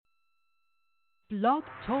Blog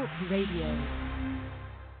Talk Radio.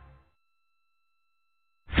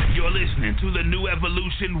 You're listening to the New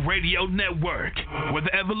Evolution Radio Network, where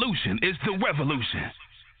the evolution is the revolution.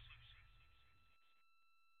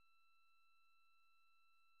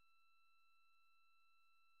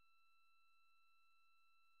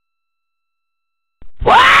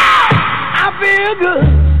 Wow! I feel good.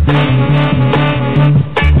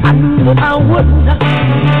 I knew that I wouldn't.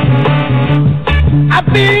 I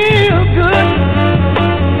feel good.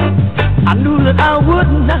 I knew that I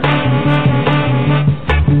wouldn't.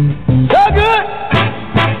 So good,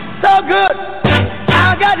 so good.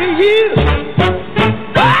 I got you.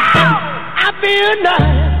 Wow! I feel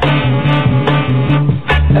nice.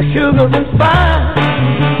 The sugar is fine.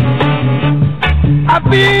 I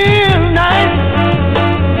feel nice.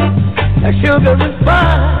 The sugar is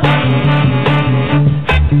fine.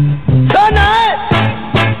 So nice,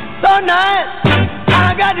 so nice. I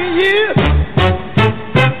got you.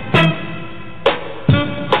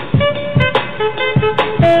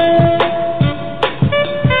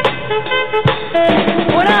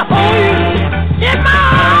 When I hold you in my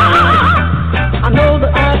arms, I know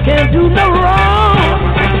that I can't do no wrong.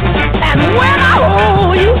 And when I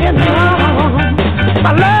hold you in my arms,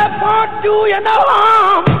 my love won't do you no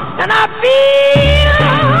harm. And I feel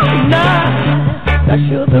nice. The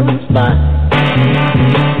sugar is fine.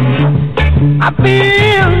 I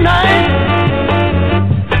feel nice.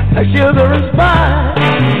 The sugar is fine.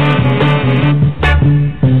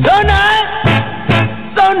 So nice,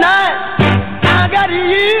 so nice. I got you.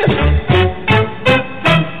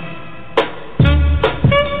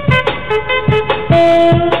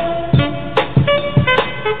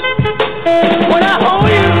 When I hold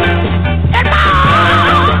you in my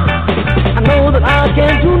arms, I know that I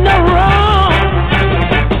can't do no wrong.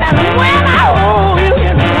 And when I hold you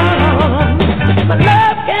in my arms, my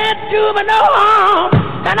love can't do me no harm.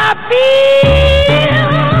 And I feel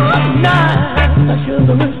nice. The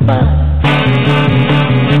sugar is fine.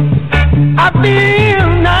 I feel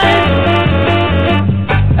nice.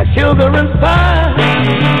 The sugar is fine.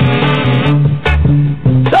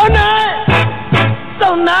 So nice, so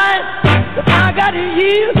nice. I got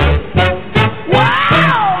you.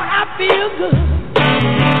 Wow, I feel good.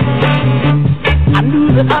 I knew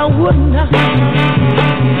that I wouldn't.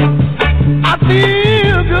 I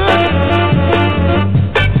feel good.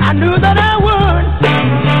 I knew that I would.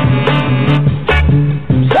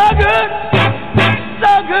 So good,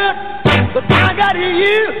 so good. But I got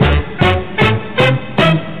you.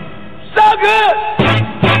 So good,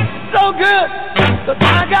 so good. But I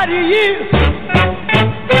got you.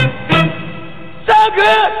 So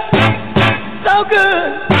good, so good.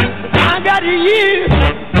 I got you.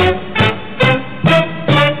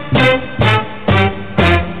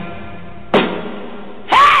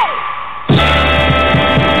 Hey!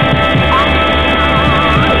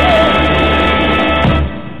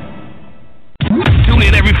 Tune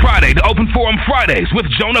in every Friday to Open Forum Fridays with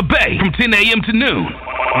Jonah Be from 10 a.m. to noon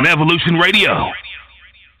on Evolution Radio.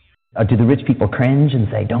 Do the rich people cringe and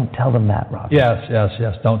say, don't tell them that, Rob? Yes.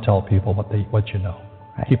 Don't tell people what you know.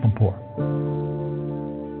 Right. Keep them poor.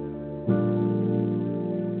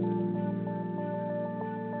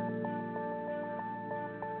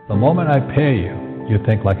 The moment I pay you, you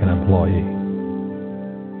think like an employee.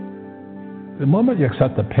 The moment you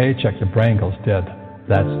accept the paycheck, your brain goes dead.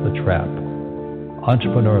 That's the trap.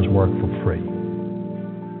 Entrepreneurs work for free.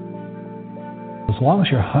 As long as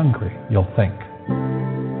you're hungry, you'll think.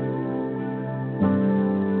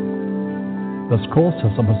 The school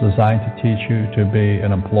system was designed to teach you to be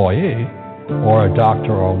an employee or a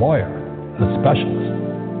doctor or a lawyer, a specialist,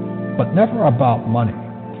 but never about money.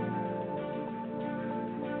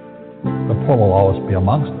 The poor will always be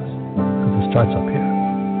amongst us because it starts up here.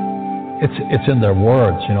 It's in their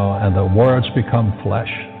words, and the words become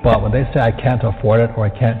flesh. But when they say, I can't afford it or I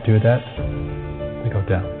can't do that, they go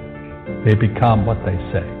down. They become what they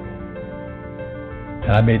say.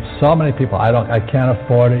 And I meet so many people, I can't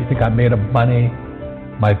afford it. You think I'm made of money?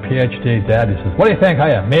 My PhD daddy says, what do you think I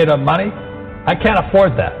am, made of money? I can't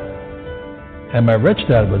afford that. And my rich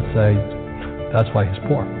dad would say, that's why he's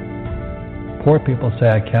poor. Poor people say,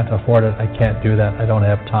 I can't afford it, I can't do that, I don't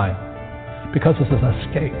have time. Because it's an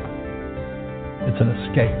escape. It's an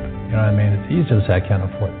escape. You know what I mean? It's easy to say, I can't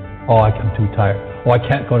afford it. Oh, I'm too tired. Oh, I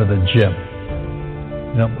can't go to the gym.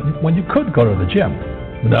 When you could go to the gym.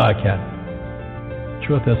 No, I can't.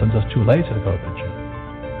 Truth is, I'm just too lazy to go to the gym.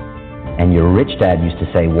 And your rich dad used to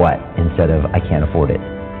say what instead of, I can't afford it?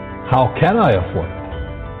 How can I afford it?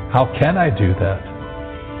 How can I do that?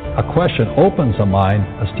 A question opens the mind,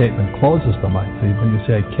 a statement closes the mind. So when you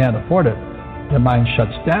say, I can't afford it, your mind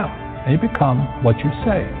shuts down. and you become what you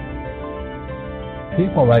say.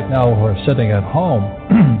 People right now who are sitting at home,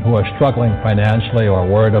 who are struggling financially or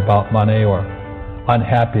worried about money or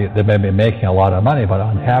unhappy, they may be making a lot of money, but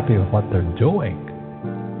unhappy with what they're doing.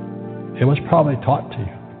 It was probably taught to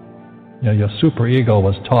you. You know, your superego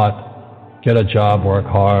was taught, get a job, work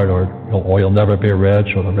hard, or you'll never be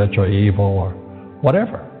rich, or the rich are evil, or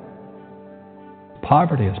whatever.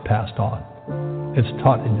 Poverty is passed on. It's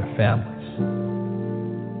taught in your families.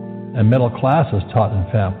 And middle class is taught in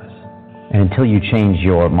families. And until you change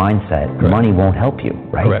your mindset, Correct. Money won't help you,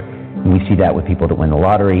 right? Correct. And we see that with people that win the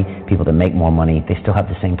lottery, people that make more money, they still have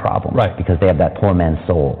the same problem. Right. Because they have that poor man's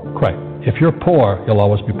soul. Correct. If you're poor, you'll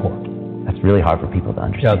always be poor. That's really hard for people to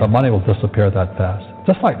understand. Yeah, the money will disappear that fast.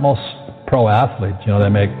 Just like most pro athletes, you know, they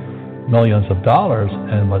make millions of dollars,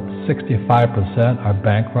 and what 65% are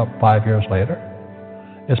bankrupt 5 years later.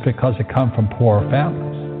 It's because they come from poor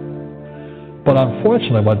families. But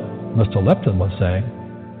unfortunately, what Mr. Lipton was saying,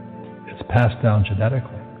 it's passed down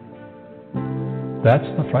genetically. That's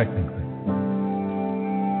the frightening thing.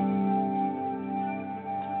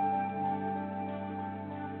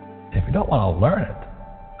 If you don't want to learn it,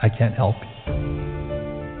 I can't help you.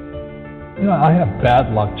 You know, I have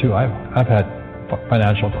bad luck too. I've had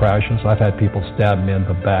financial crashes. I've had people stab me in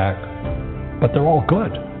the back, but they're all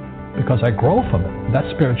good because I grow from it. And that's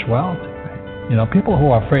spirituality. You know, people who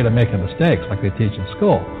are afraid of making mistakes, like they teach in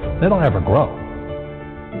school, they don't ever grow.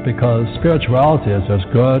 Because spirituality is there's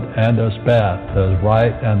good and there's bad, there's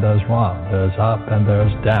right and there's wrong, there's up and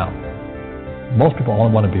there's down. Most people only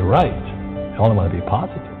want to be right, they only want to be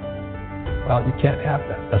positive. Well, you can't have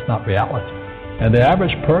that. That's not reality. And the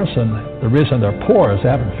average person, the reason they're poor is they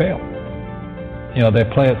haven't failed. You know, they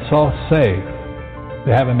play it so safe,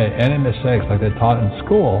 they haven't made any mistakes like they taught in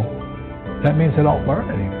school. That means they don't learn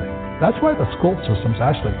anything. That's why the school system's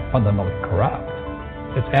actually fundamentally corrupt.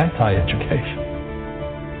 It's anti-education.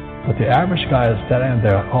 But the average guy is standing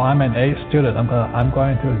there, oh, I'm an A student, I'm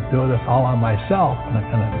going to do this all on myself, and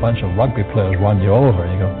a bunch of rugby players run you over,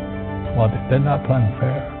 and you go, well, they're not playing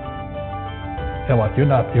fair. Yeah, well,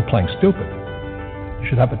 you're playing stupid. You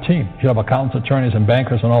should have a team. You should have accountants, attorneys, and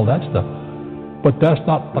bankers, and all that stuff. But that's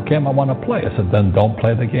not the game I want to play. I said, then don't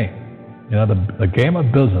play the game. You know, the game of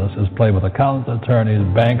business is played with accountants, attorneys,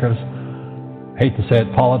 bankers, hate to say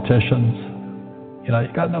it, politicians. You know,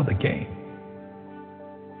 you got to know the game.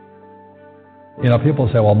 You know, people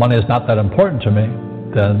say, well, money is not that important to me.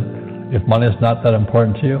 Then if money is not that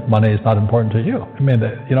important to you, money is not important to you. I mean,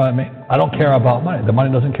 you know what I mean? I don't care about money. The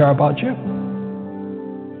money doesn't care about you.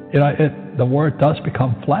 You know, the word does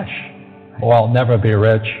become flesh. Or I'll never be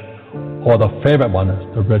rich. Or the favorite one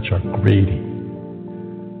is the rich are greedy.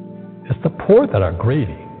 It's the poor that are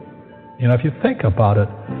greedy. You know, if you think about it,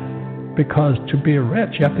 because to be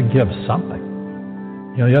rich, you have to give something.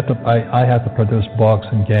 You know, I have to produce books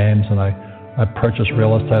and games, and I purchase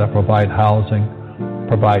real estate, I provide housing,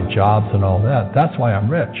 provide jobs and all that. That's why I'm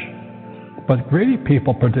rich. But greedy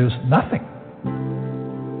people produce nothing.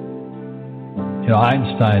 You know,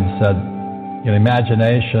 Einstein said, you know,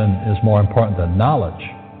 imagination is more important than knowledge,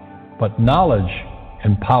 but knowledge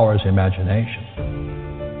empowers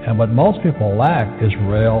imagination. And what most people lack is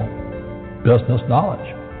real business knowledge,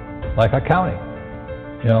 like accounting,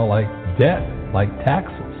 you know, like debt, like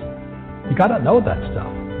taxes. You got to know that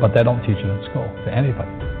stuff. But they don't teach it in school to anybody.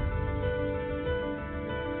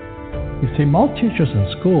 You see, most teachers in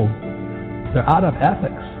school, they're out of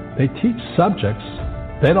ethics. They teach subjects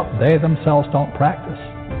they themselves don't practice.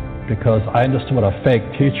 Because I understood what a fake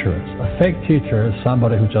teacher is. A fake teacher is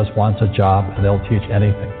somebody who just wants a job and they'll teach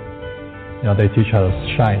anything. You know, they teach how to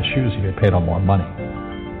shine shoes if you pay them more money.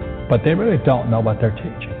 But they really don't know what they're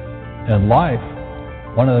teaching. In life,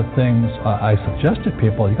 one of the things I suggest to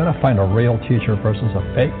people, you got to find a real teacher versus a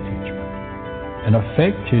fake teacher. And a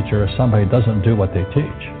fake teacher is somebody who doesn't do what they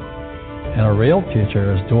teach. And a real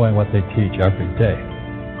teacher is doing what they teach every day.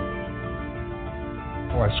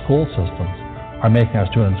 Our school systems are making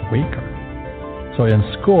our students weaker. So in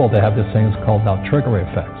school, they have these things called now trigger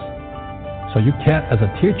effects. So you can't, as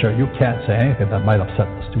a teacher, you can't say anything that might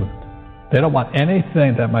upset the student. They don't want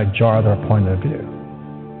anything that might jar their point of view.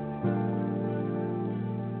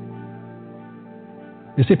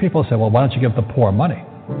 You see, people say, well, why don't you give the poor money?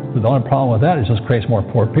 The only problem with that is it just creates more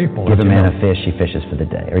poor people. Give a man a fish, he fishes for the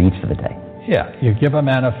day, or eats for the day. Yeah, you give a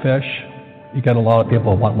man a fish, you get a lot of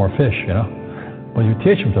people who want more fish, you know. But you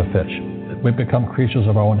teach them to fish. We become creatures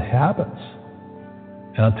of our own habits.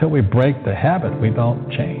 And until we break the habit, we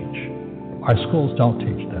don't change. Our schools don't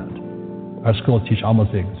teach that. Our schools teach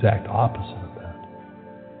almost the exact opposite of that.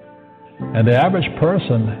 And the average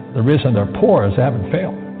person, the reason they're poor is they haven't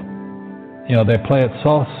failed. They play it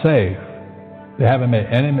so safe. They haven't made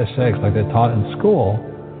any mistakes like they taught in school.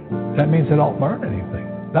 That means they don't learn anything.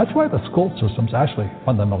 That's why the school system's actually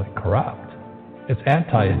fundamentally corrupt. It's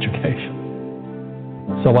anti-education.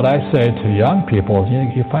 So what I say to young people is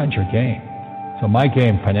you find your game. So my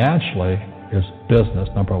game financially is business,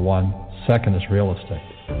 number one. Second is real estate.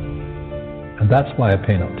 And that's why I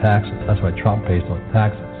pay no taxes. That's why Trump pays no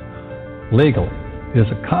taxes. Legally, it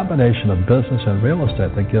is a combination of business and real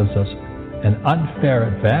estate that gives us an unfair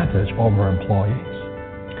advantage over employees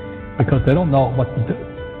because they don't know what to do.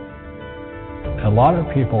 And a lot of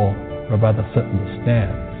people would rather sit in the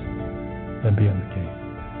stands than be in the game.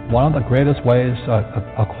 One of the greatest ways to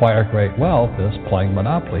acquire great wealth is playing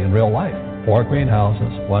Monopoly in real life. 4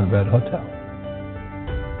 greenhouses, 1 red hotel.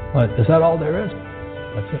 But is that all there is?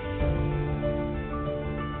 That's it.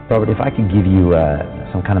 Robert, if I could give you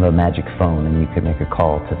some kind of a magic phone and you could make a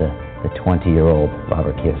call to the 20-year-old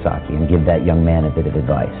Robert Kiyosaki and give that young man a bit of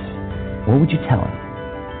advice, what would you tell him?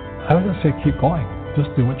 I would just say keep going. Just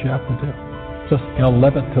do what you have to do. Just,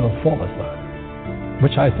 live it to the fullest,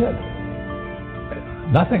 which I did.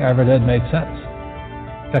 Nothing I ever did made sense.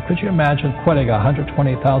 Now, could you imagine quitting a $120,000 a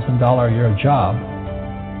year job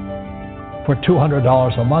for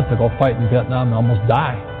 $200 a month to go fight in Vietnam and almost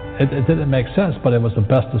die? It didn't make sense, but it was the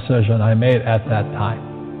best decision I made at that time.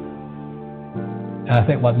 And I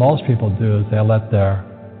think what most people do is they let their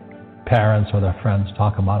parents or their friends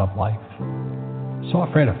talk them out of life. So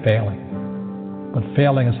afraid of failing. But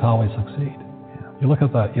failing is how we succeed. You look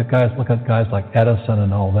at guys like Edison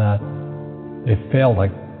and all that. They failed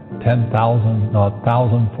like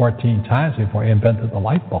 1,014 times before he invented the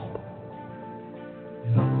light bulb.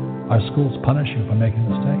 Our schools punish you for making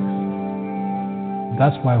mistakes.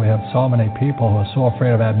 That's why we have so many people who are so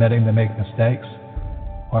afraid of admitting they make mistakes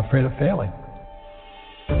or afraid of failing.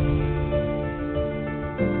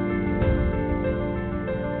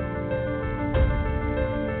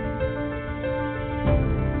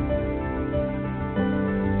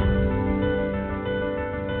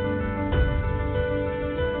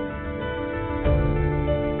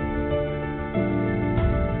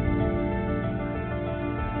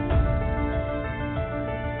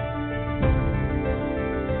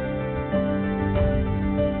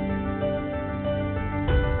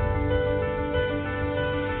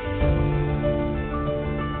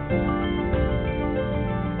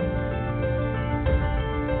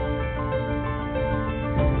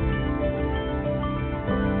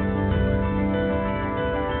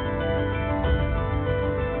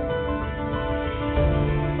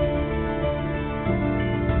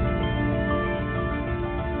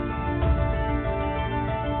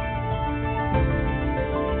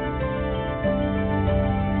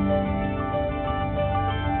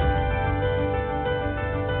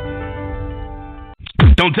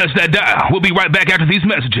 Don't touch that dial. We'll be right back after these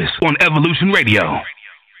messages on Evolution Radio.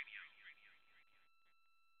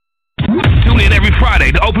 Tune in every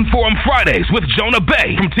Friday to Open Forum Fridays with Jonah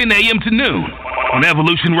Be from 10 a.m. to noon on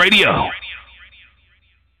Evolution Radio.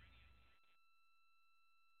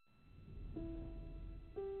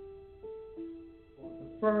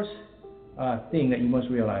 The first thing that you must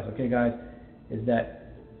realize, okay, guys, is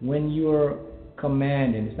that when you're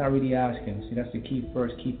commanding, it's not really asking. See, that's the key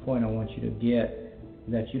point I want you to get.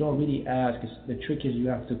 That you don't really ask. The trick is you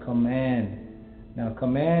have to command. Now,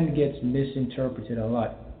 command gets misinterpreted a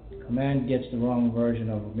lot. Command gets the wrong version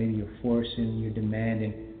of maybe you're forcing, you're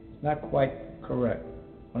demanding. It's not quite correct.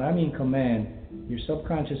 When I mean command, your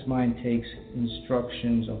subconscious mind takes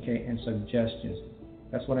instructions, okay, and suggestions.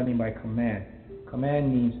 That's what I mean by command.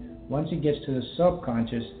 Command means once it gets to the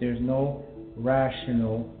subconscious, there's no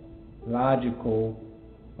rational, logical,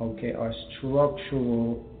 okay, or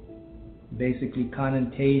structural basically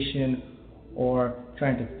connotation or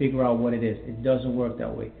trying to figure out what it is. It doesn't work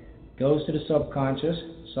that way. It goes to the subconscious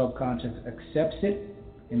accepts it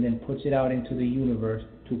and then puts it out into the universe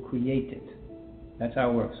to create it. That's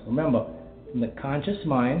how it works. Remember, from the conscious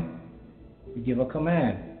mind, you give a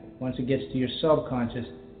command. Once it gets to your subconscious,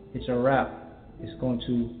 it's a wrap. It's going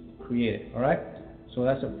to create it. Alright? So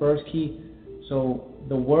that's the first key. So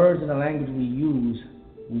the words and the language we use,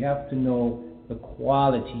 we have to know the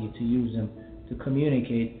quality to use them to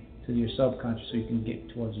communicate to your subconscious so you can get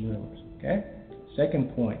towards the universe. Okay?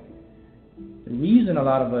 Second point. The reason a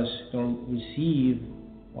lot of us don't receive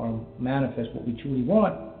or manifest what we truly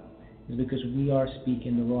want is because we are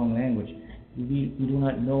speaking the wrong language. We do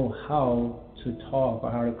not know how to talk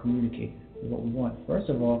or how to communicate with what we want. First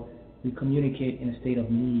of all, we communicate in a state of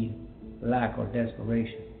need, lack, or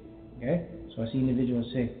desperation. Okay? So I see individuals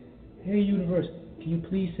say, "Hey universe, can you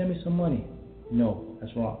please send me some money?" No,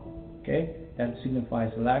 that's wrong. Okay? That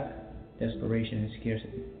signifies lack, desperation and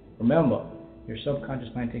scarcity. Remember, your subconscious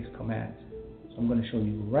mind takes commands. So I'm going to show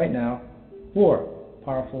you right now 4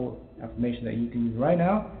 powerful affirmations that you can use right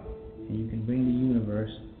now, and you can bring the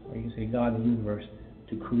universe, or you can say God, the universe,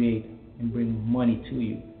 to create and bring money to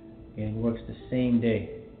you. And it works the same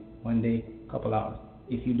day, one day, couple hours,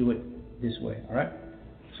 if you do it this way, all right?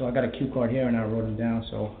 So I got a cue card here, and I wrote them down,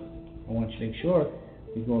 so I want you to make sure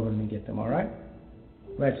we go over them and get them, all right?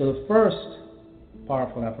 Right, so the first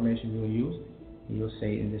powerful affirmation you will use, you'll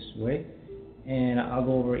say it in this way, and I'll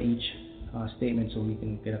go over each statement so we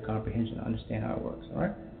can get a comprehension and understand how it works, all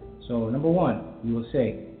right? So number 1, you will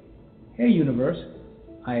say, hey universe,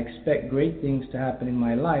 I expect great things to happen in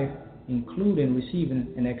my life, including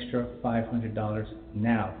receiving an extra $500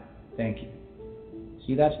 now. Thank you.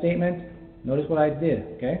 See that statement? Notice what I did,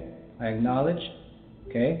 okay? I acknowledge,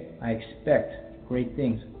 okay? I expect great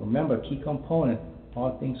things. Remember, key component,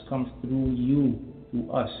 all things come through you, through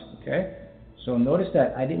us, okay? So notice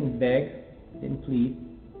that I didn't beg, didn't plead.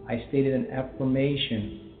 I stated an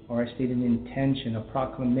affirmation, or I stated an intention, a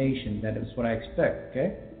proclamation that is what I expect,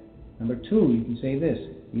 okay? Number 2, you can say this.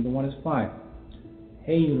 Either one is fine.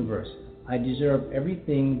 Hey universe, I deserve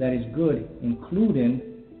everything that is good, including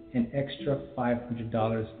an extra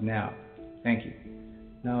 $500 now. Thank you.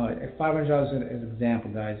 Now, $500 is an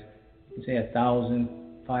example, guys. You can say 1,000,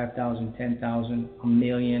 5,000, 10,000, a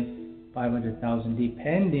million, 500,000,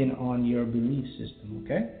 depending on your belief system,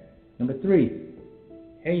 okay? Number 3,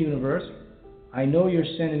 hey universe, I know you're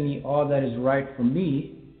sending me all that is right for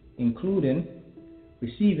me, including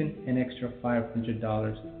receiving an extra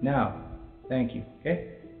 $500 now. Thank you,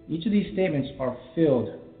 okay? Each of these statements are filled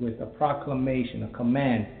with a proclamation, a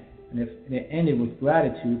command, and they're ended with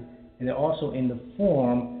gratitude, and they're also in the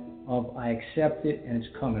form of I accept it and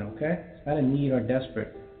it's coming, okay? It's not a need or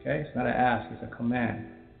desperate, okay? It's not an ask, it's a command.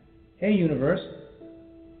 Hey universe,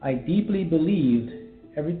 I deeply believed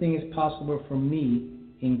everything is possible for me,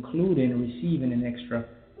 including receiving an extra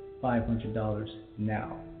 $500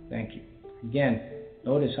 now. Thank you. Again,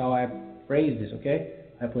 notice how I phrase this, okay?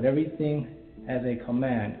 I put everything as a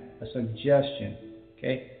command, a suggestion,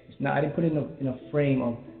 okay? It's not. I didn't put it in a frame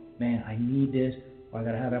of, man, I need this, or I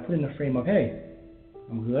gotta have it. I put it in a frame of, hey,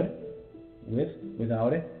 I'm good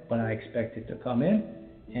without it, but I expect it to come in.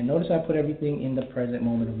 And notice I put everything in the present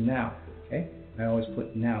moment of now, okay? I always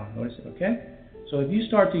put now. Notice it, okay? So if you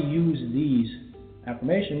start to use these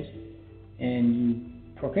affirmations and you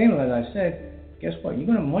proclaim them, as I said, guess what?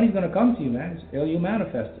 Money's gonna come to you, man. You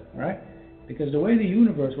manifest it, all right? Because the way the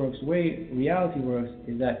universe works, the way reality works,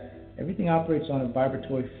 is that everything operates on a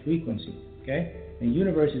vibratory frequency, okay? The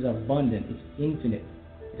universe is abundant, it's infinite,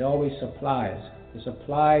 it always supplies. The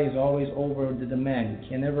supply is always over the demand. You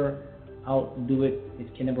can never outdo it,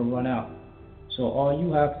 it can never run out. So all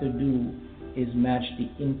you have to do is match the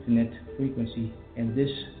infinite frequency, and this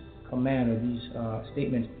command or these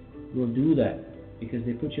statements will do that, because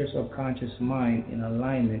they put your subconscious mind in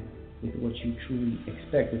alignment with what you truly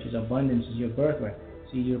expect, which is abundance is your birthright.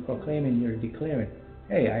 See, you're proclaiming, you're declaring,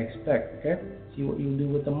 hey, I expect, okay? See what you do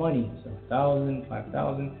with the money. So 1,000,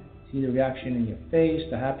 5,000, see the reaction in your face,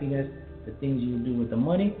 the happiness, the things you do with the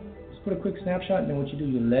money. Just put a quick snapshot, and then what you do,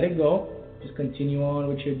 you let it go. Just continue on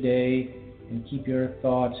with your day and keep your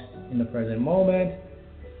thoughts in the present moment.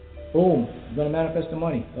 Boom, you're going to manifest the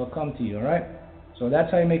money. It'll come to you, all right? So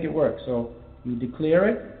that's how you make it work. So you declare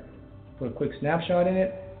it, put a quick snapshot in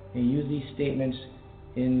it, and use these statements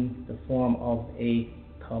in the form of a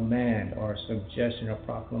command or a suggestion or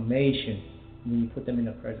proclamation when you put them in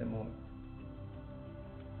the present moment.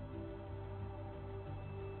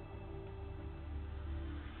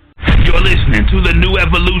 You're listening to the New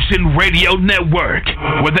Evolution Radio Network,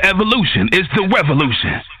 where the evolution is the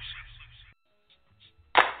revolution.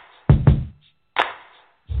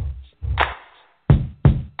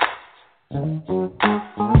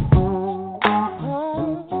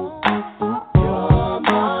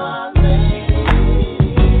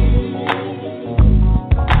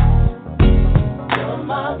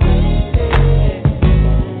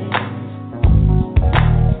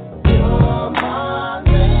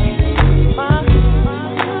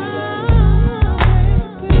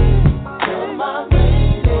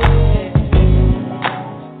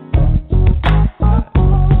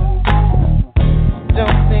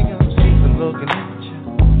 Don't think I'm sleeping looking at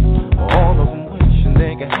you.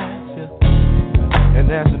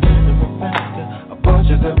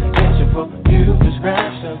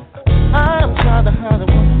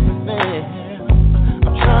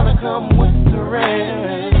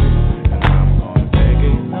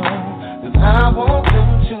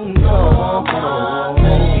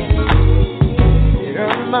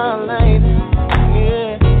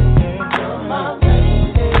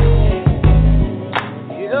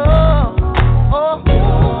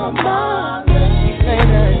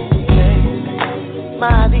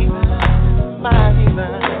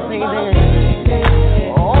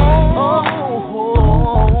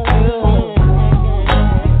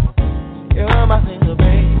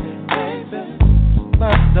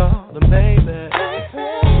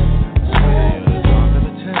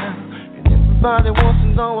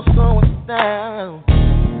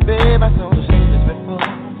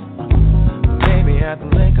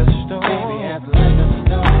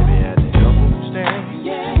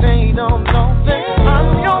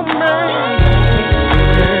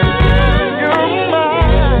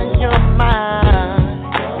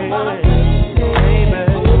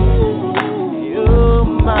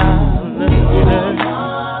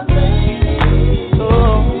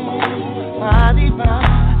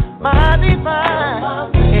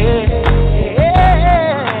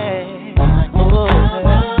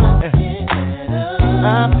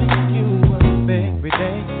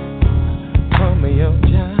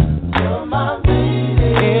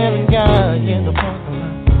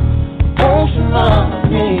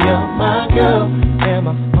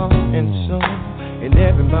 and so, and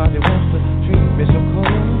everybody wants to treat me so cold.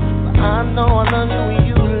 But I know I love you and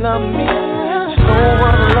you love me. Just no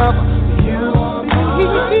one love you.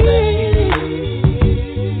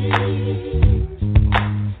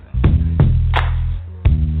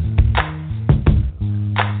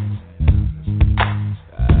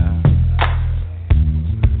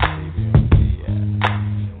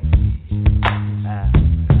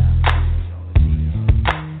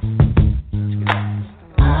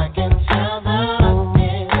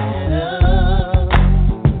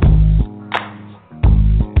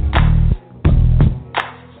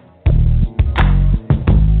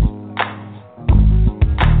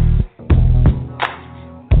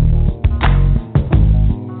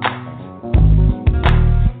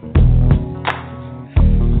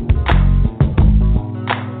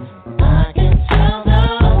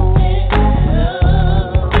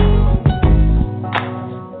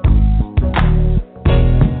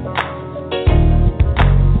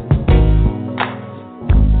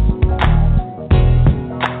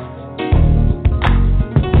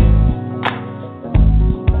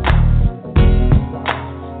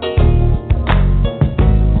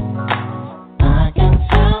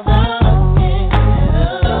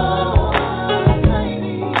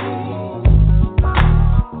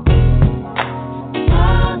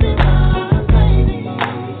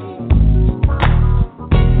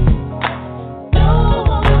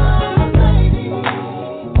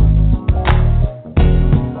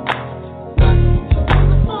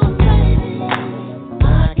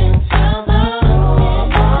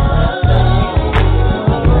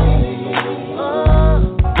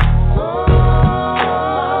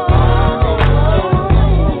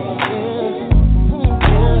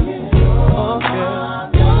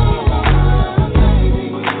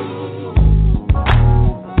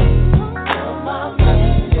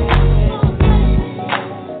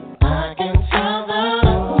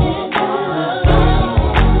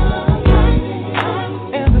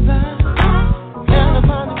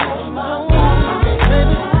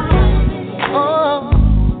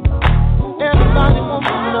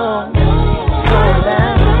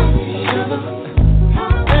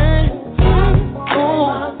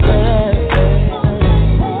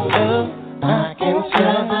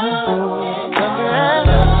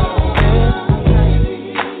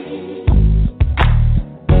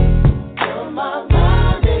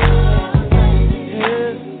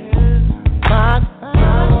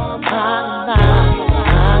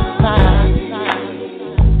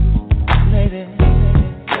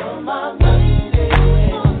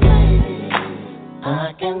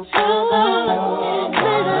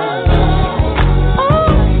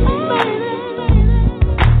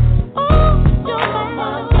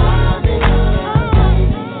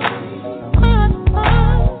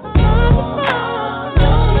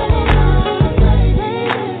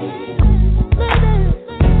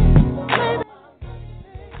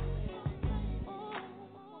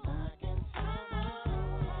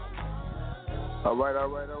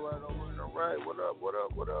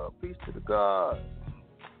 What up? Peace to the God.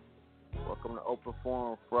 Welcome to Open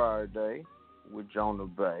Forum Friday with Jonah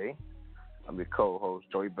Be. I'm your co-host,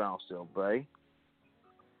 Joey Bouncell Bay.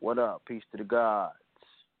 What up? Peace to the gods.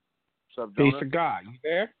 What's up, Jonah? Peace to God. You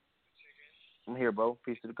there? I'm here, bro.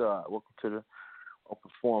 Peace to the God. Welcome to the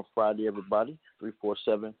Open Forum Friday, everybody.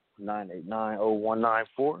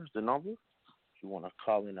 347-989-0194 is the number. If you want to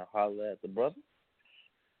call in or holler at the brother,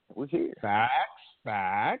 we're here.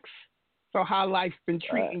 Facts. So how life been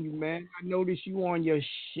treating you, man? I noticed you on your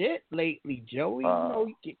shit lately, Joey.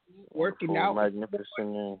 You working out.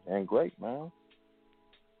 Magnificent and great, man.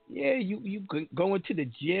 Yeah, you going to the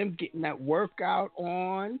gym, getting that workout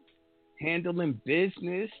on, handling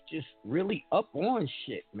business, just really up on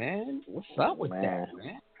shit, man. What's up with that,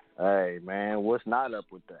 man? Hey, man, what's not up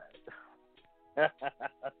with that?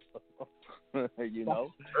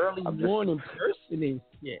 Early morning person and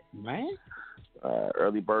shit, man.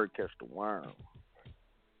 Early bird catch the worm.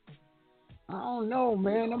 I don't know,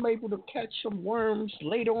 man. I'm able to catch some worms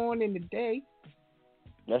later on in the day.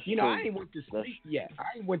 That's true. I ain't went to sleep yet.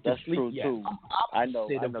 That's true yet. Too. I know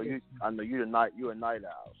you're a night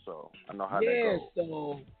owl, so I know how that goes. Yeah,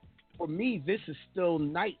 so for me, this is still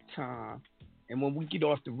nighttime, and when we get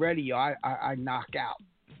off the radio, I knock out.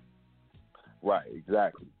 Right,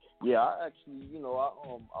 exactly. Yeah, I actually,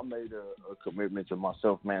 I made a commitment to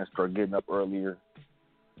myself, man. Start getting up earlier,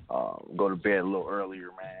 go to bed a little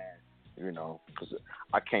earlier, man. Because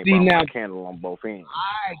I can't burn my candle on both ends.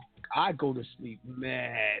 I go to sleep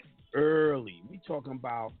mad early. We talking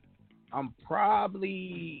about I'm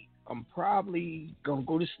probably gonna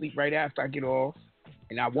go to sleep right after I get off,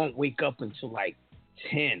 and I won't wake up until like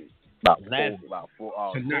 10. About 11 4, about 4.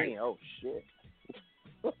 Oh, tonight. dang, oh shit.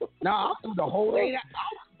 No, I'll do the whole 8 hours.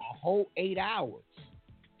 A whole 8 hours.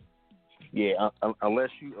 Yeah, unless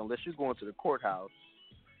you're going to the courthouse,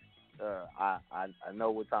 I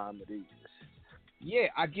know what time it is. Yeah,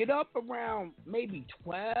 I get up around maybe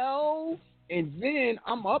 12, and then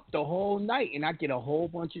I'm up the whole night, and I get a whole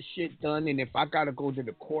bunch of shit done. And if I gotta go to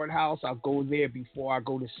the courthouse, I'll go there before I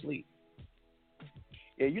go to sleep.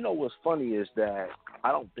 Yeah, you know what's funny is that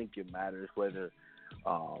I don't think it matters whether,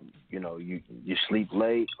 you sleep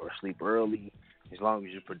late or sleep early, as long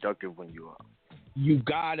as you're productive when you're up. You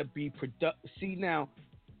gotta be productive. See, now,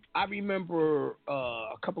 I remember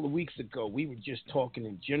a couple of weeks ago, we were just talking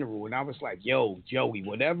in general, and I was like, yo, Joey,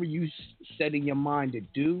 whatever you set in your mind to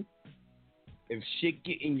do, if shit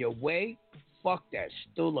get in your way, fuck that.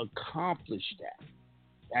 Still accomplish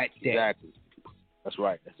that day. Exactly. That's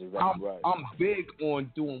right. That's exactly right. I'm big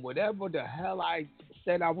on doing whatever the hell I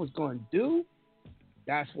said I was going to do.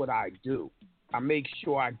 That's what I do. I make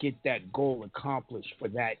sure I get that goal accomplished for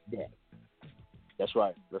that day. That's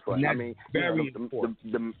right. That's right. That's I mean, very important.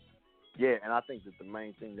 Yeah, and I think that the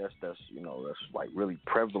main thing that's like really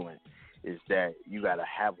prevalent is that you got to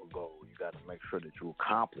have a goal. You got to make sure that you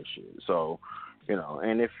accomplish it. So,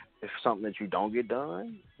 and if something that you don't get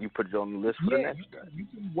done, you put it on the list for the next day. You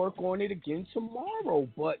can work on it again tomorrow,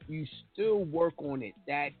 but you still work on it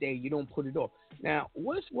that day. You don't put it off. Now,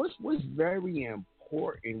 what's very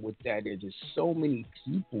important with that is there's so many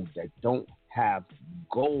people that don't have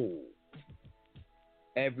goals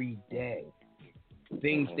every day.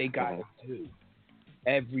 Things they gotta do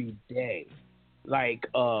every day. Like,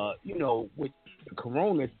 with the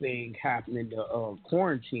corona thing happening, the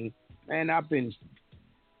quarantine, man, I've been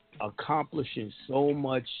accomplishing so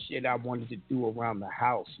much shit I wanted to do around the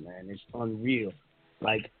house, man. It's unreal.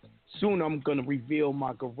 Like, soon I'm going to reveal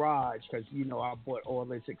my garage because, I bought all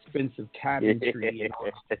this expensive cabinetry. And all.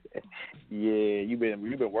 Yeah, you've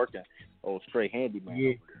been working straight handyman over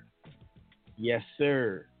there. Yes,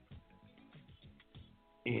 sir.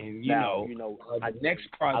 And, the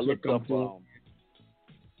next project I'm doing,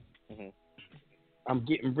 I'm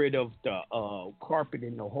getting rid of the carpet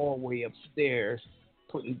in the hallway upstairs,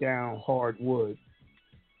 putting down hardwood.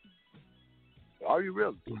 Are you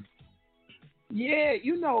really? Yeah,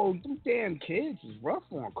 them damn kids is rough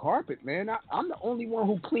on carpet, man. I'm the only one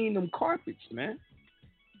who cleaned them carpets, man.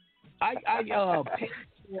 I paid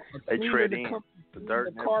for a cleaner to come clean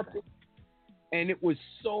the carpet, and it was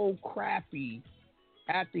so crappy.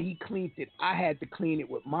 After he cleaned it, I had to clean it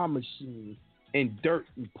with my machine, and dirt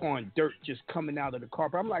upon dirt just coming out of the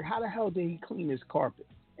carpet. I'm like, how the hell did he clean this carpet?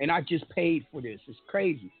 And I just paid for this. It's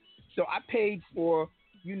crazy. So I paid for,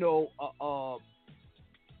 a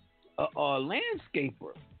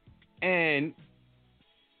landscaper. And,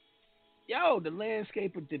 the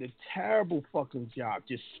landscaper did a terrible fucking job.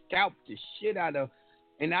 Just scalped the shit out of,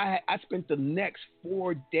 and I spent the next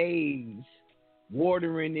 4 days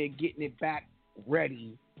watering it, getting it back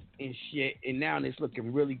ready and shit, and now it's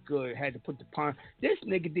looking really good. Had to put the pond. This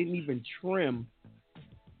nigga didn't even trim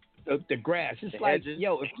the grass. It's the like, hedges?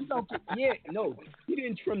 If you don't get, he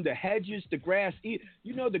didn't trim the hedges, the grass.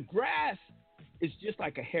 The grass is just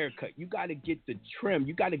like a haircut. You got to get the trim.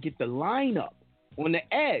 You got to get the line up on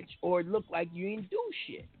the edge, or it look like you ain't do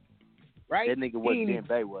shit. Right? That nigga wasn't being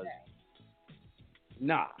Bay, was he?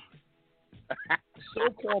 Nah.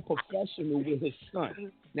 So-called professional with his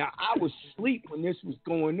son. Now, I was asleep when this was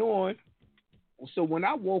going on. So when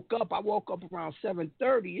I woke up around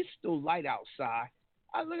 7:30. It's still light outside.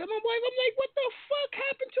 I look at my wife. I'm like, what the fuck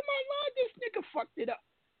happened to my line? This nigga fucked it up.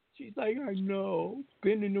 She's like, I know.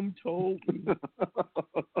 Ben and them told me.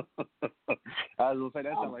 I was going to say,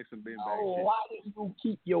 that sounds like some Ben back shit. Why didn't you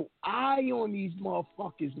keep your eye on these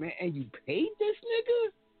motherfuckers, man? And you paid this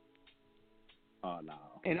nigga? Oh, no.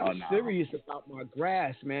 And I'm serious about my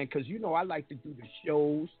grass, man, because, I like to do the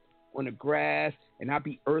shows on the grass, and I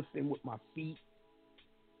be earthing with my feet.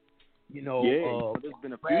 There's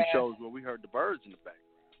been a few shows where we heard the birds in the background.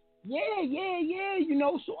 Yeah.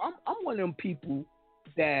 So I'm one of them people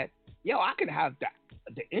that, I could have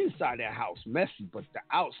the inside of the house messy, but the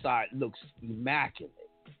outside looks immaculate.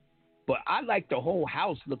 But I like the whole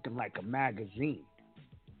house looking like a magazine.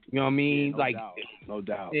 You know what I mean? Yeah, no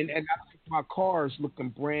doubt. And I like my cars looking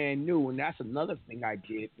brand new, and that's another thing I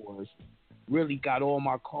did was really got all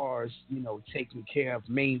my cars, taken care of,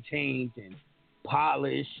 maintained, and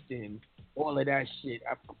polished, and all of that shit.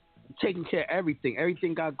 I'm taking care of everything.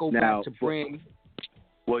 Everything got to go back to brand.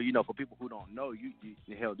 Well, for people who don't know,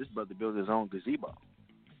 hell, this brother built his own gazebo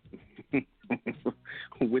with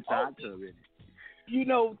the hot tub in it. You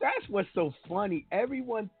know, that's what's so funny.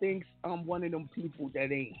 Everyone thinks I'm one of them people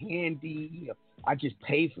that ain't handy. I just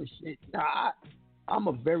pay for shit. Nah, I'm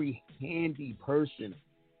a very handy person.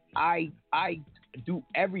 I do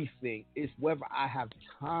everything. It's whether I have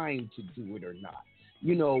time to do it or not.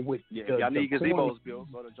 You know, with Yeah, the, if y'all need the gazebos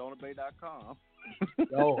built, go to JonahBay.com.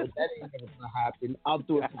 no, that ain't never gonna happen. I'll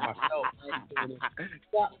do it for myself. I ain't doing it.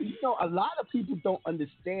 But, you know, a lot of people don't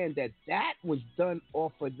understand that was done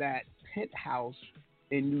off of that penthouse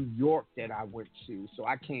in New York that I went to. So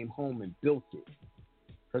I came home and built it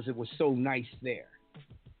because it was so nice there.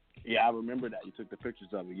 Yeah, I remember that. You took the pictures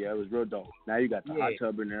of it. Yeah, it was real dope. Now you got the hot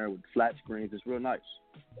tub in there with flat screens. It's real nice.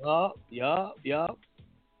 Yup.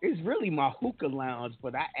 It's really my hookah lounge,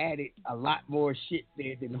 but I added a lot more shit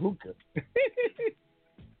there than hookah.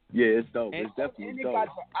 Yeah, it's dope. And, it's definitely and it dope. got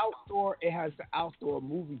the outdoor. It has the outdoor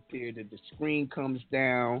movie theater. The screen comes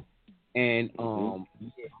down, and yeah,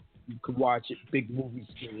 you can watch it big movie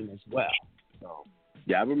screen as well. So.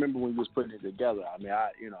 Yeah, I remember when you was putting it together. I mean,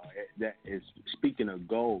 that is speaking of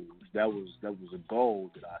goals. That was a goal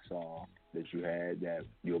that I saw that you had that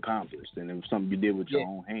you accomplished, and it was something you did with your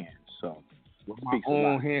own hands. So, with my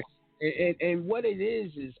own hands. And what it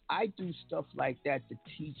is I do stuff like that to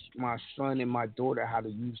teach my son and my daughter how to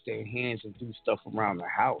use their hands and do stuff around the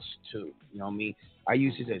house too. You know what I mean? I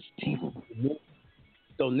use it as teaching.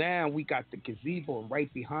 So now we got the gazebo, and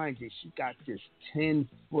right behind it, she got this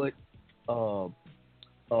 10-foot.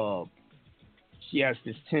 She has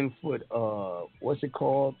this 10-foot. What's it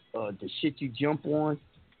called? The shit you jump on.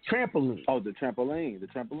 Trampoline. Oh, the trampoline,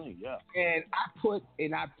 yeah. And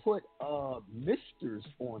I put misters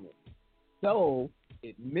on it, so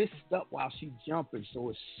it missed up while she jumping, so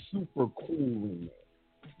it's super cool in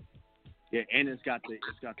there. Yeah, and it's got the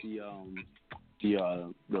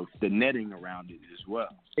netting around it as well.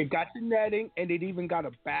 It got the netting, and it even got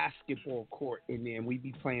a basketball court in there, and we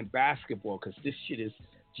be playing basketball because this shit is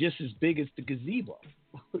just as big as the gazebo.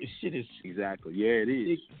 This shit is exactly. Yeah, it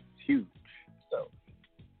is. It's huge. So.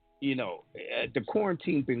 You know, the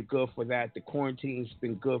quarantine been good for that. The quarantine's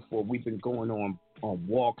been good for we've been going on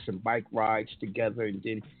walks and bike rides together, and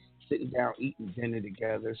then sitting down eating dinner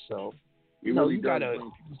together. So you know, really you gotta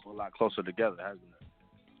bring people a lot closer together, hasn't it?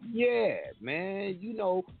 Yeah, man. You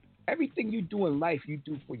know, everything you do in life, you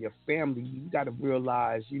do for your family. You got to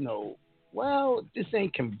realize, you know, well, this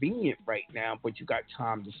ain't convenient right now, but you got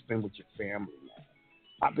time to spend with your family, man.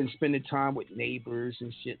 I've been spending time with neighbors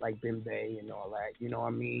and shit like Bimbe and all that. You know what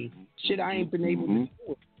I mean? Shit I ain't been able to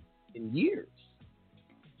do in years.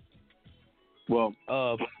 Well,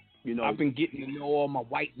 you know, I've been getting to know all my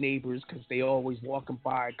white neighbors because they always walking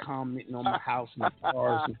by, commenting on my house and the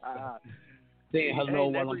cars and stuff. Saying hello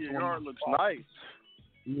while I'm your doing yard looks car. nice.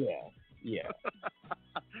 Yeah.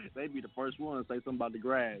 They be the first one to say something about the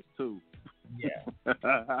grass too. Yeah.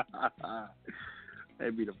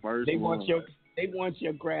 They be the first They one. They want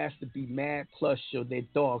your grass to be mad plush so their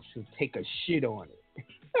dogs can take a shit on it.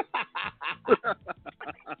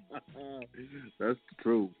 That's the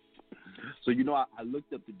truth. So, you know, I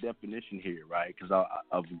looked up the definition here, right, because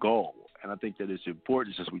of goal. And I think that it's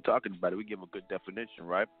important, since we're talking about it, we give a good definition,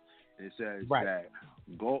 right? And it says that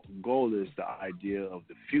goal is the idea of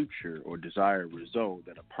the future or desired result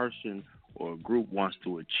that a person or a group wants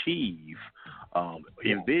to achieve,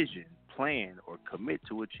 envision, plan, or commit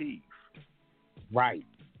to achieve. Right.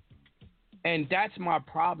 And that's my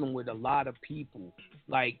problem with a lot of people.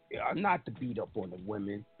 Like, not to beat up on the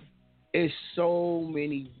women, there's so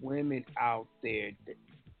many women out there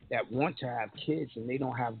that want to have kids and they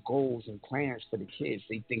don't have goals and plans for the kids.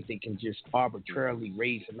 They think they can just arbitrarily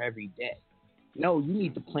raise them every day. No, you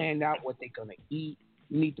need to plan out what they're going to eat.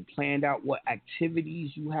 You need to plan out what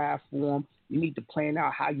activities you have for them. You need to plan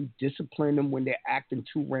out how you discipline them when they're acting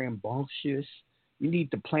too rambunctious. You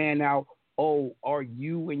need to plan out, are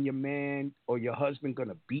you and your man or your husband going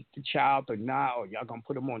to beat the child or not? Or y'all going to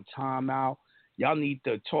put them on timeout? Y'all need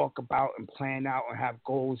to talk about and plan out and have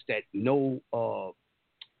goals that no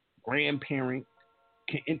grandparent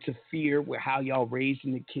can interfere with how y'all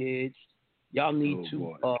raising the kids. Y'all need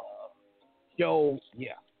to show,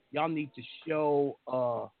 y'all need to show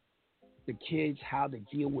the kids how to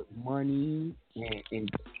deal with money and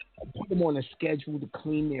put them on a schedule to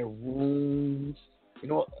clean their rooms. You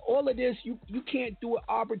know, all of this, you can't do it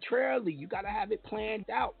arbitrarily. You got to have it planned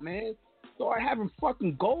out, man. Start having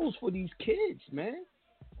fucking goals for these kids, man.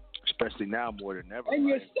 Especially now more than ever. And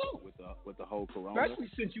right? yourself. With the whole corona. Especially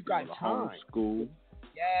since you got time. Homeschool.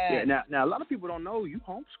 Yeah. Now a lot of people don't know you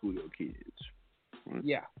homeschool your kids. Right?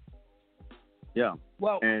 Yeah. Yeah.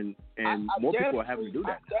 Well, and more people are having to do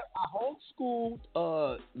that. I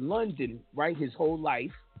homeschooled London, right, his whole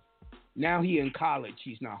life. Now he in college.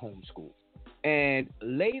 He's not homeschooled. And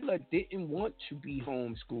Layla didn't want to be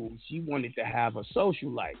homeschooled. She wanted to have a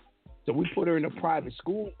social life. So we put her in a private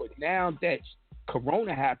school. But now that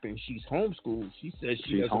Corona happened, she's homeschooled. She says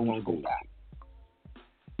she doesn't want to go back.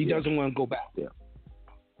 She doesn't want to go back. Yeah.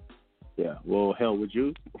 Yeah. Well, hell, would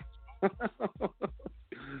you?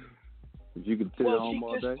 If you could sit home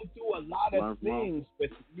all day? Well, she gets to do a lot of things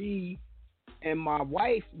with me and my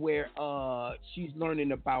wife where she's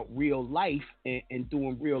learning about real life and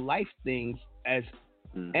doing real life things as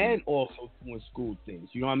and also doing school things.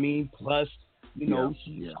 You know what I mean? Plus, you know,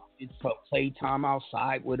 it's her playtime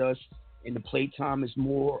outside with us, and the playtime is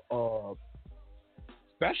more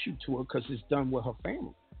special to her because it's done with her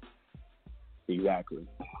family. Exactly.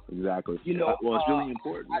 You know, well, it's really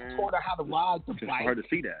important. I taught her how to ride the bike. It's hard to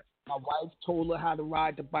see that. My wife told her how to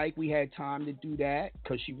ride the bike. We had time to do that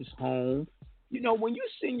because she was home. You know, when you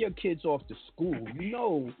send your kids off to school, you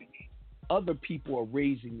know other people are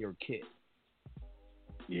raising your kids.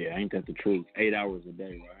 Yeah, ain't that the truth? 8 hours a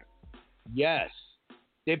day, right? Yes.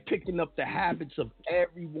 They're picking up the habits of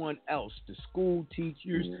everyone else, the school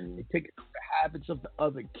teachers. They're picking up the habits of the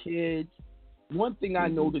other kids. One thing I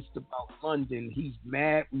noticed about London, he's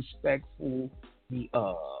mad respectful. He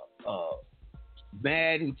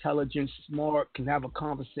mad intelligent, smart, can have a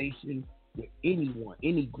conversation with anyone,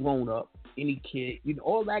 any grown up, any kid. You know,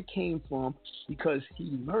 all that came from because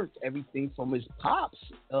he learned everything from his pops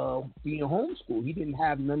being homeschooled. He didn't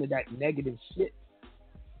have none of that negative shit.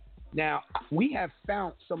 Now, we have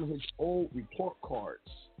found some of his old report cards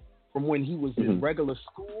from when he was in regular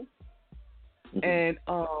school. And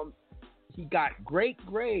he got great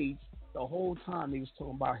grades the whole time. He was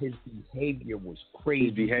talking about his behavior was crazy.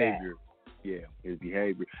 His behavior. Bad. Yeah, his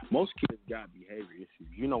behavior. Most kids got behavior issues.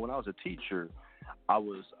 You know, when I was a teacher, I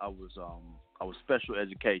was special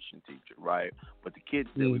education teacher, right? But the kids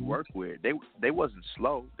that we worked with, they wasn't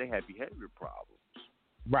slow. They had behavior problems.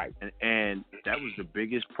 Right. And that was the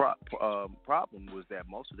biggest problem was that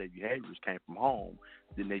most of their behaviors came from home.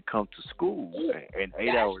 Then they come to school, and 8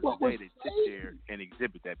 hours a day they sit there and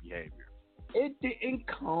exhibit that behavior. It didn't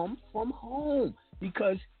come from home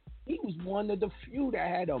because he was one of the few that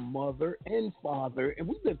had a mother and father. And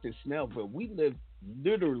we lived in Snellville. We lived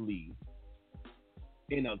literally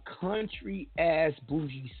in a country-ass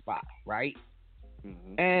bougie spot, right?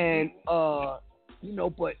 And, you know,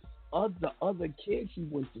 but the other kids he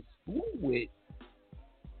went to school with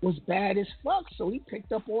was bad as fuck. So he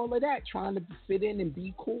picked up all of that, trying to fit in and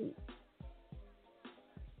be cool.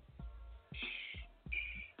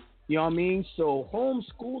 You know what I mean? So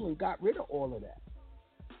homeschooling got rid of all of that.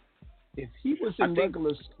 If he was in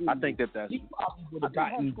regular school, I think that's he probably would have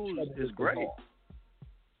gotten homeschool is great.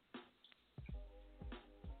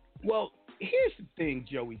 Well, here's the thing,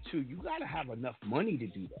 Joey, too. You got to have enough money to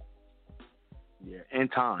do that. Yeah, and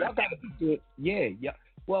time. Y'all got to be good. Yeah.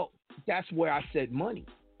 Well, that's where I said money.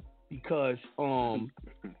 Because,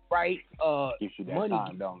 right, gives you that money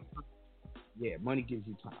time, don't it? Yeah, money gives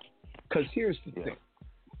you time. Because here's the thing.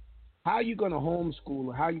 How are you going to homeschool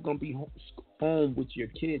or how are you going to be home with your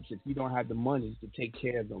kids if you don't have the money to take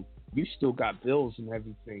care of them? You still got bills and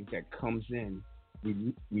everything that comes in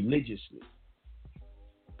religiously.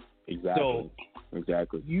 Exactly. So,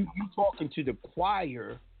 exactly. You talking to the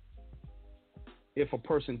choir if a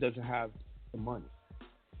person doesn't have the money.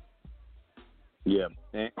 Yeah,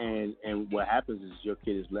 and what happens is your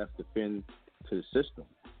kid is left to fend to the system,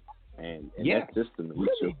 and that system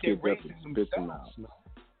eats your kids up and spits them out. Man.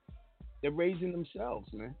 They're raising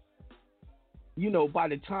themselves, man. You know, by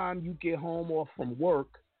the time you get home or from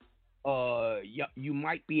work, you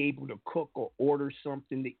might be able to cook or order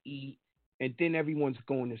something to eat, and then everyone's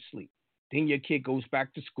going to sleep. Then your kid goes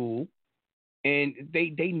back to school, and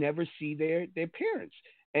they never see their parents.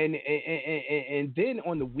 And then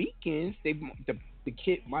on the weekends, the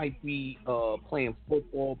kid might be playing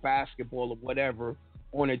football, basketball, or whatever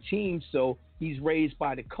on a team. So he's raised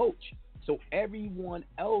by the coach. So everyone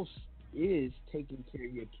else is taking care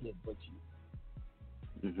of your kid but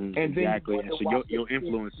you. And exactly. And so your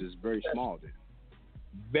influence is very small then.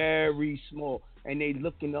 Very small. And they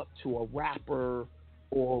looking up to a rapper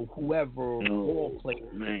or whoever ball player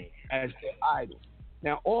as their idol.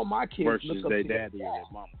 Now, all my kids versus look up their to daddy their or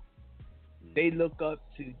their mama. They look up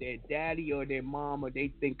to their daddy or their mom, or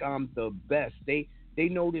they think I'm the best. They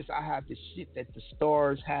notice I have the shit that the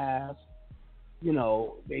stars have. You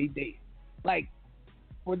know, they like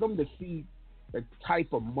for them to see the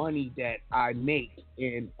type of money that I make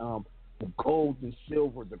in the gold and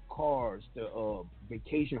silver, the cars, the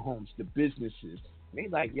vacation homes, the businesses. They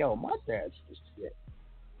like, yo, my dad's the shit.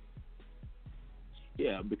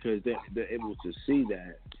 Yeah, because they're able to see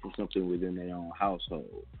that from something within their own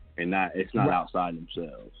household, and it's not outside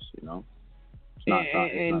themselves. You know, it's not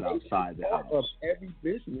outside the house. Of every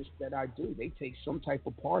business that I do, they take some type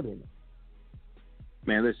of part in it.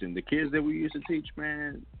 Man, listen, the kids that we used to teach,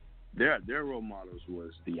 man, their role models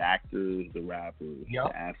was the actors, the rappers,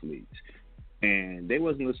 the athletes, and they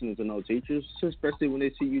wasn't listening to no teachers, especially when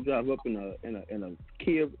they see you drive up in a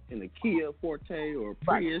Kia Forte or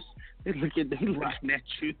Prius. They look at them looking at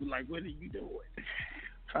you like, what are you doing?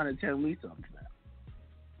 Trying to tell me something now.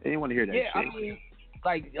 They didn't want to hear that shit. I mean,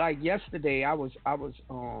 like yesterday, I'm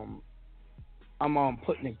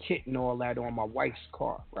putting a kit and all that on my wife's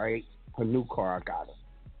car, right? Her new car, I got her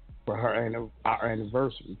for our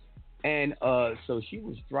anniversary, and so she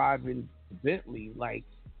was driving Bentley, like.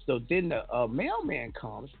 So then the mailman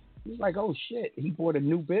comes. He's like, "Oh shit, he bought a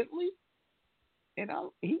new Bentley," and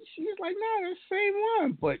she's like, "No, that's the same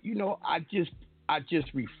one." But you know, I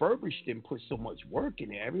just refurbished and put so much work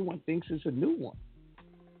in it. Everyone thinks it's a new one.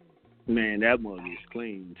 Man, that mug is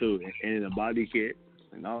clean too, and the body kit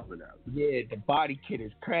and all of that. Yeah, the body kit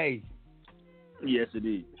is crazy. Yes, it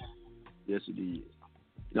is. Yes, it is.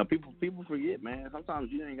 You know, people forget, man.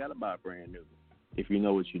 Sometimes you ain't gotta buy brand new if you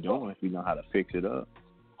know what you're doing, if you know how to fix it up.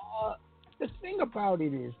 The thing about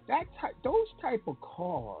it is those type of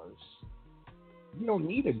cars, you don't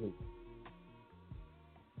need a new.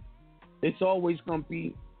 It's always gonna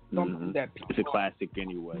be something that people. It's a classic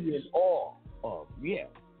anyway. In awe of, yeah.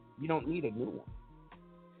 You don't need a new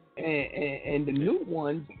one, and the new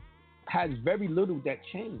one has very little that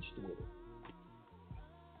changed with it.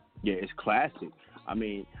 Yeah, it's classic. I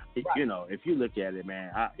mean, you know, if you look at it,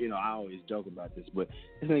 man, I always joke about this, but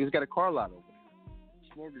this nigga's got a car lot over there.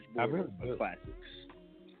 Smorgasbord of classics.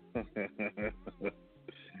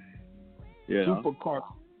 Yeah. Supercar.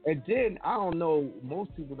 And then, I don't know,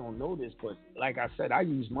 most people don't know this, but like I said, I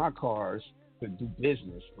use my cars to do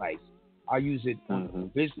business. Like, I use it on a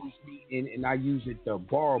business meeting, and I use it to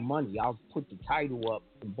borrow money. I'll put the title up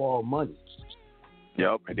and borrow money.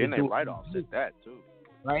 Yep, and then they write off at that, too.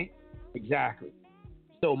 Right? Exactly.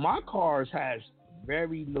 So my cars has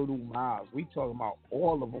very little miles. We talking about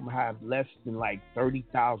all of them have less than like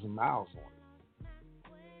 30,000 miles on it.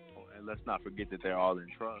 Oh, and let's not forget that they're all in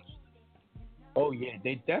trust. Oh yeah,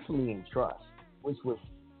 they definitely in trust, which was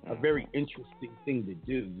a very interesting thing to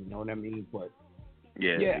do. You know what I mean? But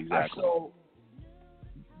yeah, exactly. So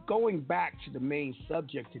going back to the main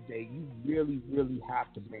subject today, you really, really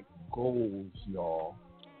have to make goals, y'all.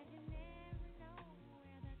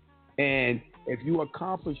 And if you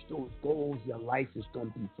accomplish those goals, your life is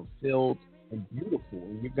going to be fulfilled and beautiful,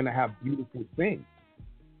 and you're going to have beautiful things.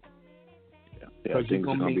 Yeah, things are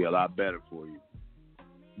going to be a lot better for you.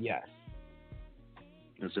 Yes.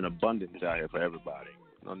 There's an abundance out here for everybody.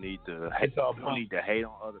 No need to hate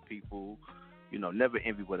on other people. You know, never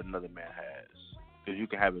envy what another man has, because you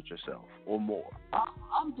can have it yourself or more.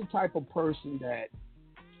 I'm the type of person that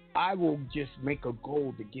I will just make a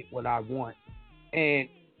goal to get what I want, and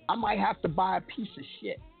I might have to buy a piece of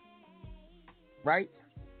shit, right?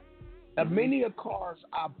 Many of cars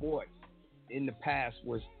I bought in the past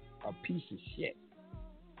was a piece of shit.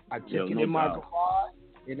 I took it in my garage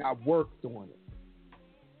and I worked on it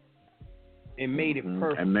and made it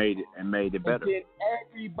perfect. And made it better. And then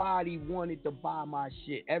everybody wanted to buy my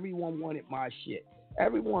shit. Everyone wanted my shit.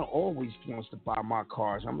 Everyone always wants to buy my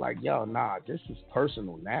cars. I'm like, yo, nah, this is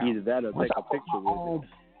personal now. Either that or take a picture with it.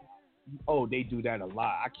 Oh, they do that a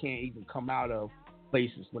lot. I can't even come out of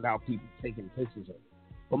places without people taking pictures of it.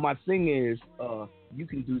 But my thing is, you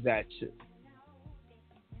can do that too.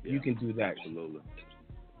 Yeah, you can do that.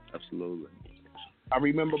 Absolutely. I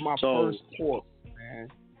remember my first Porsche, man.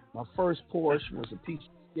 My first Porsche was a piece of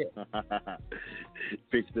shit.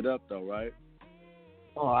 Fixed it up though, right?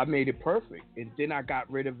 Oh, I made it perfect. And then I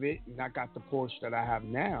got rid of it, and I got the Porsche that I have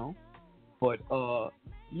now. But,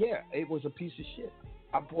 yeah, it was a piece of shit.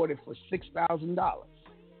 I bought it for $6,000.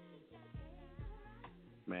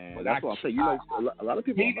 Man, but that's what I'm saying. You know, a lot of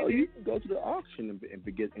people don't know you can go to the auction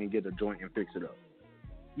and get a joint and fix it up.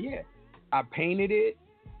 Yeah, I painted it,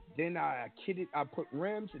 then I kitted. I put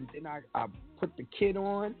rims, and then I put the kit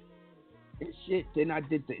on and shit. Then I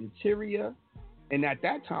did the interior, and at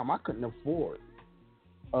that time I couldn't afford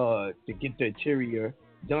to get the interior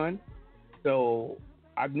done, so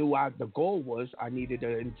I knew the goal was I needed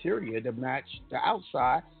an interior to match the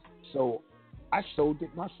outside, so I sold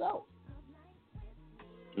it myself.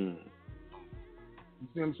 You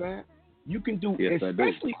see what I'm saying? You can do,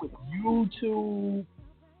 especially with YouTube,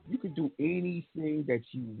 you can do anything that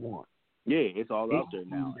you want. Yeah, it's all out there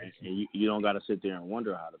now, and you don't got to sit there and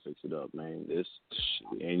wonder how to fix it up, man.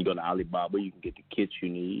 And you go to Alibaba, you can get the kits you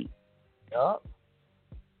need. Yup.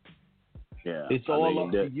 Yeah, it's all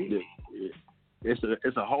up to you.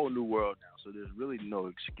 It's a whole new world now, so there's really no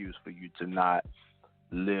excuse for you to not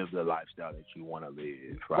live the lifestyle that you want to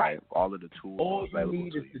live, right? All of the tools all are available you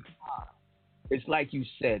need to is you. the time. It's like you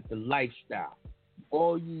said, the lifestyle.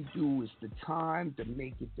 All you do is the time to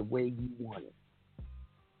make it the way you want it.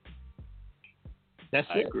 That's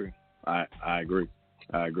I it. agree. I agree.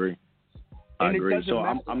 I agree. And I agree. it doesn't So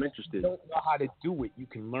matter I'm if interested. you don't know how to do it, you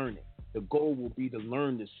can learn it. The goal will be to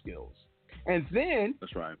learn the skills. And then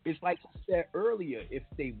That's right. it's like you said earlier, if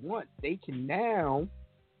they want, they could now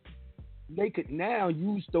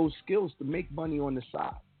use those skills to make money on the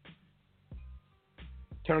side.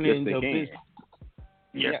 Turn it into a business.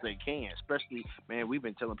 Yes, they can. Especially, man, we've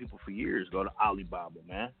been telling people for years, go to Alibaba,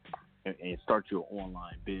 man, and start your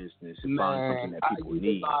online business and find something that people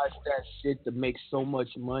need. I utilize that shit to make so much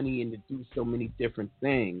money and to do so many different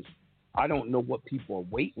things. I don't know what people are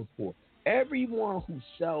waiting for. Everyone who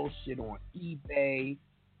sells shit on eBay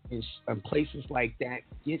and places like that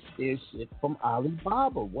gets their shit from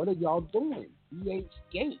Alibaba. What are y'all doing?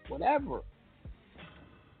 Gate, whatever.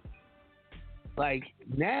 Like,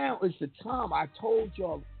 now is the time. I told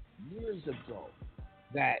y'all years ago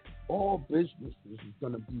that all businesses is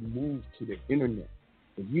going to be moved to the internet.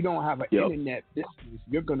 If you don't have an internet business,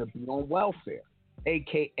 you're going to be on welfare,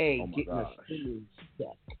 a.k.a. getting a stimulus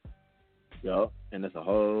check. Yup, and there's a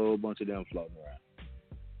whole bunch of them floating around.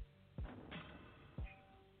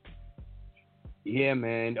 Yeah,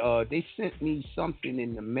 man. They sent me something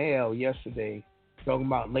in the mail yesterday talking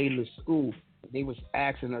about Layla's school. They was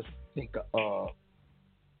asking us to take a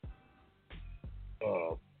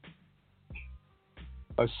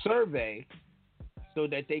survey so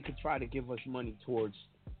that they could try to give us money towards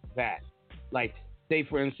that. Like, say,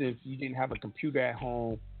 for instance, you didn't have a computer at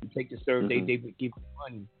home, you take the survey, they would give you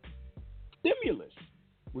money. Stimulus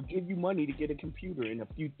would give you money to get a computer and a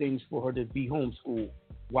few things for her to be homeschooled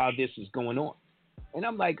while this is going on. And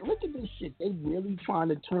I'm like, look at this shit. They really trying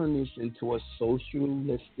to turn this into a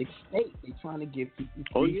socialistic state. They trying to give people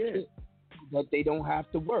free shit that they don't have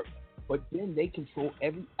to work. But then they control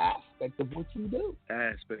every aspect of what you do.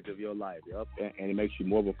 Aspect of your life, and it makes you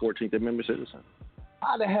more of a 14th Amendment citizen.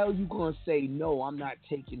 How the hell you going to say, no, I'm not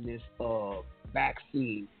taking this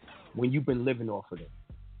vaccine when you've been living off of it?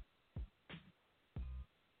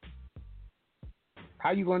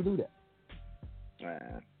 How you going to do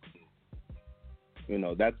that? You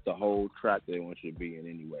know, that's the whole trap they want you to be in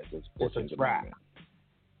anyway. So it's a trap.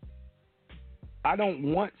 I don't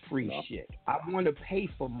want free shit. I want to pay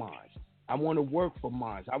for mine. I want to work for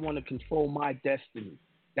mine. I want to control my destiny.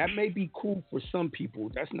 That may be cool for some people.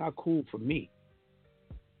 That's not cool for me.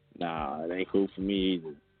 Nah, it ain't cool for me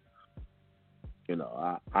either. You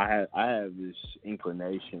know, I have this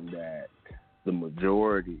inclination that the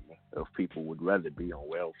majority of people would rather be on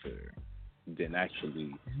welfare than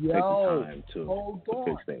actually take the time to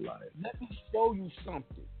fix their life. Let me show you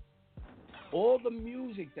something. All the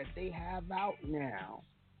music that they have out now,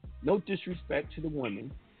 no disrespect to the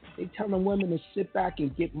women, they telling women to sit back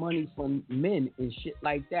and get money from men and shit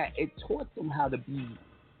like that. It taught them how to be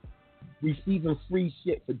receiving free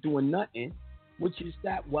shit for doing nothing, which is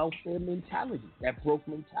that welfare mentality, that broke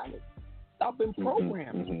mentality. Y'all been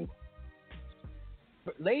programmed.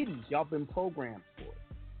 But ladies, y'all been programmed for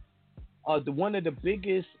it. One of the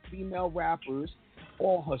biggest female rappers,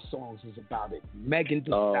 all her songs is about it. Megan Thee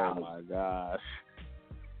Stallion. Oh my gosh.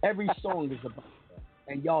 Every song is about that.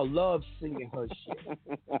 And y'all love singing her shit.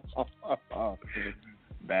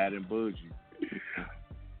 Bad and bougie.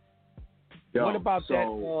 What about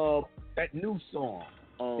that new song?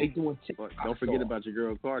 They doing TikTok. Don't forget about your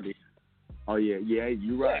girl Cardi. Oh yeah,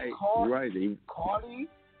 you right. Cardi, you right.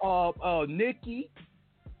 Cardi, Nicki,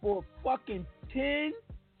 for fucking 10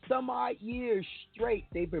 some odd years straight,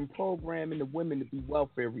 they've been programming the women to be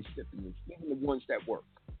welfare recipients, even the ones that work.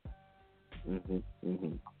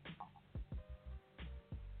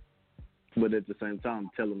 But at the same time,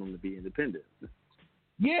 telling them to be independent.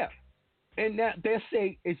 Yeah, and that they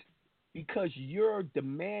say it's because you're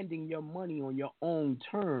demanding your money on your own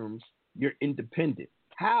terms. You're independent.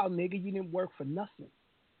 How, nigga? You didn't work for nothing.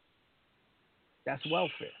 That's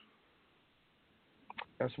welfare.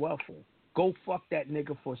 That's welfare. Go fuck that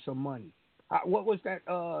nigga for some money. What was that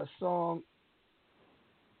song?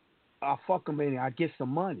 I fuck him and I get some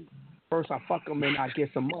money. First I fuck him and I get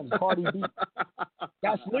some money. Cardi B.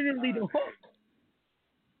 That's literally the hook.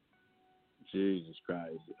 Jesus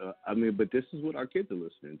Christ. I mean, but this is what our kids are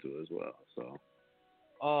listening to as well. So.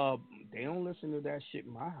 They don't listen to that shit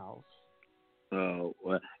in my house.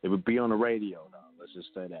 Well, it would be on the radio, though. Let's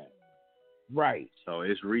just say that. Right. So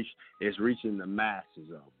it's reaching the masses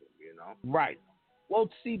of it, you know. Right. Well,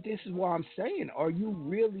 see, this is what I'm saying. Are you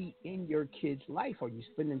really in your kid's life? Are you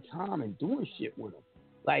spending time and doing shit with them?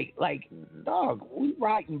 Like, dog, we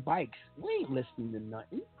riding bikes. We ain't listening to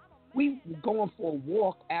nothing. We going for a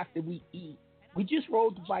walk after we eat. We just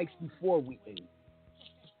rode the bikes before we ate.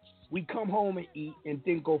 We come home and eat and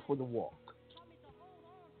then go for the walk.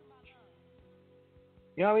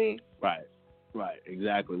 You know what I mean? Right,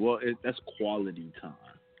 exactly. Well, that's quality time,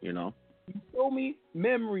 you know? You feel me?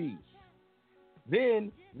 Memories.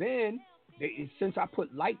 Then since I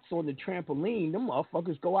put lights on the trampoline, them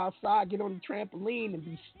motherfuckers go outside, get on the trampoline, and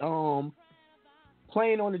be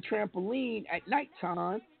playing on the trampoline at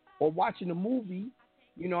nighttime or watching a movie,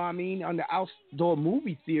 you know what I mean, on the outdoor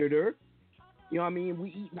movie theater. You know what I mean? We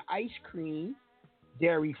eating ice cream,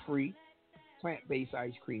 dairy-free, plant-based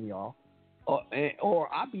ice cream, y'all.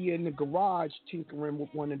 Or I'll be in the garage tinkering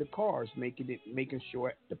with one of the cars, making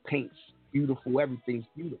sure the paint's beautiful, everything's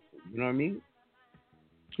beautiful. You know what I mean?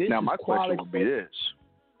 Now, my question would be this.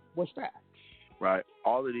 What's that? Right.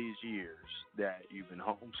 All of these years that you've been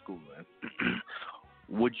homeschooling,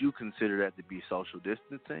 would you consider that to be social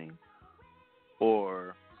distancing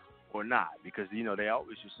or not? Because, you know, they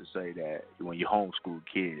always used to say that when you homeschool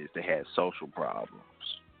kids, they had social problems.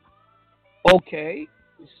 Okay.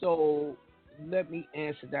 So let me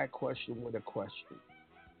answer that question with a question.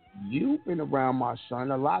 You've been around my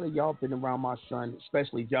son. A lot of y'all been around my son,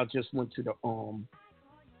 especially if y'all just went to the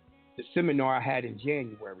seminar I had in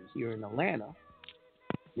January here in Atlanta.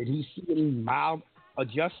 Did he see any mild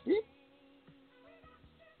adjusted?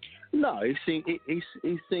 No, he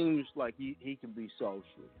seems like he can be social.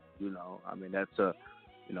 You know, I mean, that's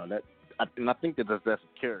and I think that's a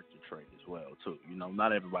character trait as well too. You know,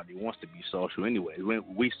 not everybody wants to be social anyway.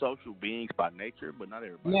 We social beings by nature, but not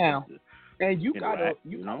everybody wants to. And you gotta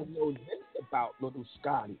know this about little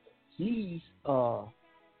Scotty. He's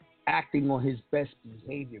acting on his best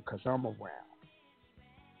behavior because I'm around.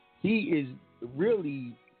 He is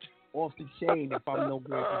really off the chain if I'm no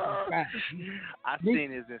good at his I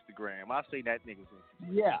seen his Instagram. I seen that nigga's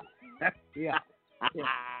Instagram. Yeah. Yeah.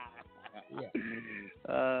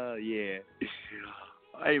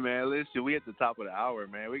 Hey, man, listen, we at the top of the hour,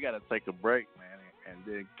 man. We got to take a break, man, and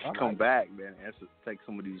then come back, man, and take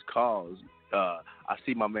some of these calls. I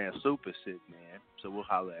see my man Super sick, man, so we'll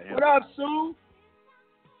holler at him. What up, Sue?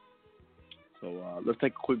 So let's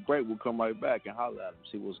take a quick break. We'll come right back and holler at him,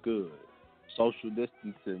 see what's good. Social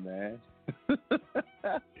distancing, man.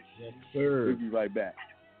 Yes, sir. We'll be right back.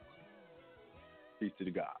 Peace to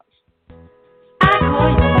the gods.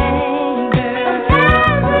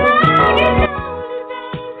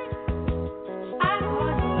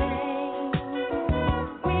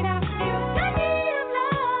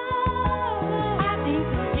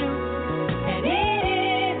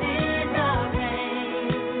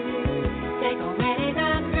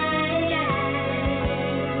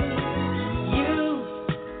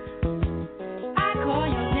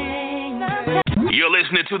 You're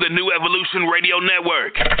listening to the New Evolution Radio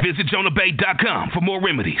Network. Visit JonahBay.com for more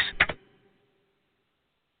remedies.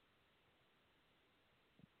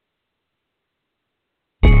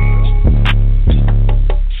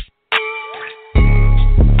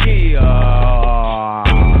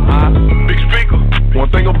 Big speaker.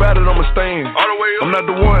 One thing about it, I'ma stand. All the way up. I'm not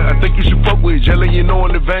the one I think you should fuck with, just letting you know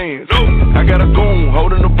in advance. No. I got a goon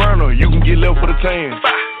holding the burner, you can get left for the tan.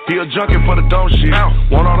 He a junkie for the dumb shit.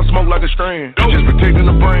 Want all the smoke like a strand. Just protecting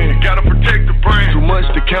the brand. Gotta protect the brand. Too much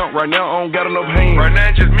to count right now, I don't got enough hands. Right now,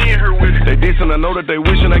 just me and her with it. They dissing, I know that they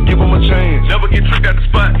wishing I give them a chance. Never get tricked out the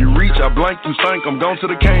spot. You reach, I blank, you stink, I'm gone to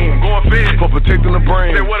the can. Going fed. For protecting the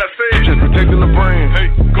brand. Say what I said. Just protecting the brand. Hey,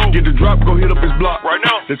 go. Get the drop, go hit up his block. Right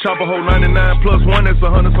now. The chopper hold 99 plus 1, that's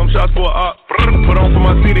 100 some shots for a op. Put on for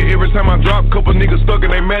my city every time I drop. Couple niggas stuck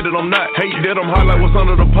and they mad that I'm not. Hate that I'm hot like what's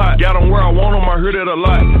under the pot. Got them where I want them, I heard it a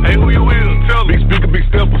lot. Hey, who you is? Tell big speaker, big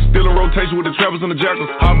stepper. Still in rotation with the trappers and the jackals.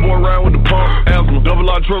 Hot boy around with the pump, asthma. Double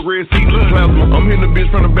R truck, red seat, plasma. I'm hitting the bitch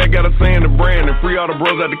from the back, got a saying the brand and free all the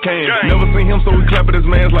bros out the can. Never seen him, so we clap at his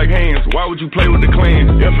mans like hands. Why would you play with the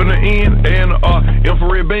clan? F in the N, A in the R.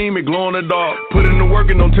 Infrared beam, it glow in the dark. Put in the work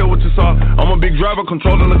and don't tell what you saw. I'm a big driver,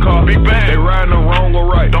 controlling the car. Big bang. They riding them wrong or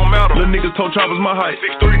right. Don't matter. Little niggas told choppers my height.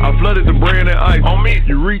 6'3". I flooded the brand and ice. On me.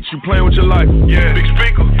 You reach, you playing with your life. Yeah. Big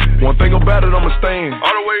speaker. One thing about it, I'ma stand.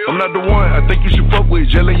 All the way up. I'm not the one I think you should fuck with,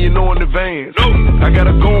 just letting you know in advance. No. I got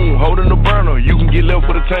a goon holding the burner, you can get left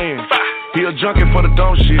for the tan. He a junkie for the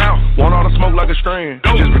dumb shit. Want all the smoke like a strand.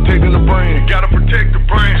 Just protecting the brand. Gotta protect the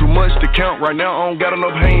brand. Too much to count right now. I don't got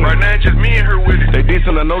enough hands. Right now, it's just me and her with it. They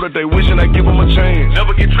dissing, I know that they wishing I give them a chance.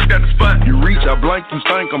 Never get tricked at the spot. You reach, I blank, you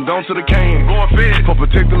stink. I'm gone to the can. Going fed for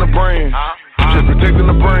protecting the brand. Just protecting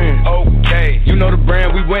the brand. Okay, you know the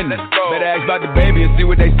brand, we winning. Better ask about the baby and see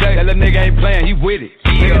what they say. That little nigga ain't playing, he with it.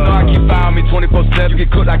 Niggas know I keep firing me 24/7. You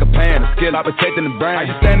get cooked like a pan. A skill, I protecting the brand.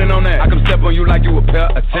 How you standing on that? I come step on you like you a pair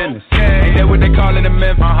of tennis. Ain't that what they callin' in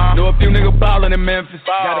Memphis? Know a few niggas ballin' in Memphis.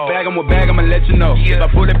 Got a bag, I'm with bag, I'ma let you know. If I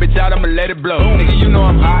pull that bitch out, I'ma let it blow. Nigga, you know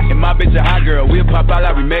I'm hot, and my bitch a hot girl. We'll pop out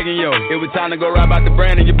like we Megan Yo. It was time to go ride about the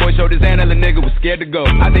brand, and your boy showed his hand, and the nigga was scared to go.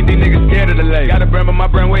 I think these niggas scared of the label. Got a brand, but my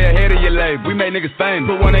brand way ahead of your label. We make niggas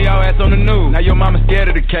famous. Put one of y'all ass on the news. Now your mama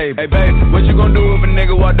scared of the cable. Hey baby, what you gonna do if a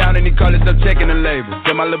nigga walk down and he call himself checking the label?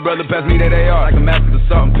 Tell my little brother pass me that AR like a master of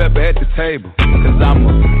salt and pepper at the table. Cause I'm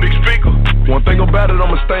a big speaker. One thing about it,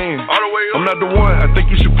 I'ma stand. All the way up. I'm not the one I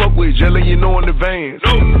think you should fuck with. Just let you know in advance.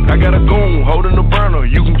 No. I got a goon holding the burner.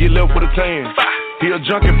 You can get left with a tan. He a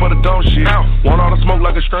junkie for the dumb shit. Want all the smoke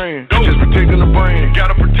like a strand. Just protecting the brand.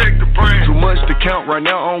 Gotta protect the brand. Too much to count right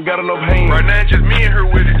now. I don't got enough hands. Right now, it's just me and her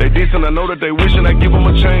with it. They dissing, I know that they wishing I give them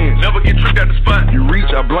a chance. Never get tricked at the spot. You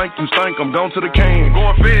reach, I blank, you stink. I'm gone to the can.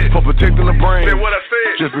 Going fed for protecting the brand. Say what I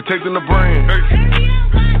said. Just protecting the brand.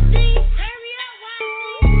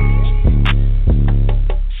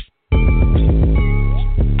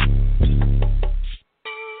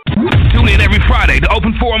 Tune in every Friday to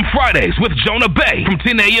Open Forum Fridays with Jonah Be from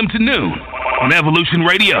 10 a.m. to noon on Evolution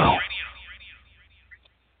Radio.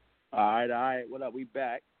 All right. What up? We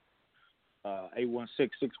back.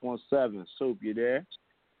 816-617. Soup, you there?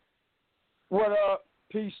 What up?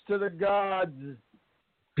 Peace to the gods.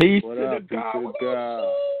 Peace What to up? the Peace God. to the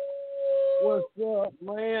God. What's up,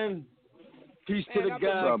 man? Peace to the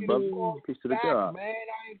God. Peace to the God. Man,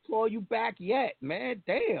 I ain't call you back yet, man.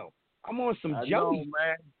 Damn. I'm on some I Joey. know,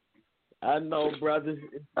 man. I know, brother.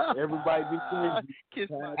 Everybody be busy. Kiss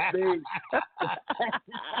my big.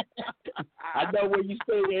 I know where you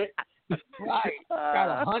stay at. Right.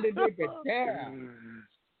 Got 100 niggas down.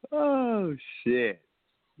 Oh, shit.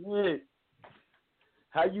 Shit.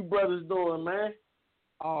 How you brothers doing, man?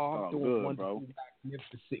 Oh, I'm doing good, wonderful, bro.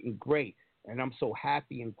 magnificent, and great. And I'm so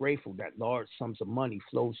happy and grateful that large sums of money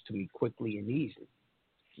flows to me quickly and easily.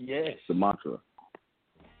 Yes. The mantra.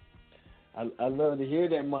 I love to hear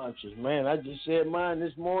that mantras, man. I just said mine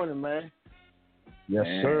this morning, man. Yes,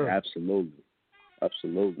 man, sir. Absolutely.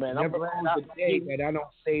 Man, Never comes a day that I don't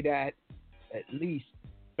say that at least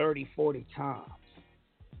 30, 40 times.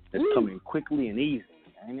 It's coming quickly and easily,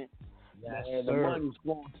 ain't it? Yes, man, sir. the money's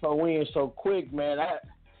going so in so quick, man.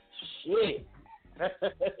 Shit.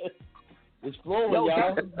 It's flowing, Yo,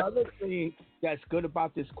 y'all. that's another thing that's good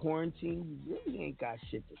about this quarantine. You really ain't got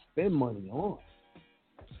shit to spend money on.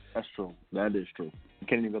 That's true. That is true. You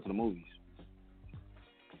can't even go to the movies.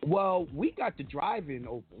 Well, we got the drive-in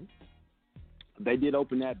open. They did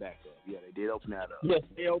open that back up. Yeah, they did open that up. Yes,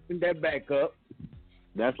 they opened that back up.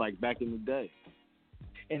 That's like back in the day.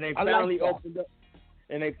 And they I finally like that. opened up.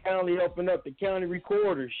 And they finally opened up the county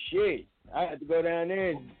recorder. Shit, I had to go down there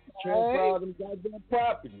and transfer all them goddamn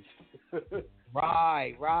properties.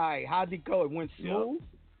 Right. How'd it go? It went smooth? Yep.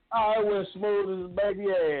 Oh, it went smooth as a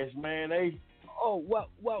baby ass, man. Oh,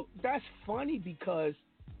 well, that's funny because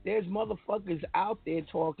there's motherfuckers out there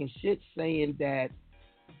talking shit saying that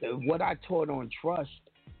what I taught on trust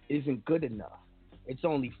isn't good enough. It's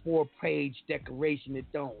only 4-page decoration. It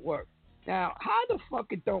don't work. Now, how the fuck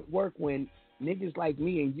it don't work when niggas like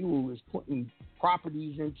me and you is putting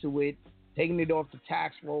properties into it, taking it off the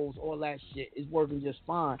tax rolls, all that shit is working just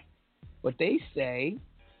fine. But they say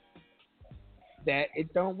that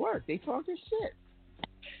it don't work. They talking shit.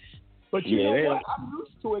 But you know what? I'm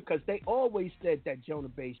used to it because they always said that Jonah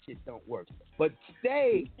Be shit don't work. But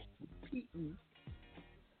stay repeating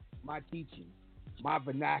my teaching, my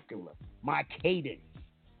vernacular, my cadence.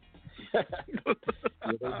 They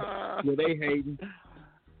hating.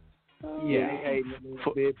 Yeah. They hating a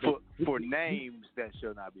little bit. For names that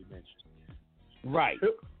shall not be mentioned. Right.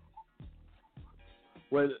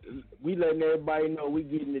 Well, we letting everybody know we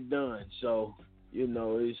getting it done. So,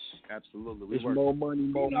 it's absolutely it's more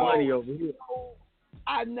money over here.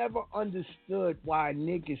 I never understood why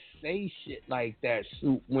niggas say shit like that,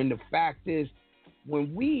 Soup, when the fact is,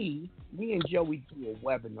 when me and Joey do a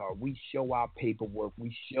webinar, we show our paperwork,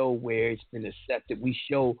 we show where it's been accepted, we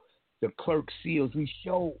show the clerk seals, we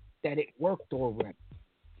show that it worked already.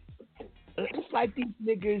 It's like these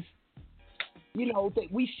niggas, that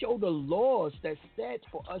we show the laws that said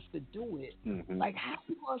for us to do it. Mm-hmm. Like, how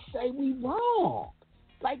you gonna say we wrong?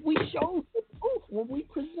 Like, we showed the proof when we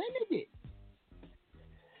presented it.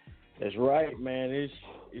 That's right, man. It's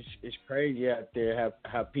crazy out there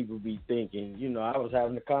how people be thinking. You know, I was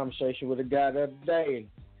having a conversation with a guy the other day, and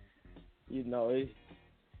you know, it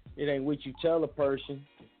ain't what you tell a person,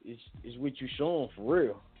 it's what you show them for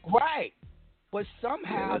real. Right. But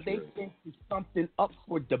somehow they think it's something up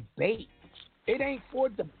for debate. It ain't for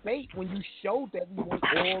debate when you showed everyone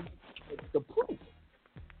all the proof.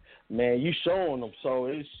 Man, you showing them, so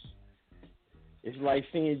it's like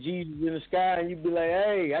seeing Jesus in the sky, and you be like,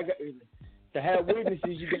 "Hey, I got to have witnesses.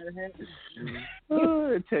 You gotta have."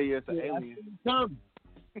 I tell you, it's an alien.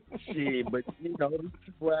 Shit, but you know, these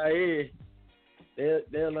people out here,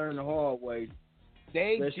 they'll learn the hard way.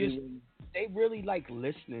 They really like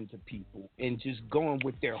listening to people and just going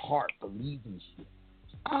with their heart, believing shit.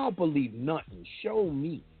 I don't believe nothing. Show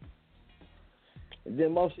me. And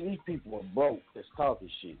then most of these people are broke that's talking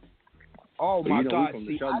shit. Oh my God!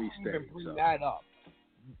 See, I didn't even bring that up.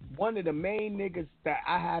 One of the main niggas that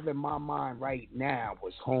I have in my mind right now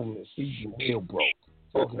was homeless. He's real broke.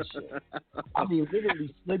 Talking shit. I mean,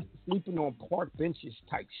 literally sleeping on park benches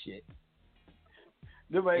type shit.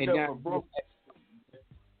 Them ain't nothing but broke.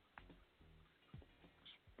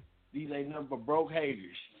 These ain't nothing but broke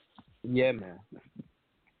haters. Yeah, man.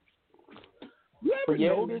 You ever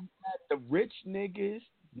notice that the rich niggas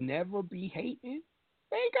never be hating?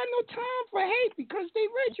 They ain't got no time for hate because they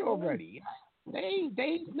rich already.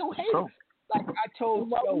 They no haters. Like I told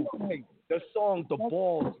you, the song "The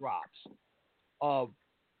Ball Drops."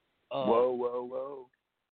 Whoa.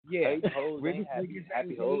 Yeah, hoes ain't happy.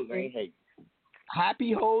 Happy hoes ain't hating.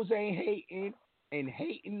 Happy hoes ain't hating, and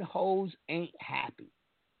hating hoes ain't happy.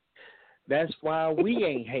 That's why we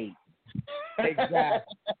ain't hate.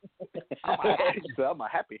 Exactly. I'm a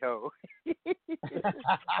happy hoe.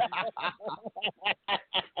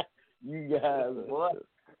 You guys, what?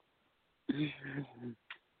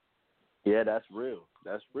 Yeah, that's real.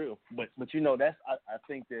 That's real. But you know, that's I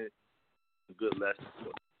think that a good lesson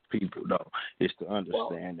for people though is to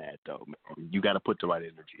understand that though. Man. You got to put the right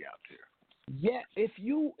energy out there. Yeah, if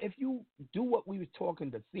you do what we were talking,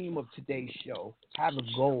 the theme of today's show, have a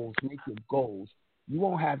goals, make your goals, you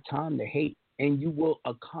won't have time to hate, and you will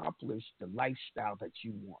accomplish the lifestyle that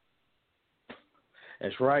you want.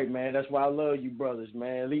 That's right, man. That's why I love you brothers,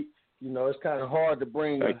 man. You know, it's kind of hard to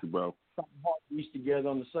bring Thank you, bro. heartbeats together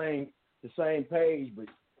on the same page, but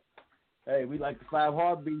hey, we like the 5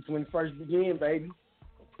 heartbeats when it first begin, baby.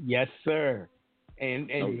 Yes, sir. And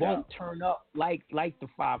won't turn up like the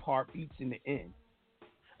 5 heartbeats in the end.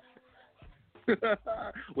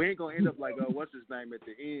 We ain't gonna end up like what's his name at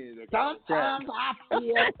the end. Sometimes I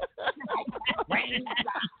feel like rain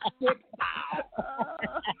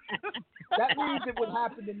That means it would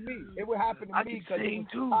happen to me. It would happen to me because it was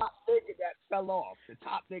the top nigga that fell off. The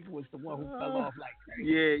top nigga was the one who fell off like that.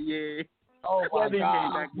 Yeah. Oh my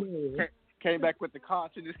God. Came back with the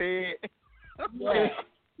conch in his head. Yeah.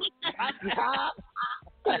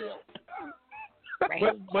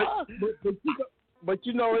 But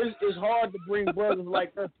you know, it's hard to bring brothers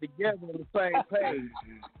like us together on the same page.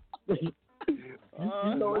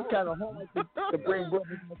 You know, it's kind of hard to bring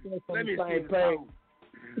brothers like us on the same page.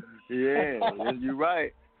 Yeah, you're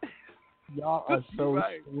right. Y'all are so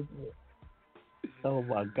stupid. Oh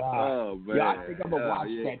my God. Oh man. Y'all, I think I'm gonna watch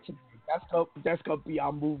that tonight. That's gonna be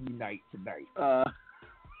our movie night tonight.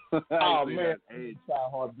 Oh man.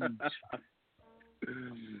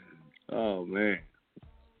 Oh man.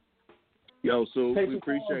 Yo, so we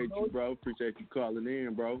appreciate you, bro. Appreciate you calling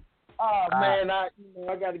in, bro. Oh man, I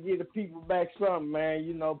got to give the people back something, man.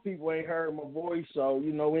 You know, people ain't heard my voice, so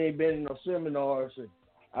you know we ain't been in no seminars. And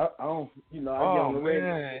I don't, you know. I get on the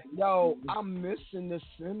radio. Yo, I'm missing the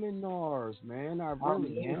seminars, man. I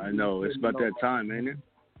really am. I know it's about that time, ain't it?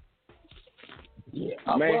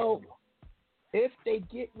 Yeah, man. Well, if they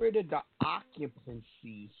get rid of the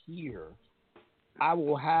occupancy here, I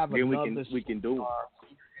will have another we can do it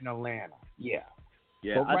in Atlanta. Yeah.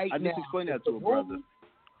 Yeah, but right I now, just explained that to a brother.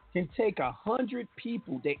 Can take 100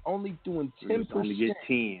 people. They only doing 10%. Only get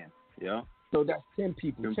 10. Yeah. So that's 10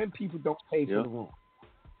 people. 10 people don't pay for the room.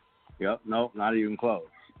 Yep. No, not even close.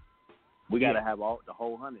 We got to have the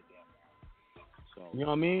whole 100 damn. So you know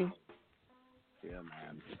what I mean? Yeah,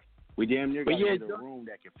 man. We damn near got to get a room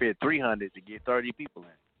that can fit 300 to get 30 people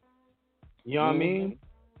in. You know what I mean?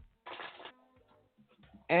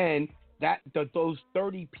 And those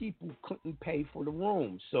 30 people couldn't pay for the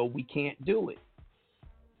room, so we can't do it.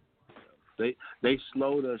 They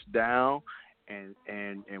slowed us down, and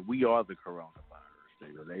we are the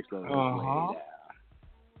coronavirus. They slowed us way down.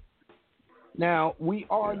 Now we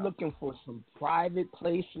are looking for some private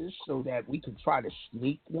places so that we can try to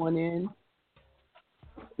sneak one in.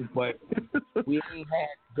 but we ain't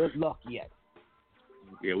had good luck yet.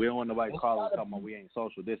 Yeah, we don't want nobody calling talking about we ain't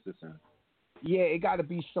social distancing. Yeah, it got to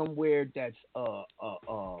be somewhere that's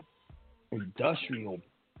industrial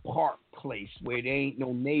park place where there ain't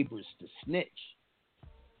no neighbors to snitch.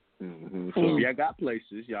 Mm-hmm. So if y'all got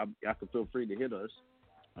places, y'all can feel free to hit us,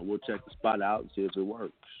 and we'll check the spot out and see if it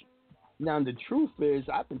works. Now, the truth is,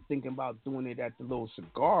 I've been thinking about doing it at the little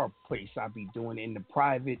cigar place I be doing in the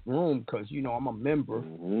private room because, you know, I'm a member.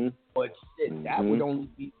 Mm-hmm. But shit, that would only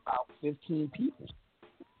be about 15 people.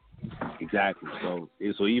 Exactly. So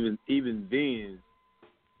even then,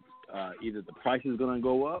 either the price is going to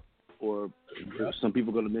go up or some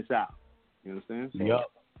people are going to miss out. You understand? So,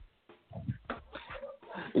 yep.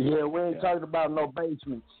 Yeah, we ain't talking about no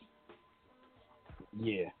basements.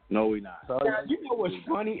 Yeah. No, we not. So, you know what's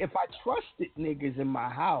funny? If I trusted niggas in my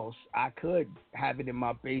house, I could have it in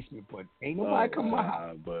my basement, but ain't nobody come to my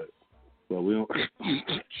house. But we don't.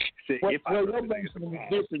 Your basement is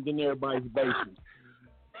different than everybody's basement.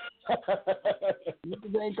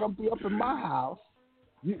 Niggas ain't gonna be up in my house.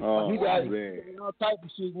 You got all types of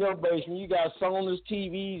shit in your basement. You got Sonos,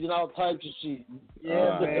 TVs, and all types of shit.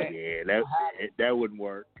 Yeah, man. Yeah, that wouldn't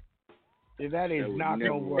work. Yeah, that is not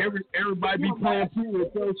gonna work. Everybody be playing pool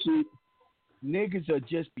with your shit. Niggas will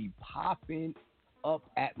just be popping up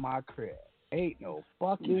at my crib. Ain't no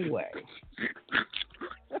fucking way.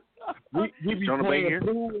 We be playing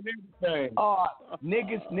pool and everything.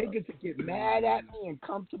 Niggas will get mad at me and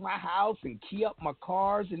come to my house and key up my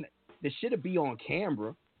cars, and the shit'll be on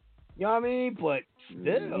camera. You know what I mean? But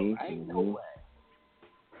still, ain't no way.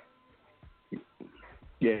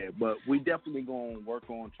 Yeah, but we definitely gonna work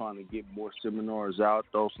on trying to get more seminars out,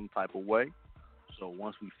 though, some type of way. So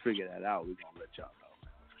once we figure that out, we're gonna let y'all know,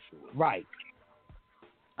 for sure. Right.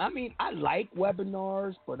 I mean, I like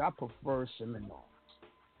webinars, but I prefer seminars.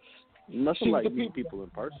 Nothing like meeting people in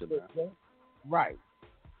person, man. Right.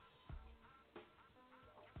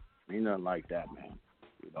 Ain't nothing like that, man.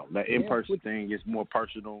 You know, that in-person thing is more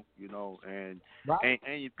personal, you know, and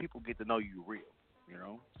people get to know you real, you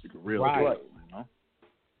know, the real deal, you know.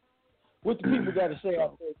 What the people got to say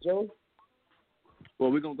out there, Joe?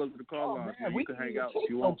 Well, we're gonna go to the call line. So you can hang out if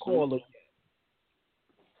you want to.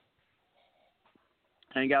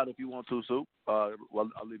 Hang out if you want to, Sue. Well,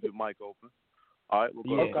 I'll leave your mic open. All right, we'll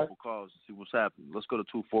go to a couple calls and see what's happening. Let's go to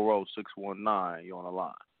 240-619. You're on the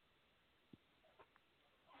line.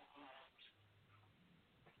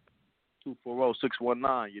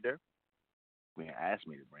 240-619. You there? Man, asked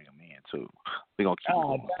me to bring him in too. We're gonna keep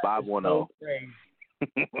going. 510.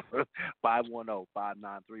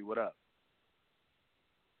 510-593. What up?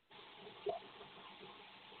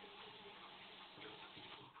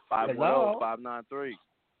 Hello? 510-593.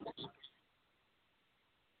 What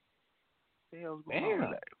the hell's going on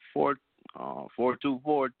today?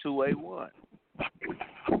 424-281.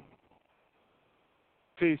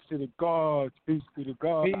 Peace to the gods. Peace to the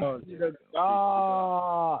gods. Peace to the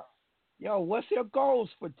gods. Yo, what's your goals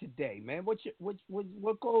for today, man? What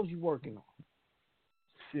goals you working on?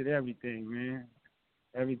 Shit, everything, man.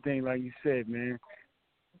 Everything, like you said, man.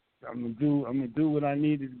 I'm gonna do what I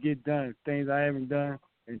need to get done. Things I haven't done,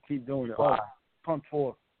 and keep doing it. Wow. Pump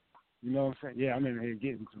 4. You know what I'm saying? Yeah, I'm in here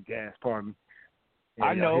getting some gas. Pardon me. Yeah,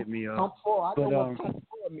 I know. Hit me up. Pump 4. I know what pump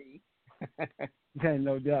 4 means. Yeah,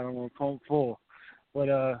 no doubt. I'm on pump 4. But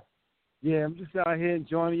yeah, I'm just out here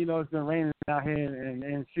enjoying. You know, it's been raining out here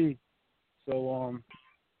in NC, so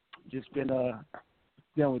just been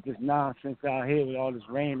dealing with this nonsense out here with all this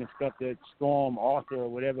rain and stuff. That storm Arthur or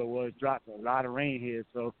whatever it was dropped a lot of rain here,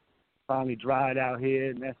 so finally dried out here,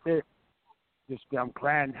 and that's it. Just I'm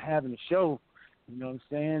glad having a show. You know what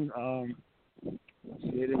I'm saying?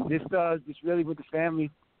 Just really with the family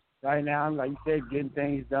right now. Like you said, getting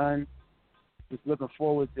things done. Just looking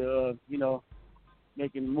forward to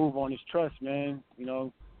making a move on this trust, man. You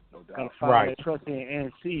know, gotta find that trust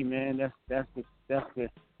in NC, man. That's the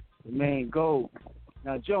main goal.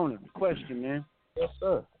 Now, Jonah, question, man. Yes,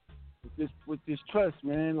 sir. With this trust,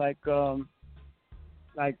 man, like I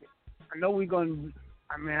know we're gonna.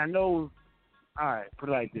 I know. All right, put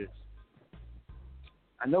it like this.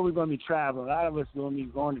 I know we're gonna be traveling. A lot of us are gonna be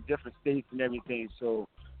going to different states and everything. So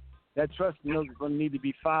that trust, is gonna need to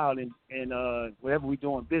be filed in wherever we're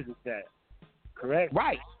doing business at. Correct?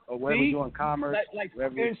 Right. Or wherever we're doing commerce. Like for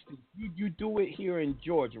instance, you do it here in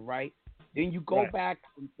Georgia, right? Then you go back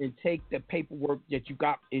and take the paperwork that you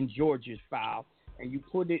got in Georgia's file and you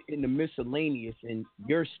put it in the miscellaneous in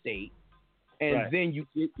your state, and then you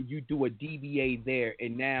do a DBA there,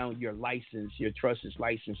 and now your trust is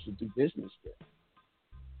licensed to do business there.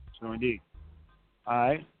 So indeed. All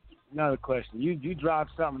right. another question. You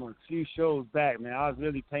dropped something a few shows back, man. I was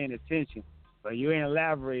really paying attention, but you ain't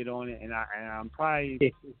elaborate on it, and I'm probably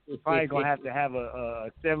gonna have to have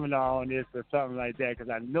a seminar on this or something like that, because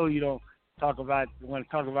I know you don't want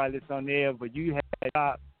to talk about this on there, but you had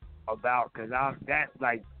talked about, because that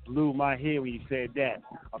like blew my head when you said that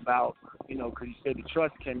about, because you said the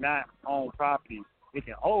trust cannot own property. It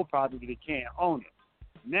can hold property, but it can't own it.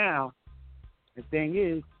 Now, the thing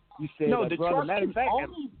is, you said no, the brother, trust can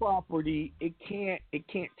own property. It can't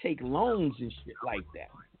take loans and shit like that.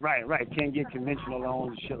 Right. Can't get conventional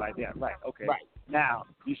loans and shit like that. Right. Okay. Right. Now,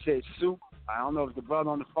 you said Soup. I don't know if the brother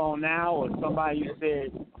on the phone now or somebody you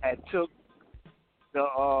said had took the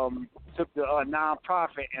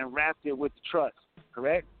nonprofit and wrapped it with the trust.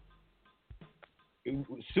 Correct?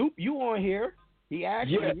 Soup, you on here? He asked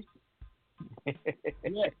me.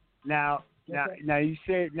 Yes. Now you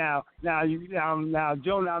said now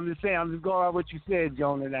Jonah. I'm just saying. I'm just going on what you said,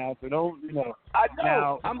 Jonah. Now, so don't I know.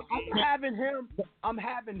 Now, I'm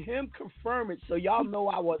having him confirm it, so y'all know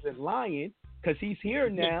I wasn't lying, because he's here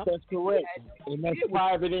now. That's correct, and that's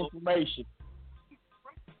private information.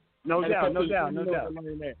 No doubt.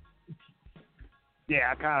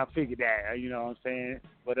 Yeah, I kind of figured that. You know what I'm saying?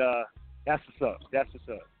 But that's what's up.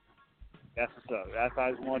 That's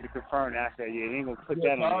I just wanted to confirm that. I said, yeah, he ain't gonna put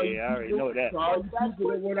that on there. I already know that.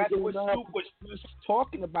 That's what Snoop was just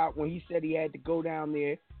talking about when he said he had to go down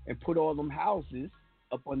there and put all them houses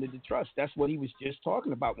up under the trust. That's what he was just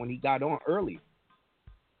talking about when he got on early.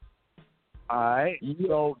 All right.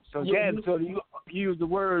 So you use the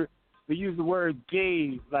word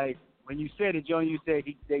gave, like when you said it, John. You said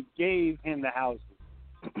they gave him the houses.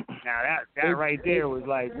 Now that right there was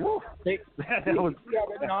like, woo. He had a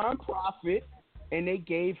nonprofit, and they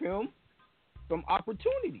gave him some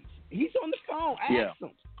opportunities. He's on the phone. Ask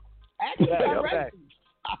him. Ask him directly.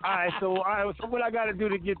 All right. So what I got to do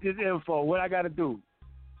to get this info? What I got to do?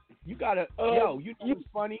 You gotta. You know what's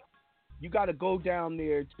funny? You gotta go down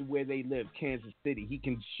there to where they live, Kansas City. He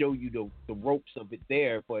can show you the ropes of it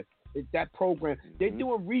there. But that program, they're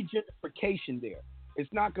doing regentrification there.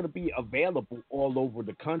 It's not going to be available all over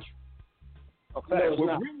the country. Okay.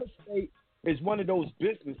 Real estate is one of those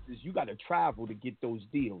businesses you got to travel to get those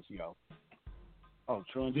deals, yo. Oh,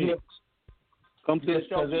 true indeed. Come to the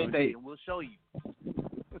show state and we'll show you.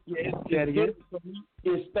 Yeah,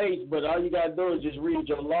 it's states, but all you got to do is just read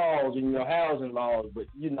your laws and your housing laws. But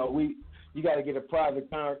you got to get a private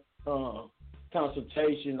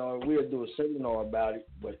consultation, or we'll do a seminar about it.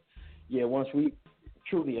 But yeah, once we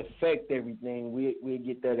truly affect everything, we'll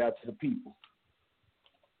get that out to the people.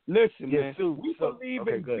 Listen, man, we believe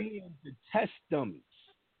in being the test dummies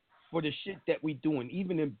for the shit that we doing,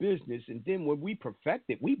 even in business. And then when we perfect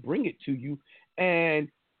it, we bring it to you. And,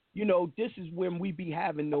 this is when we be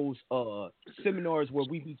having those seminars where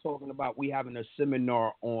we be talking about we having a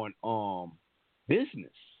seminar on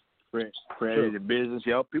business. Creating a business,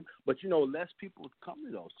 help people. But, less people come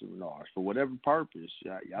to those seminars for whatever purpose.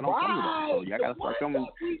 Y'all don't come to those. So y'all got to start coming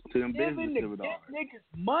to them business seminars. Niggas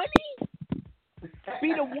money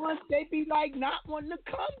be the ones they be like not wanting to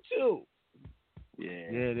come to.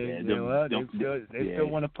 They still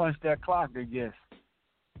want to punch that clock, I guess.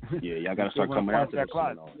 Yeah, y'all got to start coming out to those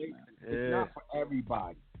seminars. It's not for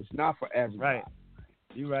everybody. It's not for everybody. Right.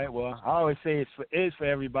 You're right. Well, I always say it's for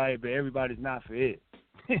everybody, but everybody's not for it.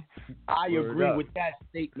 I agree with that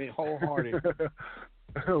statement wholeheartedly.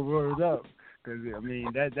 Word up, because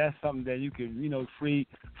that's something that you can free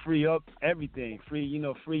up everything, free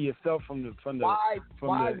yourself from the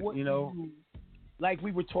like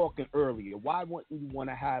we were talking earlier. Why wouldn't you want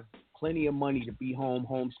to have plenty of money to be home,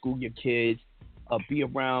 homeschool your kids, be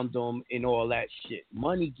around them, and all that shit?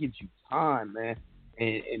 Money gives you time, man,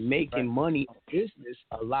 and making money in business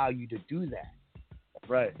allow you to do that.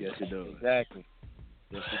 Right. Yes, it does. Exactly.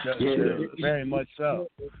 Yeah, very much so.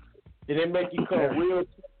 And it make you come real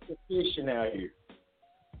efficient out here.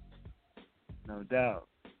 No doubt.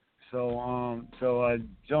 So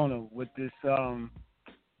Jonah, with this Joey,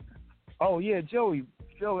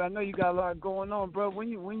 I know you got a lot going on, bro. When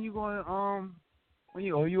you going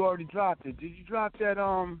you already dropped it. Did you drop that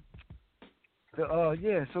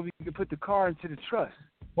so we can put the car into the trust?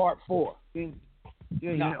 Part 4.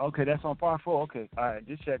 Yeah, okay, that's on part 4. Okay. All right,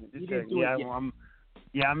 just checking.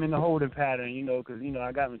 I'm in the holding pattern, because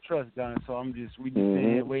I got my trust done, so we just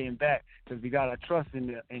sitting here waiting back because we got our trust in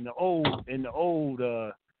the old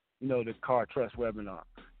the car trust webinar.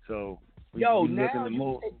 So now you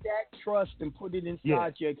take that trust and put it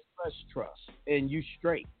inside your express trust, and you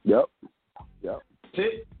straight. Yep.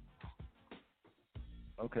 Sit.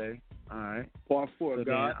 Okay. All right. Part 4, so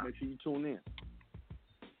God. Make sure you tune in.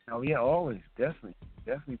 Oh yeah, always, definitely.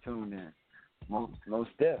 Definitely tuned in.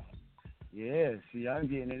 Most def. Yeah, see, I'm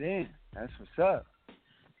getting it in. That's what's up.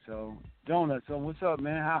 So, Jonah, so what's up,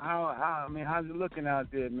 man? How's it looking out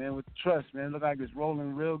there, man, with the trust, man? It look like it's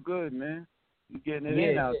rolling real good, man. You getting it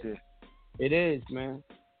in out there. It is, man.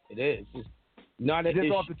 It is. It's not an Just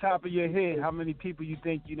issue. off the top of your head, how many people you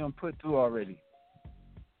think you done put through already?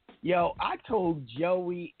 Yo, I told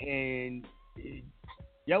Joey, and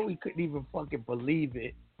Joey couldn't even fucking believe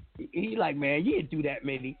it. He like, man, you didn't do that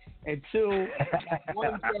many. Until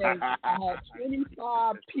one day, I had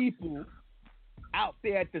 25 people out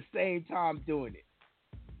there at the same time doing it.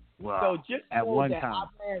 Wow. So just at know one that time.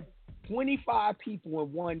 I had 25 people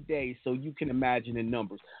in one day, so you can imagine the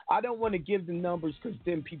numbers. I don't want to give the numbers because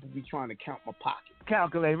then people be trying to count my pocket.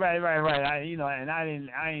 Calculate, right. I didn't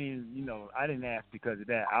ask because of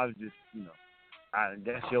that. I was just,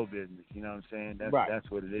 that's your business. You know what I'm saying?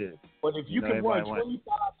 That's what it is. But if you can run 25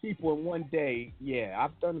 people in one day, yeah,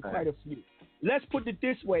 I've done quite a few. Let's put it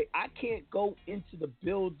this way: I can't go into the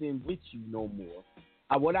building with you no more.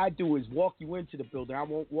 What I do is walk you into the building. I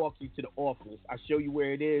won't walk you to the office. I show you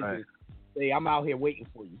where it is. And say, I'm out here waiting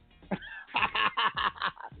for you.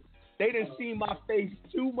 They didn't see my face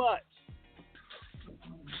too much.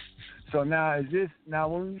 So now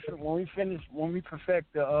when we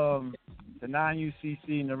perfect the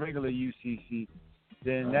non-UCC and the regular UCC,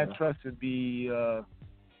 then that trust would be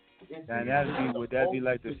that'd be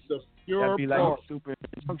like the super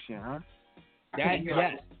function, huh?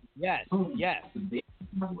 Yes.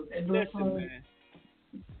 Listen, man,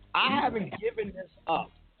 I haven't given this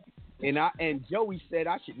up, and Joey said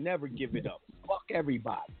I should never give it up. Fuck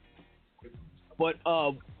everybody. But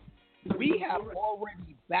we have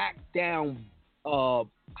already backed down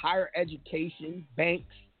higher education,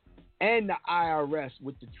 banks, and the IRS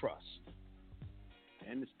with the trust.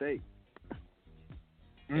 And the state.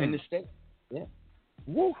 And the state. Yeah.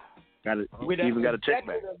 Woo. Even got a check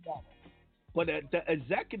back. But the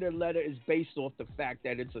executive letter is based off the fact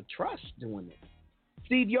that it's a trust doing it.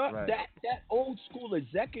 See, that old school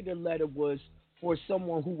executive letter was for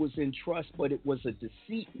someone who was in trust, but it was a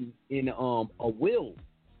deceit in a will,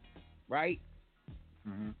 right?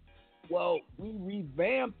 Mm-hmm. Well, we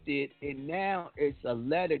revamped it, and now it's a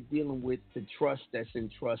letter dealing with the trust that's in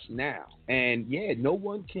trust now. And yeah, no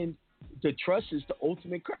one can. The trust is the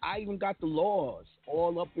ultimate. I even got the laws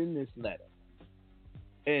all up in this letter.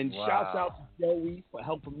 And shouts out to Joey for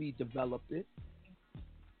helping me develop it.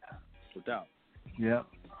 Without. Yeah.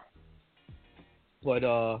 But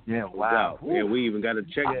yeah, wow. Yeah, we even got to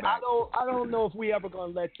check back. I don't know if we ever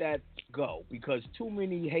gonna let that go because too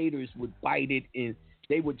many haters would bite it and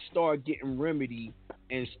they would start getting remedy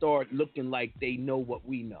and start looking like they know what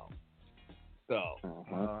we know. So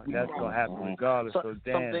that's gonna happen regardless. So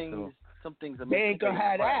some things they ain't gonna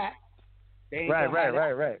have that.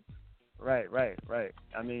 Right.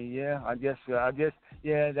 I mean, yeah, I guess,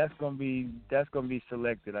 yeah, that's gonna be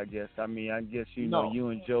selected. I guess. I mean, I guess you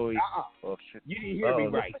and Joey. You didn't hear me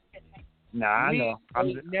right. Nah, I know.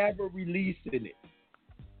 I'm never releasing it.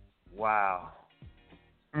 Wow.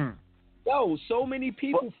 Yo, so many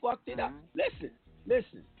people fucked it up.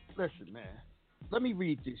 Listen, man. Let me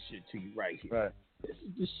read this shit to you right here. Right. This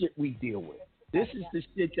is the shit we deal with. This is the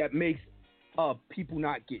shit that makes people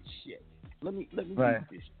not get shit. Let me read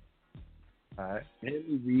this. All right. Let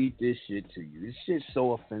me read this shit to you. This shit's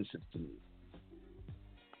so offensive to me.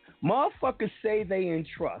 Motherfuckers say they in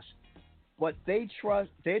trust, but their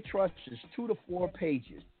trust is 2 to 4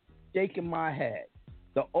 pages. Shaking my head.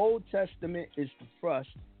 The Old Testament is the trust.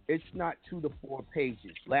 It's not 2 to 4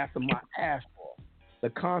 pages. Laughing my ass off. The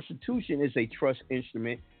Constitution is a trust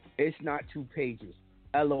instrument. It's not 2 pages.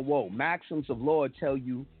 LOL. Maxims of law tell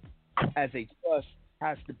you as a trust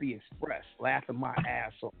has to be expressed. Laughing my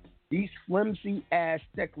ass off. These flimsy ass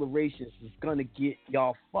declarations is gonna get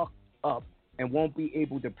y'all fucked up and won't be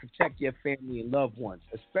able to protect your family and loved ones,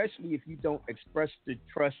 especially if you don't express the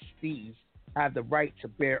trustees have the right to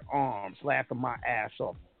bear arms. Laughing my ass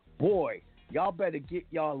off. Boy, y'all better get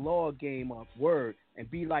y'all law game up, word, and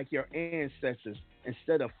be like your ancestors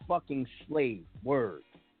instead of fucking slave, word.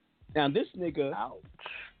 Now this nigga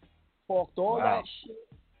talked all that shit,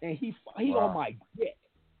 and he on my dick.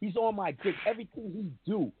 He's on my dick. Everything he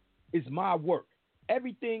do is my work.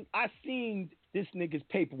 Everything I seen this nigga's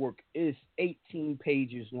paperwork is 18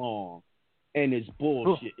 pages long, and it's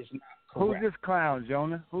bullshit. It's not correct. Who's this clown,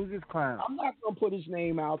 Jonah? Who's this clown? I'm not gonna put his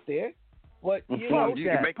name out there, but you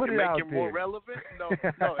can make it more relevant. No, make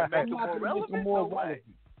it more relevant.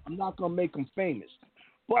 I'm not gonna make him famous.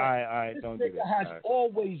 But all right, this don't nigga do that. has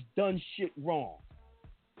always done shit wrong.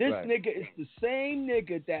 This nigga is the same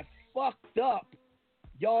nigga that fucked up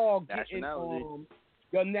y'all getting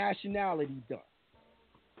your nationality done.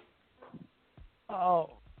 Oh,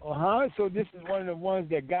 So this is one of the ones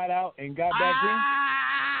that got out and got back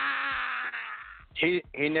He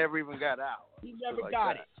never even got out. He never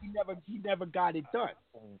got it. He never got it done.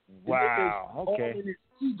 Wow. All Okay. in his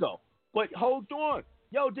ego. But hold on.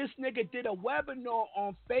 Yo, this nigga did a webinar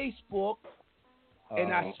on Facebook,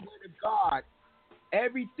 and I swear to God,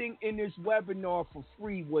 everything in this webinar for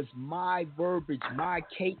free was my verbiage, my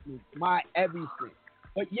cadence, my everything.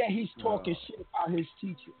 But yeah, he's talking shit about his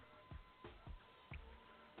teacher.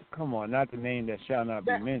 Come on, not the name that shall not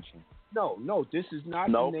be mentioned. No, this is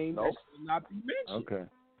not the name that shall not be mentioned. Okay.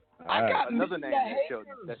 I got another name that should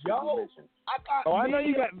be mentioned. I got. Oh, I know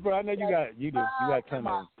you got, bro. I know you got. You do. You got ton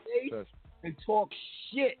of them. And talk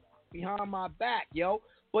shit behind my back, yo.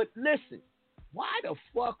 But listen, why the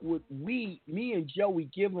fuck would me and Joey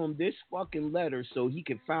give him this fucking letter so he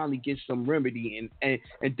can finally get some remedy and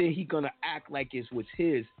then he gonna act like it was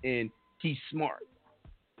his and he's smart?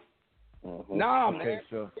 Nah, man.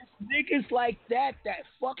 So. It's niggas like that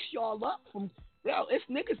fucks y'all up from. Yo, it's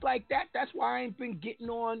niggas like that. That's why I ain't been getting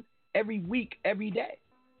on every week, every day.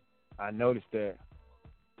 I noticed that.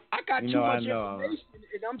 I got too much information,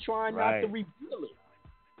 and I'm trying not to reveal it.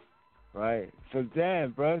 Right. So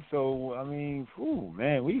damn, bro. So I mean,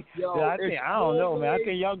 man, I don't know, man. I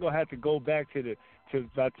think y'all gonna have to go back to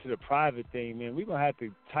the private thing, man. We gonna have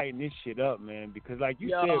to tighten this shit up, man, because like you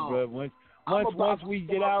said, bro, once we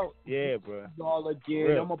get out, bro. All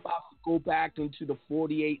again, I'm about to go back into the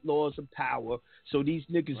 48 laws of power, so these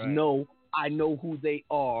niggas know I know who they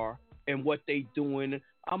are and what they doing.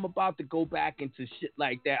 I'm about to go back into shit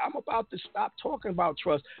like that. I'm about to stop talking about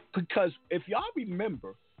trust because if y'all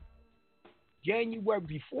remember,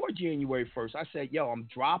 before January 1st, I said, yo, I'm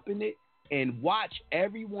dropping it and watch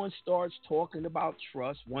everyone starts talking about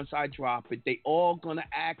trust. Once I drop it, they all gonna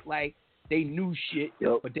act like they knew shit,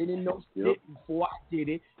 but they didn't know shit before I did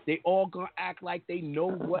it. They all gonna act like they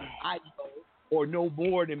know what I know or know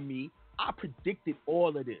more than me. I predicted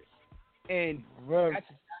all of this. And that's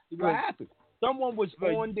exactly what happened. Someone was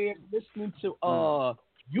on there listening to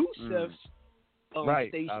Yusef's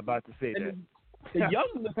station. I'm about to say that. The young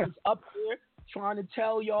niggas up there trying to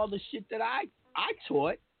tell y'all the shit that I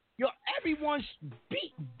taught. Yo, everyone's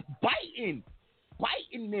biting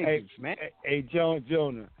niggas, man. Hey, Jonah,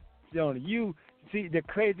 you see the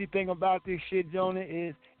crazy thing about this shit, Jonah,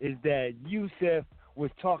 is that Yusef was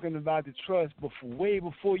talking about the trust way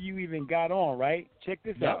before you even got on, right? Check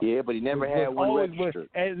this out. Yeah, but he never had one registered.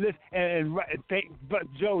 But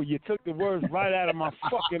Joe, you took the words right out of my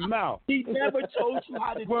fucking mouth. He never told you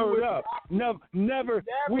how to Word do it. up. Never.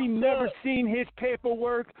 We never seen his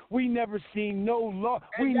paperwork. We never seen no law.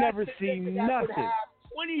 We never seen nothing.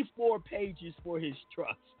 24 pages for his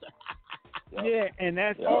trust. Yeah, and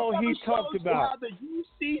that's all he talked about. How the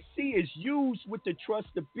UCC is used with the trust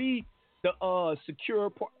to be the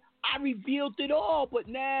secure part. I revealed it all, but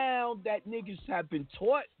now that niggas have been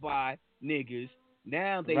taught by niggas,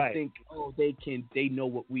 now they think, they know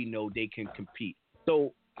what we know, they can compete.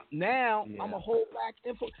 So now I'm a hold back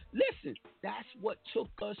info. Listen, that's what took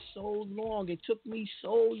us so long. It took me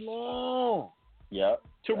so long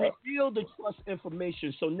to reveal the trust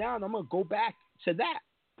information. So now I'm gonna go back to that.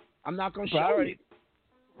 I'm not gonna show you.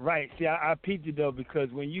 Right. See, I peeped it though because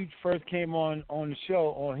when you first came on the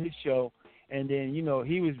show, on his show, and then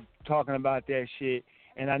he was talking about that shit,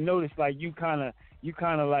 and I noticed like you kind of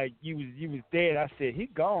like you was dead. I said he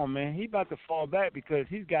gone, man. He about to fall back because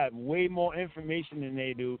he's got way more information than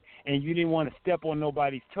they do, and you didn't want to step on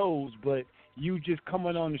nobody's toes, but you just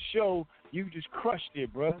coming on the show, you just crushed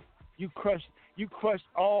it, bro. You crushed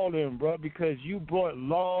all of them, bro, because you brought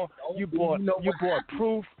law, you brought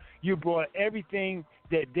proof, you brought everything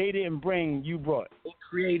that they didn't bring. You brought. It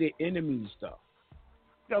created enemies, though.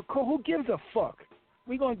 Yo, who gives a fuck?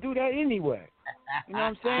 We gonna do that anyway. You know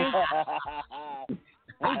what I'm saying?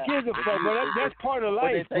 Who gives a fuck, bro? That's part of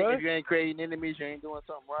life, bro. If you ain't creating enemies, you ain't doing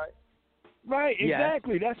something right. Right,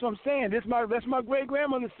 exactly. That's what I'm saying. That's my great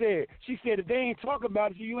grandmother said. She said if they ain't talking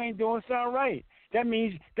about you, you ain't doing something right. That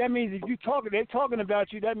means if they're talking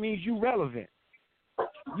about you, that means you relevant.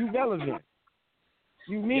 You relevant.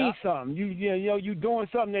 You mean something. You doing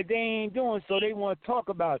something that they ain't doing, so they want to talk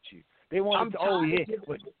about you. They want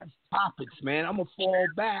topics, man. I'm gonna fall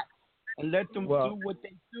back and let them do what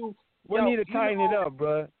they do. We need to tighten it up,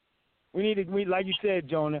 bro. We like you said,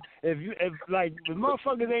 Jonah. If the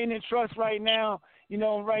motherfuckers ain't in trust right now,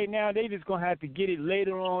 right now they just gonna have to get it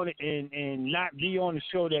later on and not be on the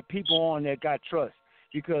show that people on that got trust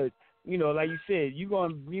because like you said, you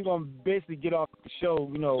gonna basically get off the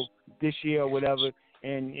show, this year or whatever,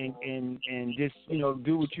 and just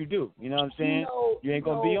do what you do. You know what I'm saying? You ain't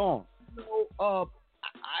gonna be on.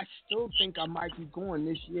 I still think I might be going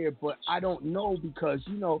this year, but I don't know because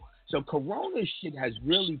the Corona shit has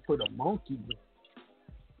really put a monkey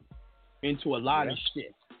into a lot of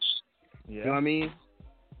shit. Yeah. You know what I mean?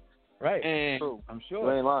 Right. And True. I'm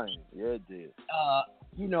sure. You ain't lying. Yeah, it did.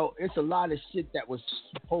 It's a lot of shit that was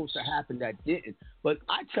supposed to happen that didn't. But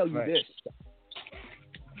I tell you this.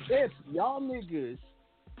 If y'all niggas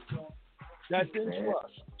that's in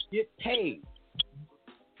trust get paid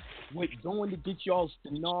with going to get y'all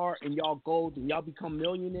dinar and y'all gold and y'all become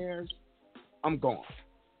millionaires, I'm gone.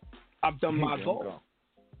 I've done my goal.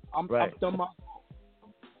 I've done my goal.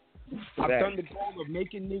 I've done the goal of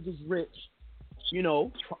making niggas rich.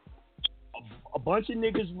 A bunch of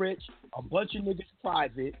niggas rich, a bunch of niggas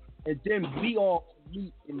private, and then we all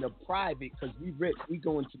meet in the private because we rich. We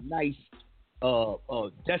go into nice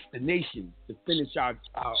destinations to finish our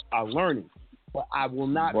learning. But I will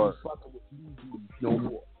not be fucking with you no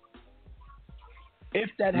more. If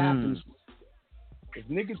that happens, if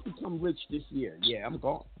niggas become rich this year, I'm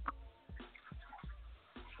gone.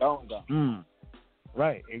 Gone.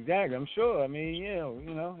 Right, exactly. I'm sure. I mean,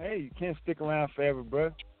 hey, you can't stick around forever,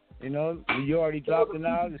 bro. You already dropped the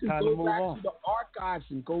knowledge. It's time to move on. To the archives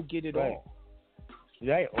and go get it all.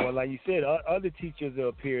 Right, or like you said, other teachers will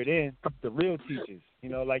appear then, the real teachers,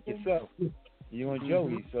 like yourself, you and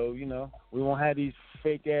Joey. So, we won't have these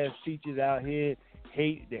fake ass teachers out here,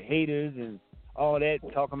 the haters and all that,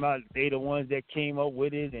 talking about they the ones that came up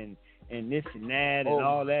with it and this and that and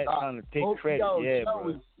all that, trying to take credit.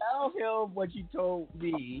 Bro. Tell him what you told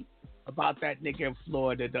me about that nigga in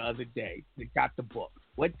Florida the other day that got the book.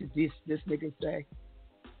 What did this nigga say?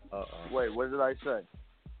 Wait, what did I say?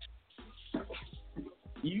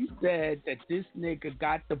 You said that this nigga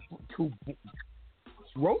got who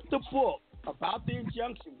wrote the book about the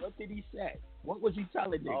injunction. What did he say? What was he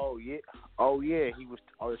telling them? Oh yeah. He was.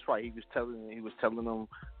 Oh, that's right. He was telling them,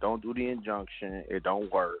 don't do the injunction. It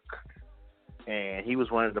don't work. And he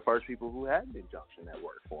was one of the first people who had the injunction that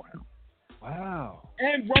worked for him. Wow.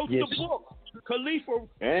 And wrote the book. Khalifa wrote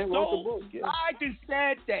the book. Yeah. I just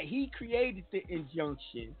said that he created the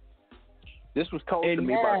injunction. This was told to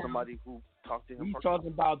me by somebody who talked to him. He's talking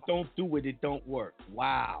about don't do it don't work.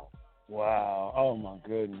 Wow. Oh my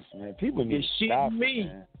goodness, man. People need to stop me.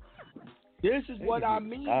 Man. This is what I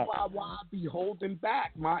mean by why I be holding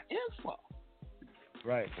back my info.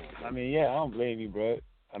 Right. I mean, I don't blame you, bro.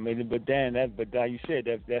 I mean, but like you said,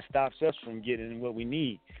 that stops us from getting what we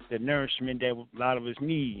need, the nourishment that a lot of us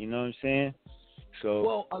need. You know what I'm saying? So.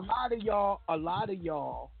 Well, a lot of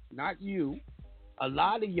y'all, not you, a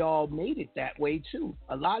lot of y'all made it that way too.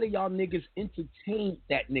 A lot of y'all niggas entertained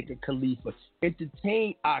that nigga Khalifa,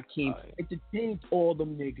 entertained Akeem, entertained all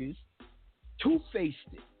them niggas, two-faced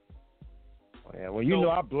it. Oh, yeah,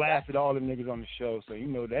 well, I blasted all them niggas on the show, so you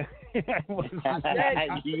know that.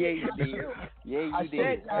 You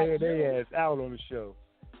did. They ass out on the show.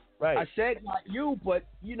 Right. I said not you, but,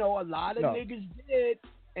 a lot of niggas did,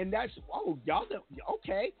 and that's, y'all,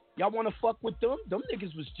 okay, y'all want to fuck with them? Them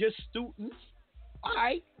niggas was just students. All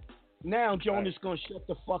right. Now Jonah's going to shut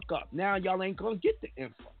the fuck up. Now y'all ain't going to get the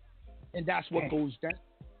info. And that's what goes down.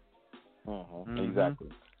 Mm-hmm. Exactly.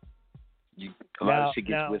 A lot of shit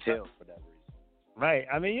gets withheld for that reason. Right.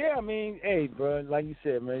 I mean, hey, bro, like you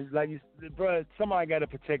said, man, bro, somebody got to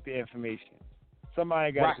protect the information.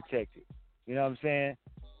 Somebody got to protect it. You know what I'm saying?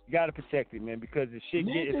 You got to protect it, man, because the shit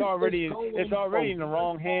it's already in the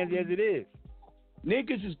wrong hands as it is.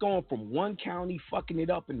 Niggas is going from one county, fucking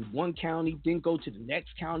it up in one county, then go to the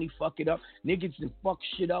next county, fuck it up. Niggas can fuck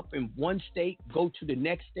shit up in one state, go to the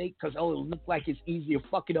next state, because, it look like it's easier,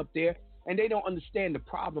 fuck it up there. And they don't understand the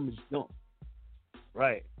problem is them.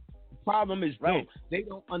 Right. The problem is them. They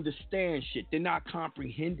don't understand shit. They're not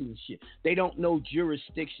comprehending shit. They don't know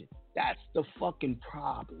jurisdiction. That's the fucking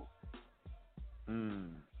problem.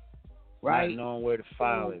 Right? Not knowing where to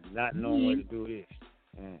file it, not knowing where to do this.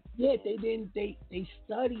 Yeah, they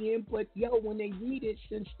studying, but when they read it,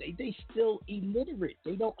 since they still illiterate,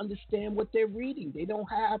 they don't understand what they're reading. They don't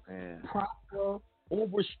have proper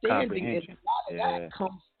understanding, and a lot of that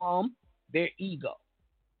comes from their ego.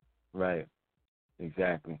 Right.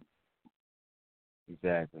 Exactly.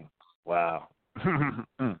 Wow.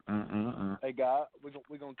 Hey, God,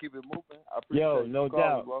 we're gonna keep it moving. I appreciate no calling,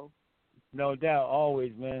 doubt, bro. No doubt,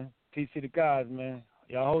 always, man. Peace to the guys, man.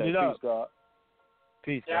 Y'all hold it up.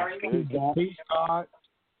 Peace, God. Peace, Peace, God.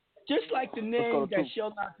 Just like the name that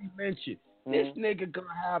shall not be mentioned. This nigga gonna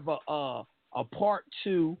have a part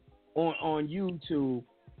 2 on YouTube.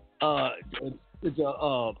 It's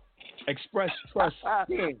a Express Trust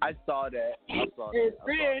scam. I saw that. And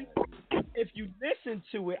then, if you listen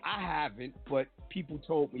to it, I haven't, but people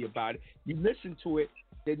told me about it. You listen to it,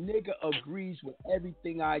 the nigga agrees with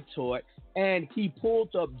everything I taught, and he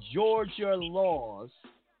pulled up Georgia laws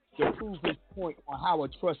to prove his point on how a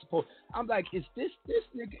trust supposed. I'm like, is this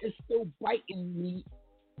nigga is still biting me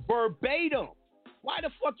verbatim? Why the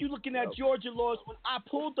fuck you looking at Georgia laws when I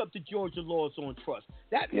pulled up the Georgia laws on trust?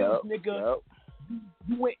 That means, nigga,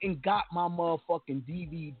 you went and got my motherfucking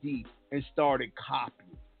DVD and started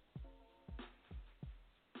copying.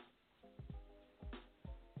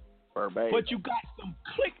 Verbatim. But you got some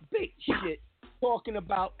clickbait shit talking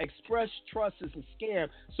about Express Trust is a scam,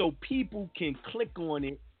 so people can click on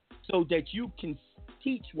it so that you can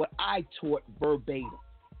teach what I taught verbatim.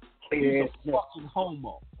 You's a fucking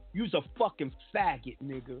homo. You's a fucking faggot,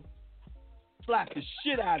 nigga. Slap the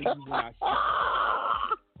shit out of you when I say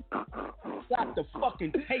it. Slap the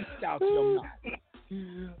fucking taste out your mouth.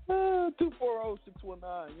 240-619,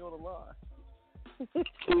 you're on the line.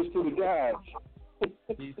 Peace to the guys.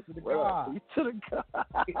 Peace to the guys. Peace to the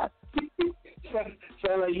guys.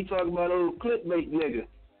 Sound like you talking about old clickbait nigga.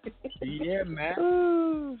 Yeah,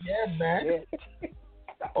 man. Yeah, man.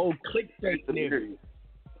 Old clickbait nigga.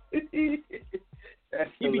 That's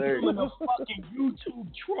he be hilarious. doing a fucking YouTube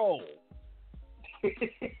troll.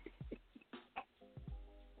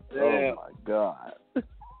 Oh my God.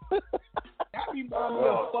 That reminds me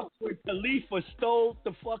of fucking when Khalifa stole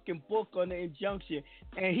the fucking book on the injunction,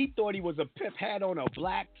 and he thought he was a pimp, had on a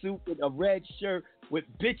black suit with a red shirt with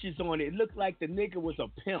bitches on it. It looked like the nigga was a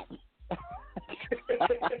pimp. These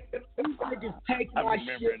niggas take my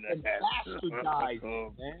shit and bastardize it,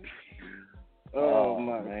 man. Oh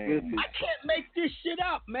my goodness. I can't make this shit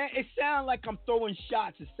up, man. It sounds like I'm throwing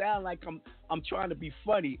shots. It sounds like I'm trying to be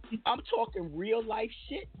funny. I'm talking real life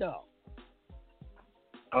shit though.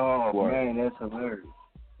 Oh man, that's hilarious.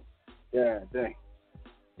 Yeah, dang.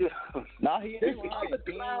 Nah, he This ain't lying. other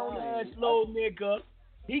clown ass little nigga,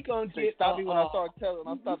 he gonna get stop me when I start telling.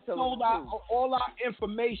 I stop telling. sold out all our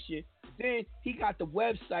information. Then he got the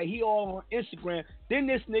website. He all on Instagram. Then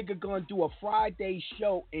this nigga gonna do a Friday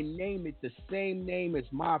show and name it the same name as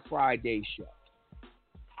my Friday show.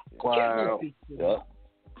 Wow.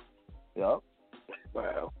 Yep.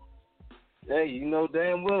 Wow. Hey, you know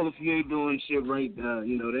damn well if you ain't doing shit right, they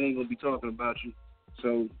ain't gonna be talking about you.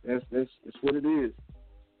 So that's what it is.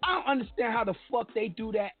 I don't understand how the fuck they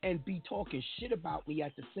do that and be talking shit about me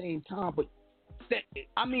at the same time. But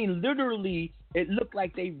I mean, literally, it looked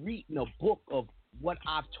like they reading a book of what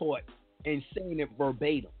I've taught and saying it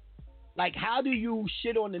verbatim. Like, how do you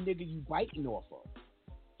shit on the nigga you biting off of?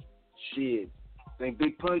 Shit. I think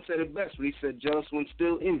Big Pun said it best when he said jealous when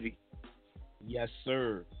still envy. Yes,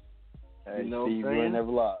 sir. Hey, You know Steve, what I'm you ain't saying?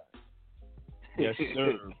 never lied. Yes,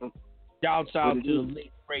 sir. Shouts out to the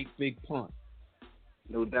late great Big Pun.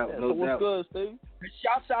 No doubt, Yeah, no so what's doubt. good, Steve? And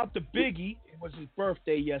shouts out to Biggie. It was his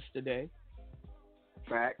birthday yesterday.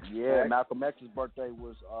 Facts. Yeah, facts. Malcolm X's birthday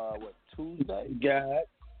was Tuesday? God.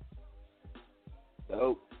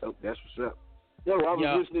 Oh, that's what's up. Yo, I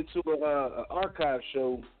was listening to an archive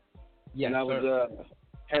show, Yes, and I was sir.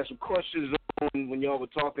 had some questions on when y'all were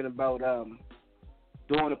talking about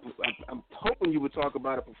doing I'm hoping you would talk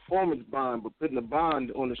about a performance bond, but putting a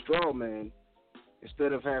bond on the straw man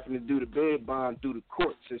instead of having to do the bed bond through the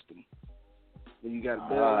court system. When you got a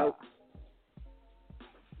bail out.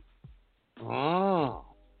 Oh.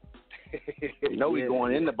 You know we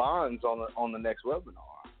going into bonds on the next webinar.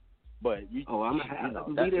 But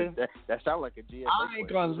that sounds like a GSA. I ain't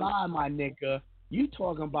gonna lie, my nigga. You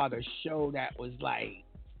talking about a show that was like,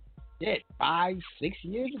 5-6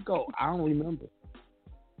 years ago. I don't remember.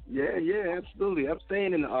 Yeah, absolutely. I'm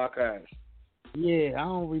staying in the archives. Yeah, I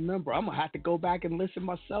don't remember. I'm gonna have to go back and listen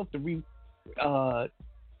myself to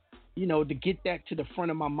to get that to the front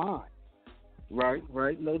of my mind. Right,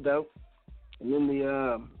 no doubt. And then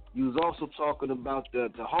you was also talking about the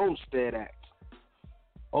Homestead Act.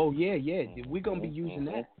 Oh yeah. We're gonna be using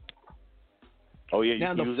that. Oh yeah, you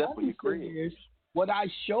now, can use that for your funny thing career. is, what I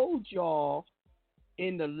showed y'all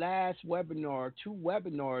in the last webinar, 2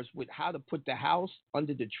 webinars with how to put the house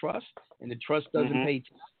under the trust, and the trust doesn't pay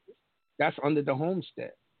taxes. That's under the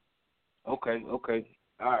homestead. Okay.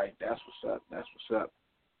 All right, that's what's up.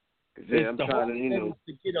 It's I'm the trying homestead is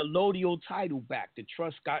to get a lodial title back. The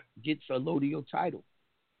trust gets a lodial title.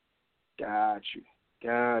 Got you.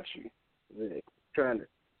 Yeah, trying to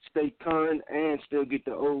stay current and still get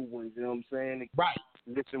the old ones. You know what I'm saying? Right.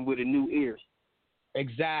 Listen with a new ear.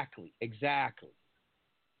 Exactly.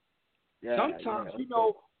 Yeah, Sometimes,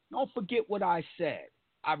 don't forget what I said.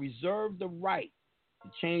 I reserve the right to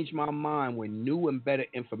change my mind when new and better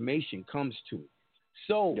information comes to me.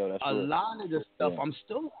 So a lot of the stuff, I'm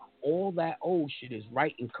still, all that old shit is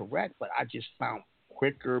right and correct, but I just found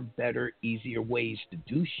quicker, better, easier ways to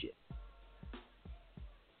do shit.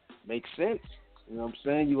 Makes sense. You know what I'm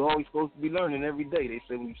saying? You're always supposed to be learning every day. They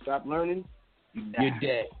say when you stop learning, you're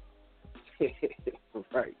dead.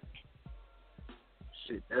 Right.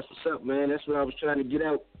 Shit, that's what's up, man. That's what I was trying to get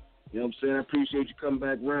out. You know what I'm saying? I appreciate you coming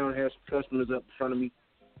back around, have some customers up in front of me.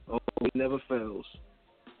 Oh, it never fails.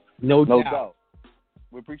 No doubt.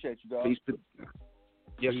 We appreciate you, guys. Peace to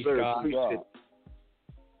yes, sir. God. Appreciate it.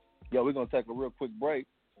 Yo, we're going to take a real quick break,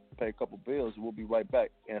 pay a couple bills, and we'll be right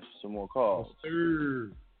back, answer some more calls. Yes,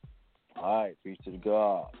 sir. All right, peace to the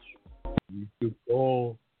gods. Peace to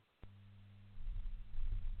God.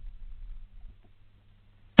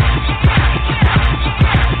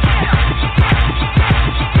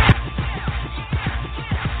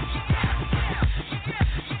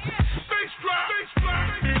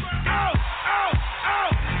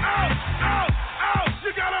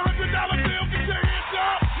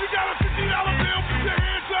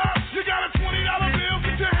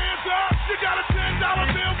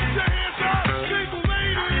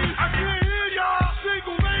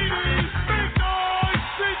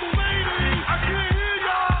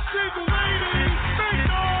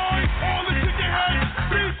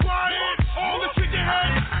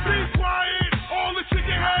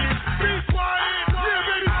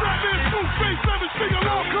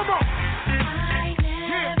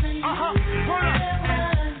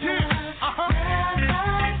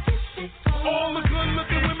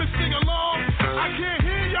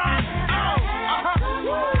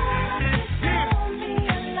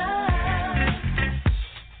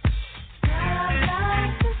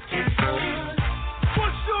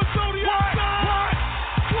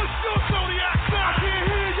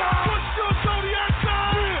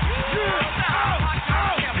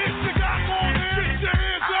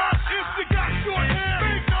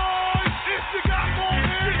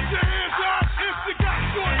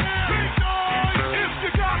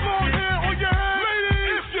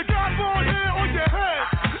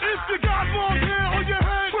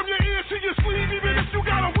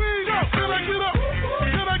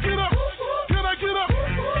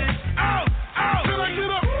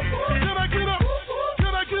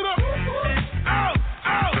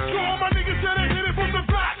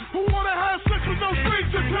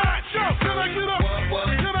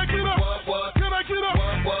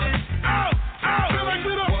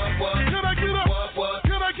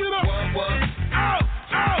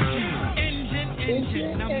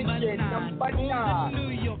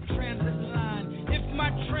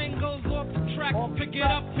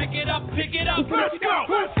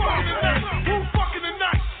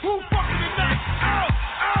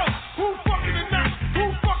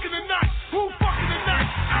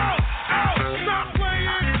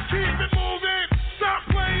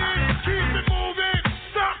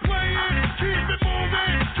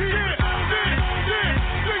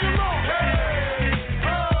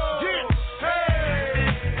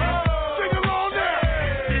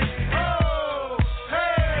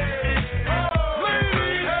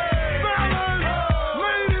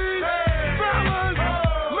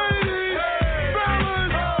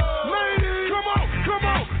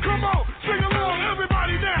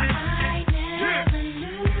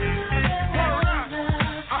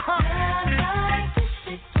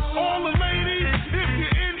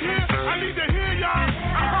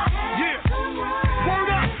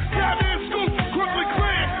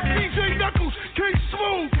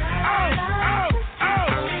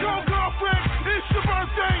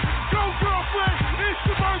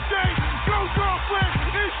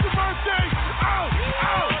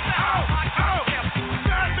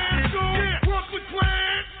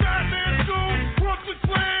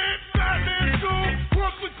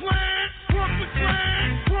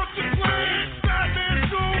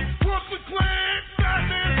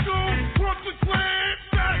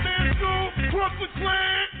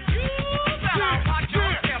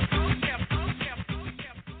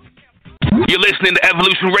 You're listening to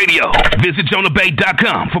Evolution Radio. Visit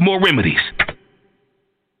JonahBay.com for more remedies.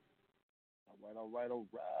 All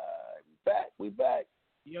right. We back.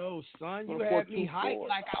 Yo, son, you had me hyped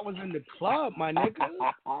like I was in the club, my nigga.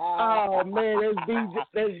 Oh, man,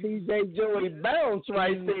 that's DJ Joey Bounce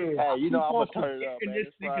right there. Hey, you know I'm going to turn it up, man.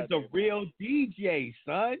 This nigga's a real DJ,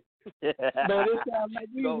 son. Man, it sounds like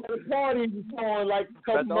we was at a party before, like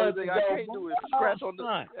a couple months ago. The only thing I can't do is scratch on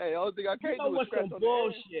the... Hey, the only thing I can't do is scratch on the...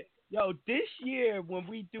 bullshit. Yo, this year when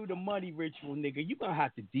we do the money ritual, nigga, you gonna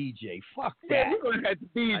have to DJ. Fuck that. Yeah, we're gonna have to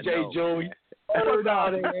DJ, Joey. Word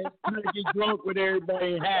out there. I'm gonna get drunk with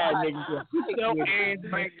everybody and have niggas. Self and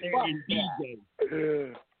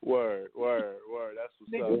DJ. Word. That's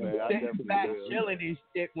what's up, man. I definitely back will. chilling and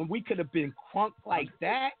shit when we could have been crunk like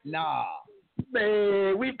that. Nah,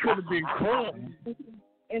 Man, we could have been crunk.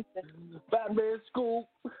 Batman School.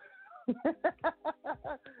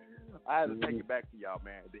 I had to take it back to y'all,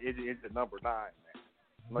 man. It's the number 9,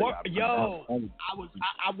 man. Yo,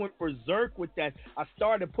 I went berserk with that. I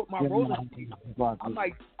started to put my roller skates. I'm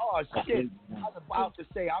like, oh shit. I was about to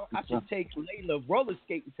say I should take Layla roller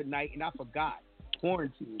skating tonight, and I forgot.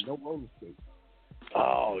 Quarantine, no roller skating.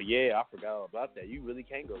 Oh yeah, I forgot all about that. You really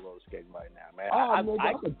can't go roller skating right now, man.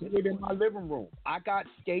 I could do it in my living room. I got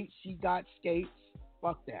skates. She got skates.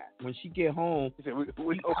 Fuck that. When she get home,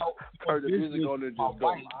 we turn the music on and just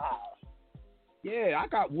go. Yeah, I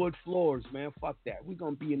got wood floors, man. Fuck that. We're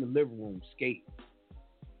going to be in the living room skating.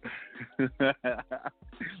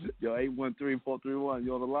 Yo, 813-431,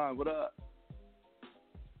 you on the line. What up?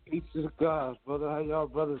 Peace to the gods, brother. How y'all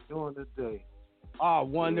brothers doing today? Oh,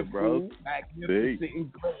 wonderful. Bro. Magnificent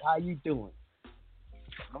and great. How you doing?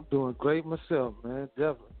 I'm doing great myself, man.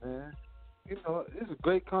 Definitely, man. You know, it's a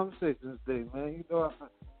great conversation today, man. You know,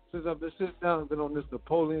 since I've been sitting down and been on this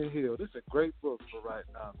Napoleon Hill, this is a great book for right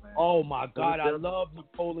now, man. Oh, my God. I love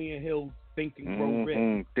Napoleon Hill, Think and Grow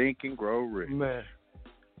Rich. Think and Grow Rich.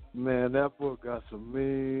 Man, that book got some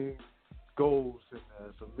mean goals in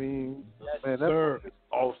there. Some mean. Yes, man, that book is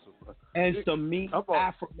awesome. Man. And some mean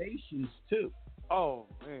affirmations, too. Oh,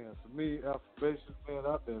 man, some mean affirmations,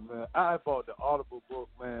 man. I bought the Audible book,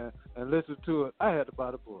 man, and listened to it. I had to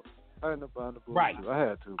buy the book. I had to buy the book. Right. Too. I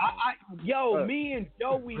had to. Me and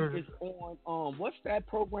Joey is on, what's that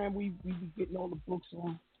program we be getting all the books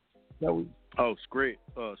on? Joey? Oh, Scribe.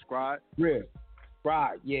 Yeah.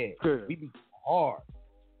 Scribe, yeah. We be hard.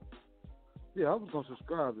 Yeah, I was going to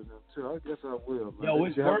subscribe to them, too. I guess I will, man. Yo,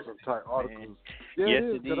 it's have worth some tight articles. Man. Yeah, yes,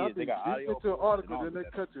 it is. They got audio. Into an article, then they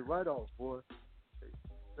cut you right off, boy.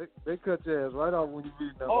 They cut your ass right off when you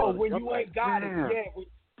read that article. Oh, when you ain't got it, yeah.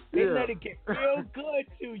 They let it get real good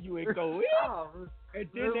to you and go, and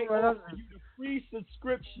then they offer you the free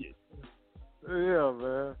subscription. Yeah,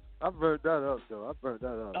 man. I burned that up, though.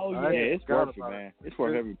 Oh, yeah. It's worth it, man. It's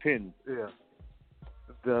worth every penny. Yeah.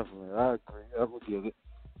 Definitely. I agree. I will get it.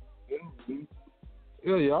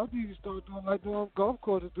 Yeah, y'all need to start doing like doing golf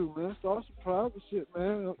courses do, man. Start some private shit,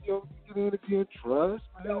 man. Yo, get in if you trust,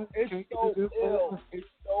 man. Yo, it's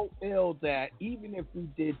so ill that even if we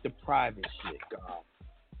did the private shit, God,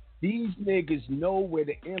 these niggas know where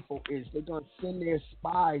the info is. They're gonna send their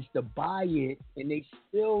spies to buy it, and they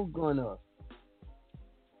still gonna.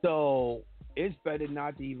 So it's better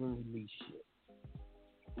not to even release shit.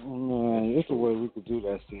 Man, it's a way we could do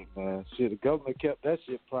that shit, man. Shit, the government kept that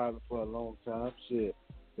shit private for a long time. Shit,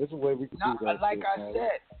 it's a way we could do that. Like shit, I man.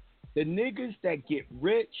 said, the niggas that get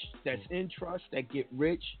rich, that's in trust, that get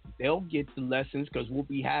rich, they'll get the lessons because we'll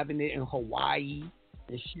be having it in Hawaii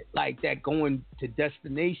and shit like that, going to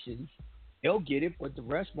destinations. They'll get it, but the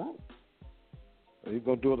rest won't. You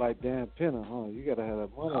gonna do it like Dan Penner, huh? You gotta have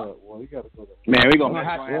that money up. Well, you gotta go to. Man, we gonna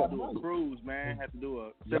have to do a cruise, man. Have to do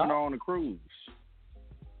a seminar on a cruise.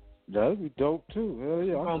 That'd be dope too. Hell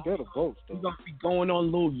yeah, I'm scared of boats though. We're gonna be going on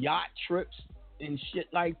little yacht trips and shit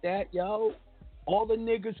like that, yo. All the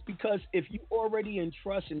niggas, because if you already in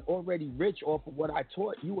trust and already rich off of what I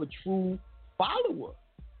taught, you a true follower.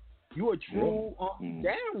 You a true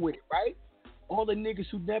down with it, right? All the niggas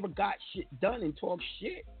who never got shit done and talk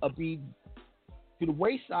shit will be to the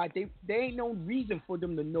wayside. They ain't no reason for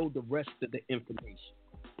them to know the rest of the information.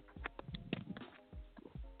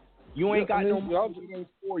 You ain't got no money, it ain't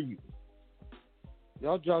for you.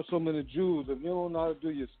 Y'all drop so many jewels. If you don't know how to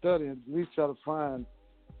do your studying, at least try to find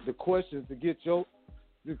the questions to get your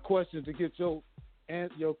questions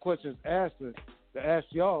answered. To ask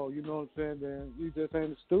y'all, you know what I'm saying? Then you just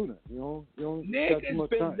ain't a student. You don't got too Niggas much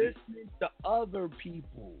been time. listening to other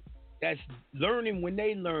people that's learning when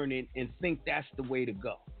they learning and think that's the way to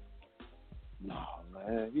go. No,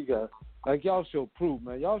 man, you got like y'all show proof,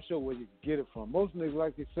 man. Y'all show where you can get it from. Most niggas,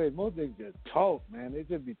 like they say, most niggas just talk, man. They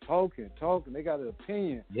just be talking. They got an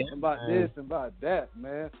opinion about this and about that,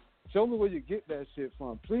 man. Show me where you get that shit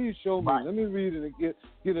from. Please show me. Right. Let me read it and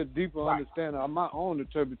get a deeper understanding of my own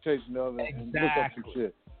interpretation of it and look up some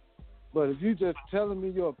shit. But if you just telling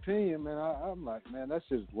me your opinion, man, I'm like, man, that's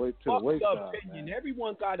just way to the wayside. Opinion. Man.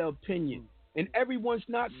 Everyone got an opinion, and everyone's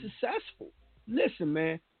not successful. Listen,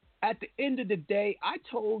 man. At the end of the day, I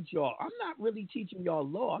told y'all, I'm not really teaching y'all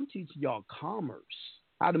law. I'm teaching y'all commerce,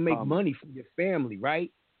 how to make money for your family,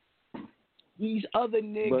 right? These other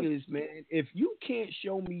niggas, man, if you can't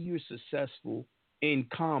show me you're successful in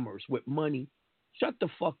commerce with money, Shut the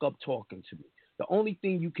fuck up talking to me. The only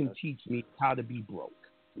thing you can teach me is how to be broke.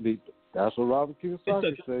 That's what Robert Kiyosaki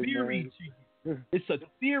It's a said, theory man. to you. It's a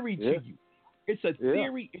theory to you. It's a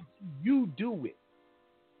theory if you do it.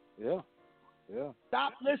 Yeah. Yeah.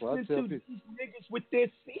 Stop listening to these niggas with their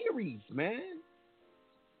theories, man.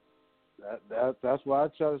 That's why I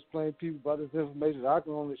try to explain to people about this information. I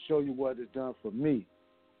can only show you what is done for me.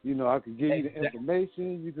 You know, I can give you the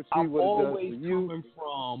information. You can see what it does for you. I'm always coming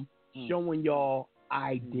from showing y'all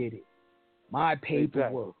I did it. My paperwork.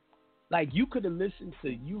 Exactly. Like, you could have listened to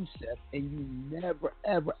Yusef and you never,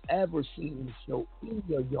 ever, ever seen him show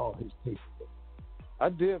any of y'all his paperwork. I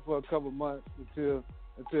did for a couple months until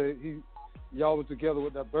y'all was together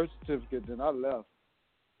with that birth certificate. Then I left.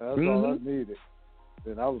 That's all I needed.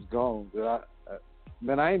 Then I was gone.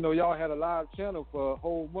 Then I didn't know y'all had a live channel for a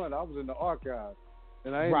whole month. I was in the archives,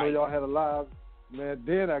 and I didn't know y'all had a live. Man,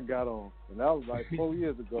 then I got on, and that was like 4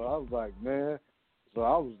 years ago. I was like, man. So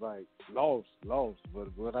I was like lost. But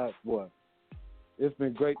it's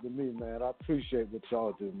been great to me, man. I appreciate what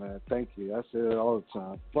y'all do, man. Thank you. I say it all the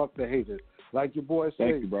time. Fuck the haters. Like your boy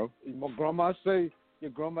say. Thank you, bro. My grandma say. Your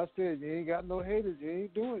grandma said, you ain't got no haters, you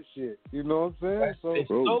ain't doing shit. You know what I'm saying?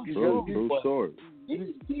 True story.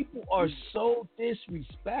 These people are so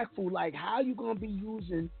disrespectful. Like, how you going to be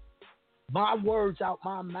using my words out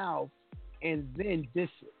my mouth and then diss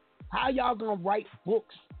it? How y'all going to write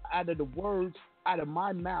books out of the words out of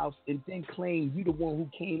my mouth and then claim you the one who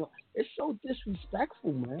came up? It's so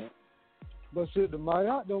disrespectful, man. But shit, the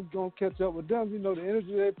Mayat don't catch up with them. You know, the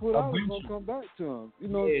energy they put out is going to come back to them. You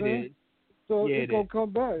know what I'm saying? So it's going to come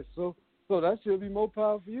back. So that should be more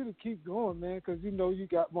power for you to keep going, man, because, you know, you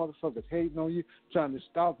got motherfuckers hating on you, trying to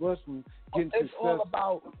stop us from getting success. It's all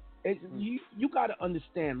about, you got to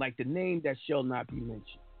understand, like, the name that shall not be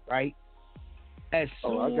mentioned, right? As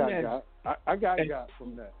soon I got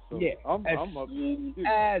from that. So as soon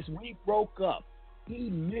as we broke up, he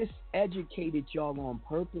miseducated y'all on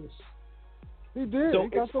purpose. He did. So he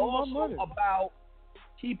got it's some also of my money. about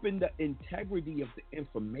keeping the integrity of the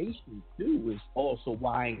information too. Is also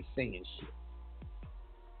why I ain't saying shit.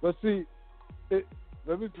 But see,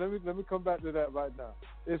 let me come back to that right now.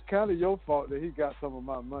 It's kind of your fault that he got some of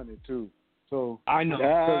my money too. So I know.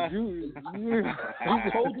 You I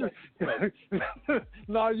told you.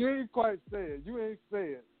 No, you ain't quite saying. You ain't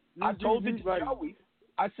saying. I told it to Joey.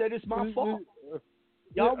 I said it's my fault.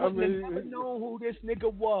 Y'all wouldn't have never known who this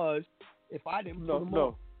nigga was if I didn't put him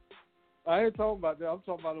on. I ain't talking about that. I'm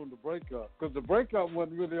talking about on the breakup. Because the breakup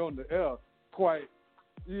wasn't really on the air quite,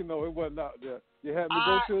 you know, it wasn't out there. You had me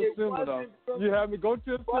go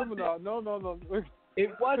to a seminar. No. It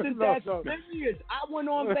wasn't that serious. I went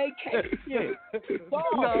on vacation.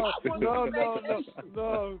 I went on vacation.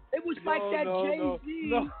 It was like that Jay-Z.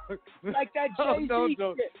 Like that Jay-Z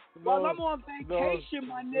shit. While I'm on vacation,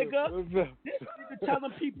 my nigga, this nigga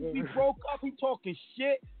telling people we broke up. He talking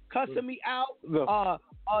shit, cussing me out.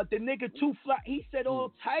 The nigga too fly. He said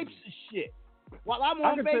all types of shit while I'm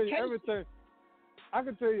on vacation. I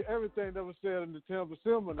can tell you everything that was said in the Tampa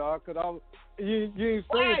seminar because you ain't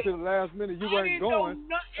saying it to the last minute. You weren't going.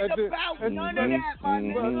 I didn't know nothing about none of that, my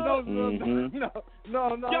nigga. No.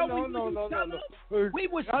 We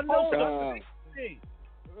was supposed to fix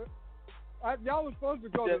y'all was supposed to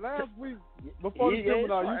go the last week before the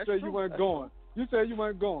seminar. You said you weren't going. You said you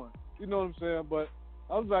weren't going. You know what I'm saying? But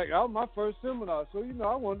I was like, that was my first seminar, so you know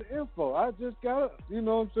I wanted the info. I just got it. You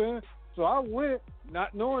know what I'm saying? So I went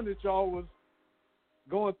not knowing that y'all was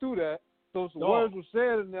going through that. So some words were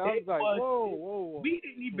said in there. I was like, whoa. We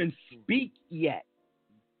didn't even speak yet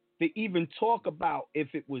to even talk about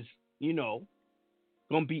if it was, you know,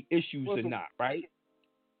 gonna be issues or not, right?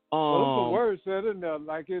 Well, some words said in there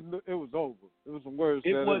like it was over. It was some words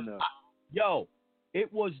said in there.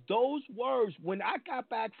 It was those words. When I got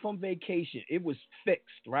back from vacation, it was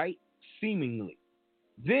fixed, right? Seemingly.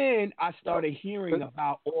 Then I started hearing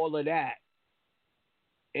about all of that.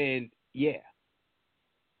 And Yeah,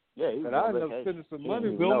 and I ended up spending some money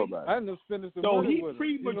with him. So he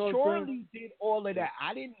prematurely did all of that.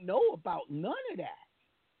 I didn't know about none of that.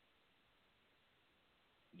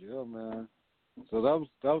 Yeah, man. So that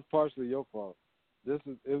was partially your fault. It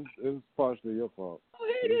was partially your fault. Oh,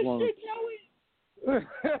 hey, this shit, Joey.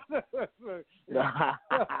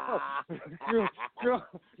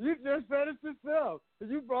 You just said it yourself.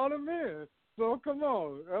 You brought him in. So come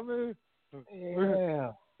on. I mean,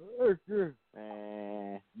 yeah.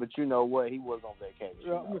 But you know what? He was on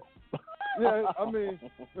vacation. I mean,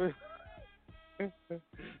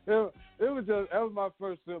 that was my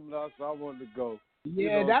first seminar, so I wanted to go.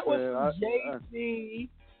 Yeah, that was Jay-Z.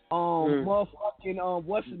 Motherfucking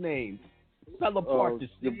what's his name? fell apart the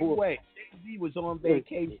same way. Jay-Z was on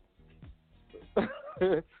vacation.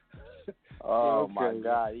 Oh Okay. my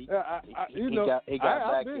God! He got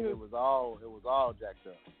back and it was all jacked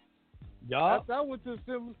up. After I went to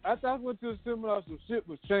the seminar, some shit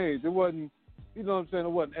was changed. It wasn't, you know what I'm saying?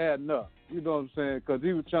 It wasn't adding up. You know what I'm saying? Because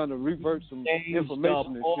he was trying to revert some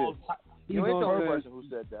information and shit. You ain't the only person who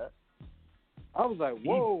said that. I was like,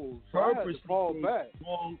 whoa! So I had to fall back.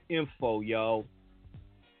 Wrong info, yo.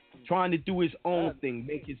 Trying to do his own thing,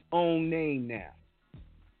 make his own name now.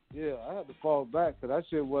 Yeah, I had to fall back because that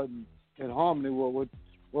shit wasn't in harmony with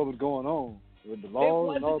what was going on with the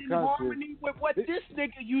laws and all kinds of shit. It wasn't in harmony with what this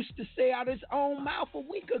nigga used to say out his own mouth a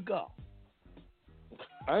week ago.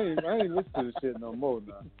 I ain't listen to the shit no more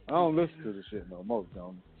now. I don't listen to the shit no more,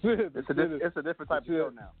 Tony. It's a different type of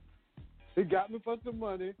show now. He got me for some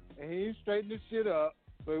money, and he ain't straightened this shit up,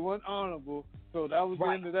 so he wasn't honorable. So that was the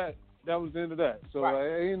end of that. That was the end of that. So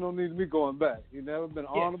ain't no need of me going back. He never been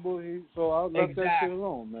honorable. So I left that shit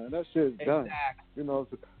alone, man. That shit's done. You know,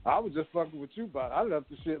 so I was just fucking with you about it. I left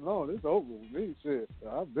the shit alone. It's over with me. Shit,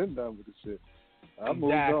 I've been done with the shit. I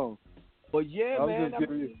moved on. But yeah, man,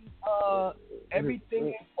 everything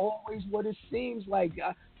ain't always what it seems like.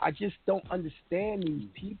 I just don't understand these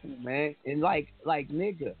people, man. And like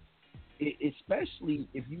nigga, especially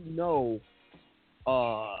if you know,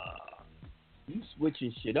 you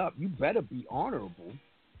switching shit up, you better be honorable.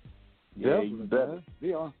 Definitely, you better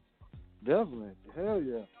be on. Definitely, hell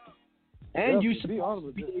yeah. And you supposed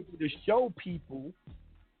to be able to show people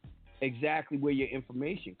exactly where your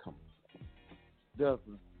information comes from.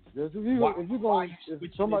 Definitely. If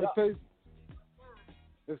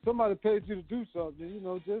somebody pays you to do something, you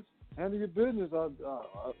know, just handle your business.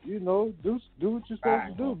 You know, do what you're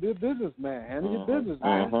supposed to do. Be a businessman. Handle your business,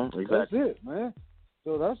 man. Exactly. That's it, man.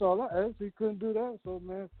 So that's all I asked. He couldn't do that. So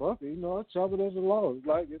man, fuck it. You know, I chop it as a law.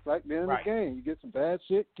 It's like being in the game. You get some bad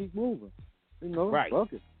shit, keep moving. You know,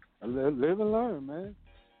 fuck it. Live and learn, man.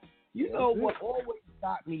 You know what always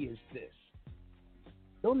got me is this.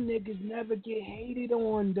 Them niggas never get hated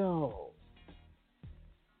on, though.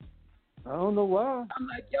 I don't know why. I'm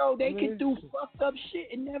like, yo, they can do fucked up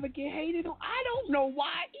shit and never get hated on. I don't know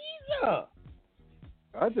why either.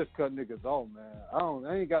 I just cut niggas off, man.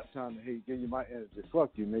 I ain't got time to hate. Give you my energy.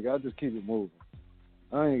 Fuck you, nigga. I just keep it moving.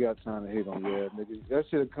 I ain't got time to hate on your ass, nigga. That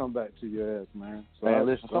shit'll come back to your ass, man. So man,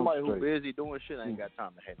 listen, somebody who's busy doing shit ain't got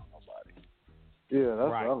time to hate on nobody. Yeah, that's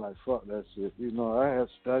what I'm like. Fuck that shit. You know, I have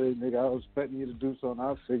studied, nigga. I was expecting you to do something.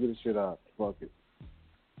 I'll figure the shit out. Fuck it.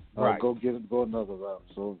 I'll go another route.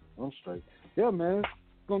 So I'm straight. Yeah, man.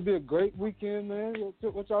 It's gonna be a great weekend, man.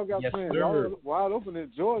 What y'all got planned? Y'all wide open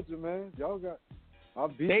in Georgia, man. Y'all got our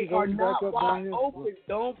beaches. They are not wide open.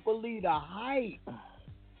 Don't believe the hype.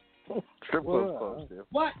 Strip club's closed, yeah.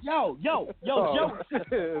 What? Yo.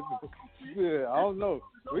 Yeah, I don't know.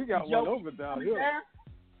 We got one over down here.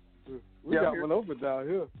 We got one over down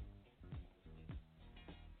here.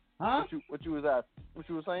 Huh? What you was asking? What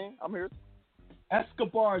you was saying? I'm here.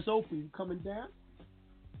 Escobar is open. You coming down?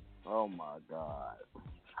 Oh my God.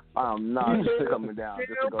 I'm not coming down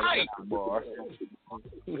just to go to Escobar.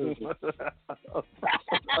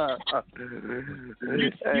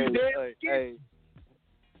 Hey.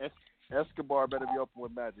 Escobar better be open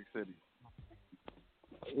with Magic City.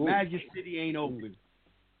 Magic City ain't open.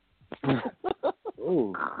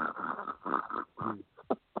 Ooh.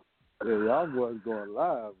 Yeah, y'all boys going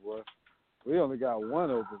live, boy. We only got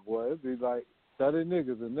one open, boy. It'd be like 30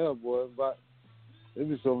 niggas in there, boy. But it'd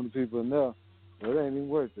be so many people in there. But it ain't even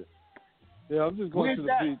worth it. Yeah, I'm just going to the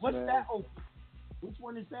beach, What's man. What's that open? Which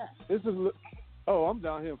one is that? I'm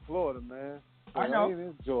down here in Florida, man. So I know. I ain't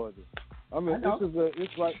in Georgia. I mean,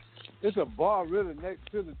 it's a bar really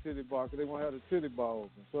next to the titty bar because they won't have the titty bar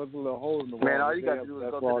open. So it's a little hole in the wall. Man, all you got to do is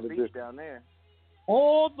go to the beach down there.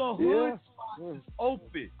 All the hood spots is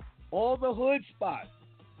open. All the hood spots.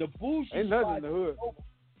 The bougie ain't nothing in the hood.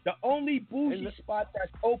 The only bougie spot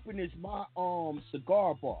that's open is my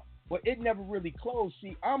cigar bar. But it never really closed.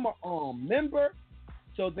 See, I'm a member,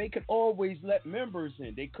 so they could always let members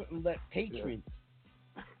in. They couldn't let patrons.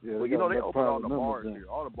 Yeah, well, you know, they open all the bars here.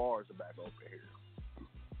 All the bars are back open here.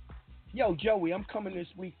 Yo, Joey, I'm coming this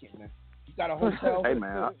weekend, man. You got a hotel? Hey,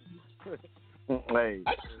 man. Hey,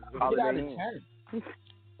 Holiday Inn.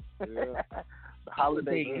 Yeah. The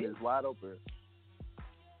Holiday Inn is wide open.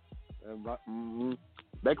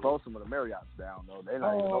 They closed some of the Marriott's down, though. They're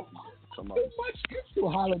not even open yet. Too much into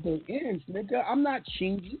Holiday Inns, nigga. I'm not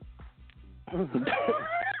chingy.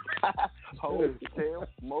 Hotel,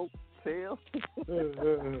 motel.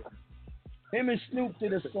 Him and Snoop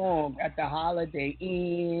did a song at the Holiday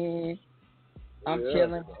Inn. I'm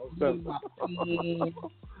chilling with my friends.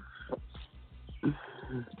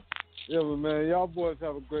 Yeah, but man, y'all boys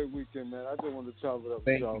have a great weekend, man. I just want to chop it up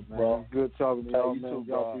with y'all, man. bro. It's good talking to y'all, you man. too,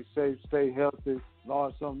 Y'all bro. be safe, stay healthy.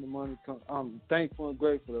 Large sums of money come. I'm thankful and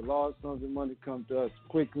grateful that large sums of money come to us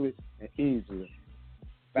quickly and easily.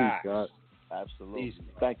 Facts. Peace, God. Absolutely. Peace,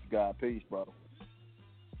 bro. Thank you, God. Peace, brother.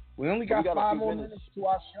 We only got a 5 few more minutes to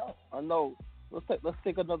our show. I know. Let's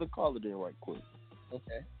take another caller there right quick.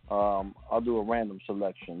 Okay. I'll do a random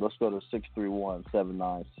selection. Let's go to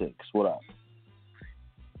 631-796. What up?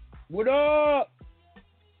 What up?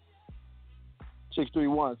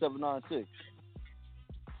 631-796.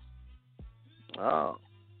 Oh, all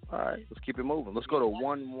right. Let's keep it moving. Let's go to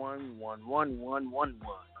 111111.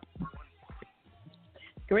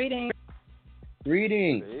 Greetings.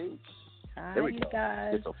 Greetings. Hi, There we you go.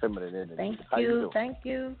 guys. It's so feminine, isn't it? Thank How you you. doing? Thank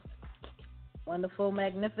you. Wonderful,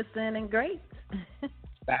 magnificent, and great.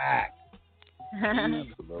 Back.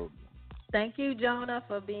 Absolutely. Thank you, Jonah,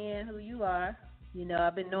 for being who you are. You know,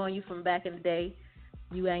 I've been knowing you from back in the day.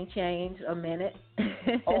 You ain't changed a minute.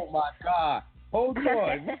 Oh, my God. Hold on. We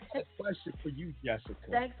got a question for you, Jessica.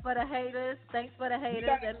 Thanks for the haters. Thanks for the haters.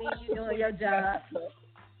 got a That means question you're for doing your you, job. Jessica.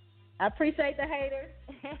 I appreciate the haters.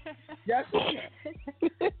 Jessica.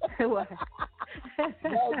 What?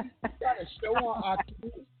 Yo, you got a show on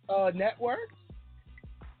our network?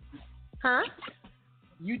 Huh?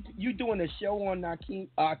 You doing a show on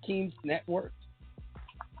Akeem's network?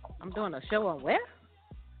 I'm doing a show on where?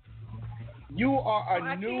 You are a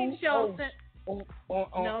Akeem new show. host on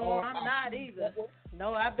No, I'm Akeem's not either. network?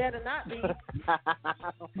 No, I better not be.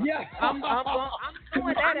 Yeah. I'm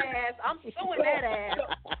suing that ass. I'm suing that ass.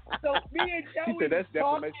 So me and Joey He said that's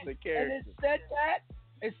talking, defamation of and character.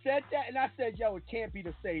 it said that, and I said, yo, it can't be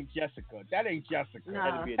the same Jessica. That ain't Jessica.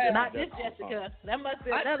 No, be a not different this Jessica. Jessica. That must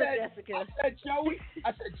be another Jessica. I said,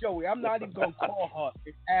 Joey, I'm not even gonna call her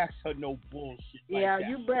and ask her no bullshit. Yeah, like that.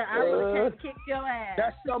 you bet. I would have came and kicked your ass.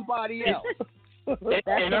 That's somebody else.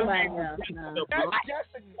 That's somebody else. No. That's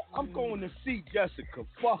Jessica. I'm going to see Jessica.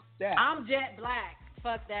 Fuck that. I'm Jet Black.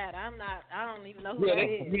 Fuck that. I'm not. I don't even know who Yeah, that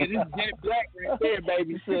is. this is Jet Black right there,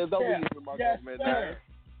 baby. Says don't Yeah. leave my Yes, government sir.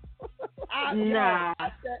 Nah.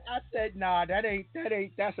 I said, nah, that ain't,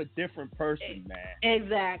 that's a different person, man.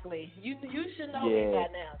 Exactly. You should know me by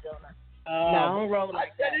now, Jonah. No, I don't roll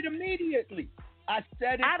like I said it immediately. I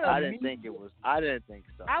said it. I didn't think it was. I didn't think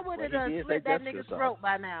so. I would have Well, he did slit say that Jessica, nigga's so. throat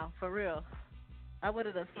by now, for real. I would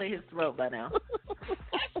have slit his throat by now. I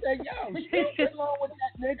said, yo, what's wrong with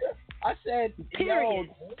that nigga? I said, Period.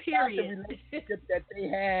 yo, Period. the relationship that they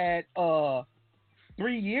had 4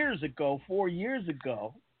 years ago,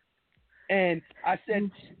 and I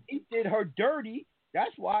said he did her dirty.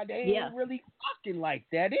 That's why they ain't really fucking like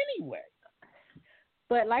that anyway.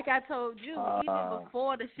 But like I told you, even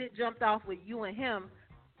before the shit jumped off with you and him,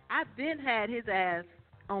 I've been had his ass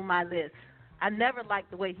on my list. I never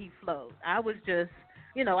liked the way he flowed. I was just,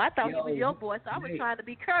 I thought he was your boy, so I was trying to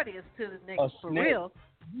be courteous to the nigga, for real.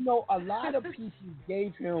 You know, a lot of people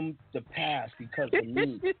gave him the pass because of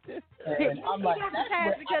me. And I'm like, he got the that's pass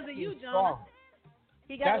where because I of you, feel Jonah. strong.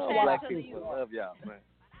 He got That's the what pass black because of people you. love y'all, man.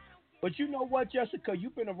 But you know what, Jessica?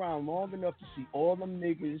 You've been around long enough to see all them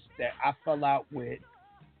niggas that I fell out with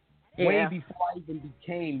way before I even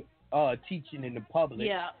became teaching in the public.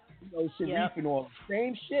 Yeah. Sharif and all.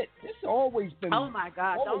 Same shit. It's always been. Oh my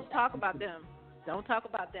God! Don't talk about them. Don't talk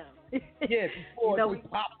about them. Yeah, before they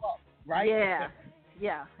pop up, right?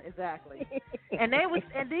 Yeah, exactly. And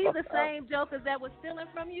these are the same jokers that were stealing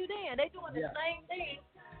from you then. They doing the same thing.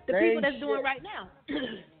 The people that's doing right now.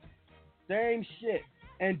 Same shit.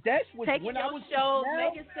 And that's what taking when your I was shows, in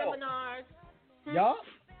making Snellville. seminars. Yup.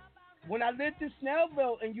 When I lived in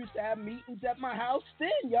Snellville and used to have meetings at my house,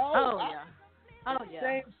 then Oh yeah.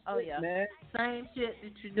 Same Oh shit, yeah. man. Same shit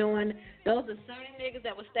that you're doing. Those are the same niggas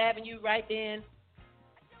that were stabbing you right then.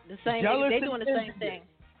 The same niggas, they doing the same thing.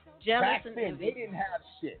 Jealous Back and then, envy. they didn't have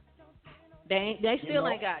shit. They still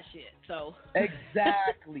ain't got shit. So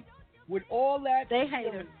Exactly. With all that, they stealing,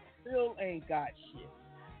 haters. still ain't got shit.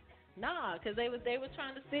 Nah, because they was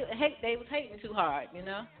trying to steal. They was hating too hard,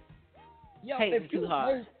 Yo, hating if you too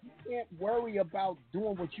hard. hate, you can't worry about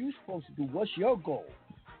doing what you're supposed to do. What's your goal?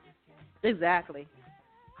 Exactly.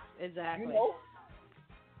 You know,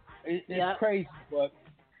 it's crazy, but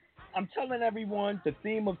I'm telling everyone the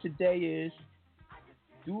theme of today is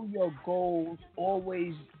do your goals.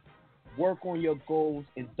 Always work on your goals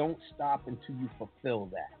and don't stop until you fulfill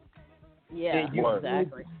that. Yeah, and you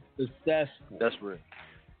exactly. will be successful. That's real.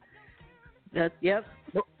 Yep.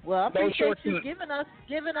 Well, I appreciate you shortcut.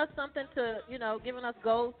 giving us something to, giving us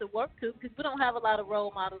goals to work to, because we don't have a lot of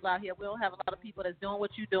role models out here. We don't have a lot of people that's doing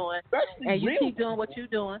what you're doing, Especially and you real keep doing what you're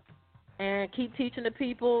doing. and keep teaching the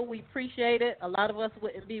people. We appreciate it. A lot of us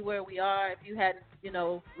wouldn't be where we are if you hadn't,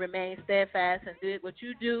 remained steadfast and did what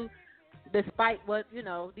you do, despite what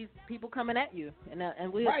these people coming at you.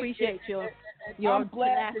 And we appreciate your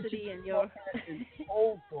tenacity and your.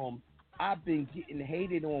 I've been getting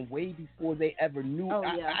hated on way before they ever knew.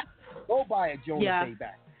 I go by a Jonah Be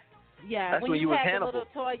back. Yeah, that's when you was had Hannibal. the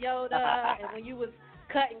little Toyota and when you was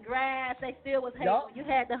cutting grass, they still was hating. You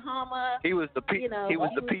had the Hummer. He was the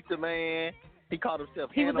pizza man. He called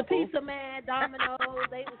himself He Hannibal. was the pizza man, Domino's.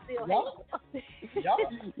 They was still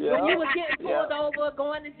hating. Yeah. When you was getting pulled over,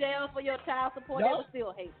 going to jail for your child support, they was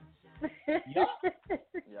still hating.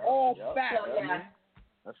 All facts. So,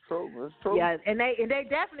 That's true. That's true. Yeah, and they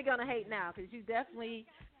definitely gonna hate now because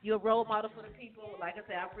you're a role model for the people. Like I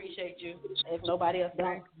said, I appreciate you. If nobody else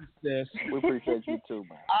does, we appreciate you too,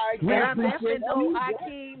 man. And I'm definitely no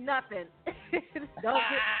Akeem nothing.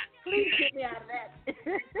 Please get me out of that.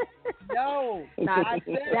 No,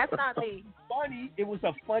 that's not me. Funny. It was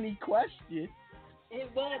a funny question. It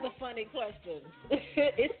was a funny question.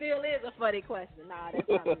 It still is a funny question. Nah, that's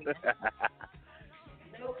not me.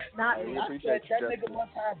 Nope, not me. I said that nigga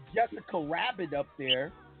must have Jessica Rabbit up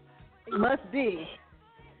there. He must be.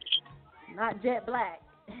 Not Jet Black.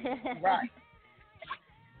 Right.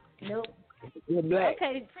 Nope. Black.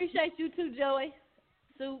 Okay, appreciate you too, Joey.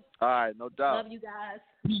 Soup. All right, no doubt. Love you guys.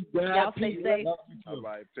 Y'all stay safe. All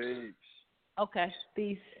right, peace. Okay,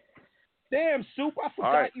 peace. Damn, Soup, I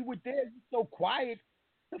forgot right. you were there. You so quiet.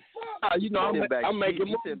 The fuck? I'm making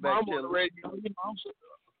moves. I'm on the radio.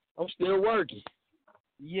 I'm still working.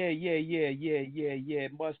 Yeah.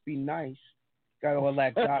 It must be nice. Got all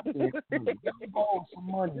that doctor. Go some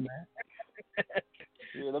money, man.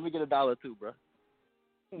 Yeah, let me get $1 too, bro.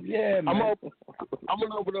 Yeah, man. I'm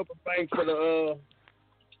gonna open up a bank for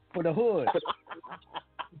the hood.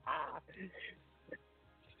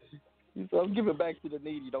 So I'm giving back to the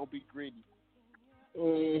needy. Don't be greedy.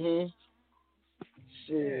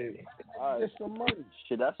 Shit. All right. Get some money.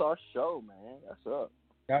 Shit, that's our show, man. That's up.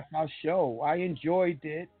 That's our show. I enjoyed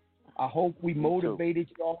it. I hope we motivated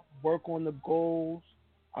y'all to work on the goals.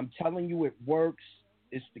 I'm telling you, it works.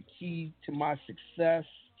 It's the key to my success.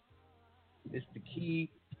 It's the key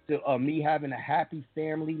to me having a happy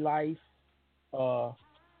family life.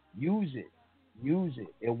 Use it.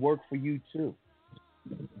 It'll work for you too.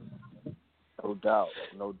 No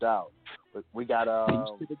doubt. But we got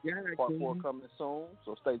part 4 coming soon,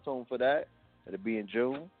 so stay tuned for that. It'll be in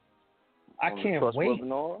June. I can't wait.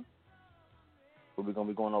 Webinar. We're gonna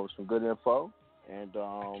be going over some good info, and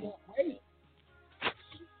I can't wait.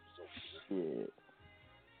 Shit.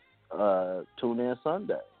 Tune in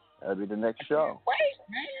Sunday. That'll be the next show. Wait,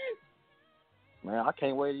 man. Man, I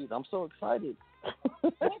can't wait either. I'm so excited.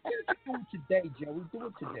 What did you do today, Joey? Do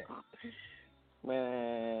it today.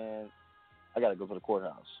 Man, I gotta go to the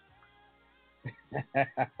courthouse.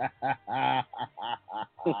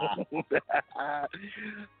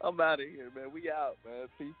 I'm out of here, man. We out, man.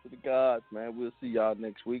 Peace to the gods, man. We'll see y'all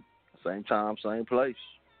next week. Same time, same place.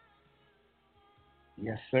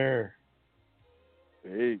 Yes, sir.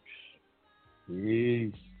 Peace.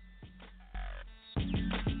 Peace.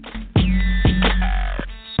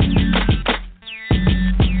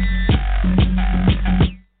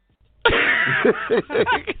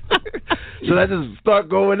 Should I just start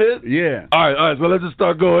going in? Yeah. All right. So let's just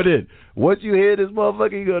start going in. Once you hear this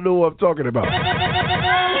motherfucker, you're going to know what I'm talking about.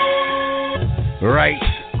 Right.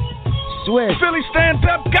 Swift. Philly stands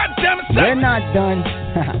up. God damn it. We're not done.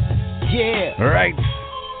 Yeah. Right.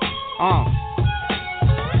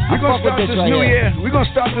 We're going to start this new year. We're going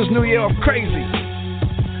to start this new year off crazy.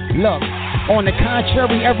 Look. On the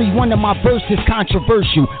contrary, every one of my verses is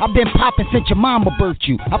controversial. I've been popping since your mama birthed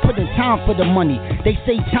you. I put in time for the money. They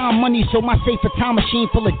say time money, so my safe a time machine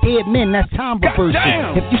full of dead men. That's time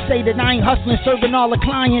reversal. If you say that I ain't hustling, serving all the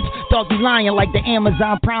clients, dog, you lying like the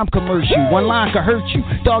Amazon Prime commercial. One line could hurt you.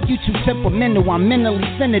 Dog, you too temperamental. I'm mentally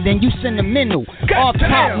centered and you sentimental. All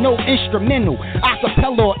top, no instrumental.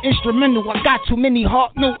 Acapella or instrumental. I got too many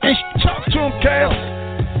heart, no instrumental. Talk to him, Cal.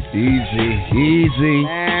 Easy.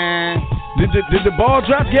 Man. Did the ball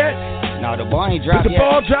drop yet? No, the ball ain't dropped yet. Did the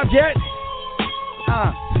ball drop yet?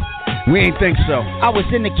 We ain't think so. I was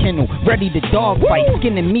in the kennel, ready to dog fight.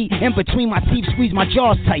 Skinning meat in between my teeth, squeeze my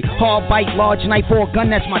jaws tight. Hard bite, large knife or gun,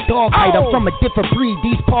 that's my dog height. I'm from a different breed,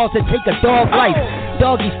 these paws that take a dog life.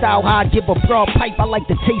 Doggy style, how I give a broad pipe. I like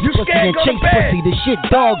to taste pussy and chase pussy. The shit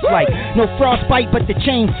dogs like. No frostbite, but the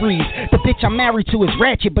chain freeze. The bitch I'm married to is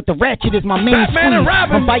ratchet, but the ratchet is my main squeeze.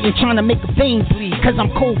 I'm biting, trying to make a vein bleed, cause I'm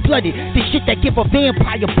cold blooded. The shit that give a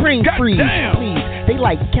vampire brain freeze. Please. They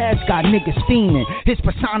like Cash got niggas fiending. His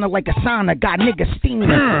persona like a sauna got niggas steaming.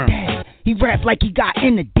 Damn, he rap like he got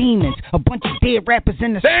inner demons. A bunch of dead rappers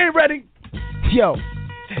in the. They ain't ready. Yo.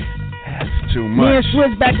 That's too much. Me and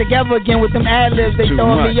Swizz back together again with them ad-libs. They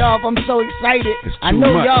throwing me off. I'm so excited. I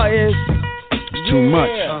know much. y'all is. It's too much.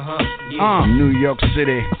 New York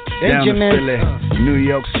City, down to Philly. New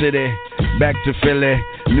York City, back to Philly.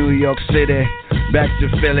 New York City, back to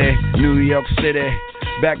Philly. New York City,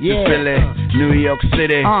 back to Philly. New York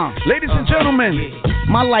City. Ladies and gentlemen.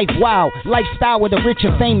 My life wild, lifestyle with the rich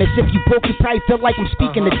and famous. If you broke, you probably feel like I'm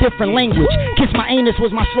speaking a different language. Kiss my anus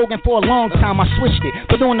was my slogan for a long time. I switched it,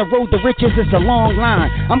 but on the road to riches is a long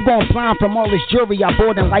line. I'm going blind from all this jewelry I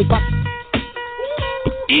bought in life.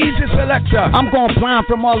 Easy selector. I'm going blind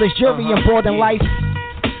from all this jewelry I bought in life.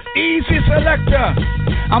 Easy selector.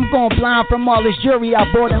 I'm going blind from all this jewelry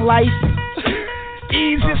I bought in life.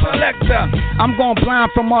 Easy selector. I'm going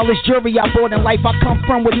blind from all this jewelry I bought in life. I come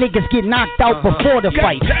from where niggas get knocked out before the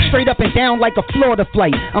fight. Straight up and down like a Florida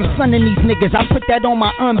flight. I'm sunning these niggas. I put that on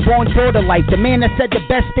my unborn daughter life. The man that said the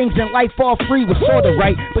best things in life all free was sorta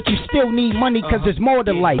right. But you still need money cause there's more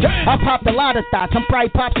to life. I popped a lot of thoughts. I'm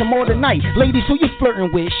probably pop some more tonight. Ladies, who you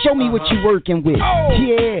flirting with? Show me what you working with.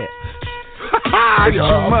 Yeah. It's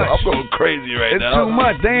too much. I'm going crazy right now. It's too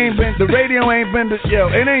much. They ain't been. The radio ain't been.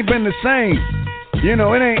 It ain't been the same. You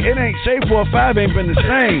know, it ain't Shade 4-5 ain't been the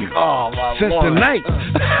same since Lord. the night.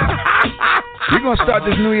 We're gonna start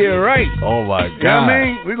this new year right. Oh my God. You know what I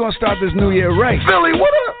mean? We're gonna start this new year right. Philly,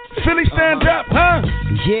 what up? Philly, stand up, huh?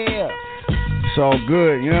 Yeah. It's all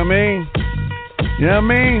good, you know what I mean? You know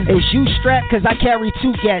what I mean? It's you strapped cause I carry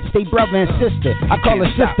two gats, they brother and sister. I call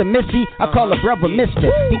her sister Missy, I call her brother Mister.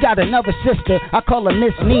 He got another sister, I call her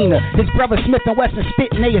Miss Nina. His brother Smith and Wesson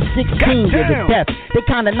spitting, they are 16 to the death. They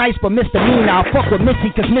kinda nice but misdemeanor. I fuck with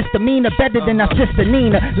Missy cause misdemeanor better than her sister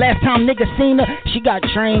Nina. Last time nigga seen her, she got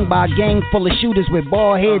trained by a gang full of shooters with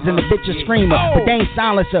bald heads and the bitch a screamer. But they ain't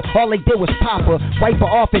silence her, all they did was pop her, wipe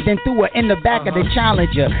her off and then threw her in the back of the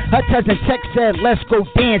Challenger. Her cousin Tech said let's go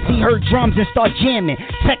dance. He heard drums and start jamming,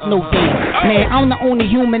 techno dance. Man, I'm the only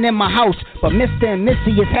human in my house, but Mr. and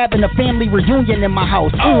Missy is having a family reunion in my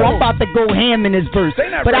house. Ooh, I'm about to go ham in this verse,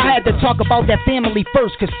 but I had to talk about that family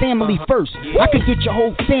first, cause family first. I could get your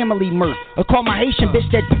whole family murked, or call my Haitian bitch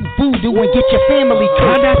that do voodoo and get your family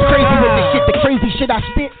killed. That's crazy with the crazy shit I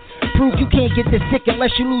spit. Prove you can't get this sick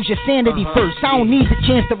unless you lose your sanity first. I don't need the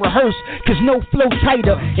chance to rehearse, cause no flow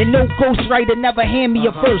tighter and no ghostwriter never hand me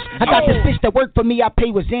a verse. I got this bitch that work for me, I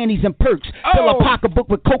pay with Xannies and perks. Fill a pocketbook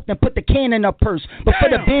with coke and put the can in her purse. But for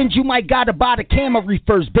the binge, you might gotta buy the Camry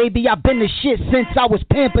first. Baby, I've been the shit since I was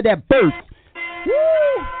pampered at birth. Woo!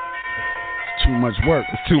 Too much work.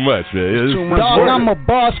 It's too much, man. It's too much Dog, work. I'm a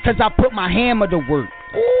boss cause I put my hammer to work.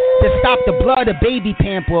 To stop the blood of baby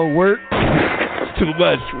pamper at work. Too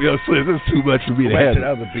much. Yo, Swizz, this is too much for me to handle. Back to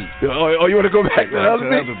the other beat. Oh, you want to go back to the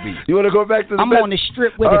other beat? You want to go back to the I'm on the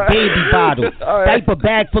strip with a baby bottle, diaper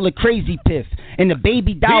bag full of crazy piff, and the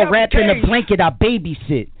baby doll wrapped in a blanket I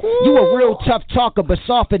babysit. You a real tough talker, but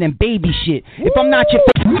softer than baby shit. If I'm not your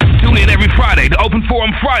Tune in every Friday to Open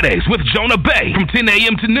Forum Fridays with Jonah Be from 10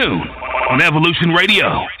 a.m. to noon on Evolution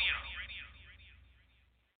Radio.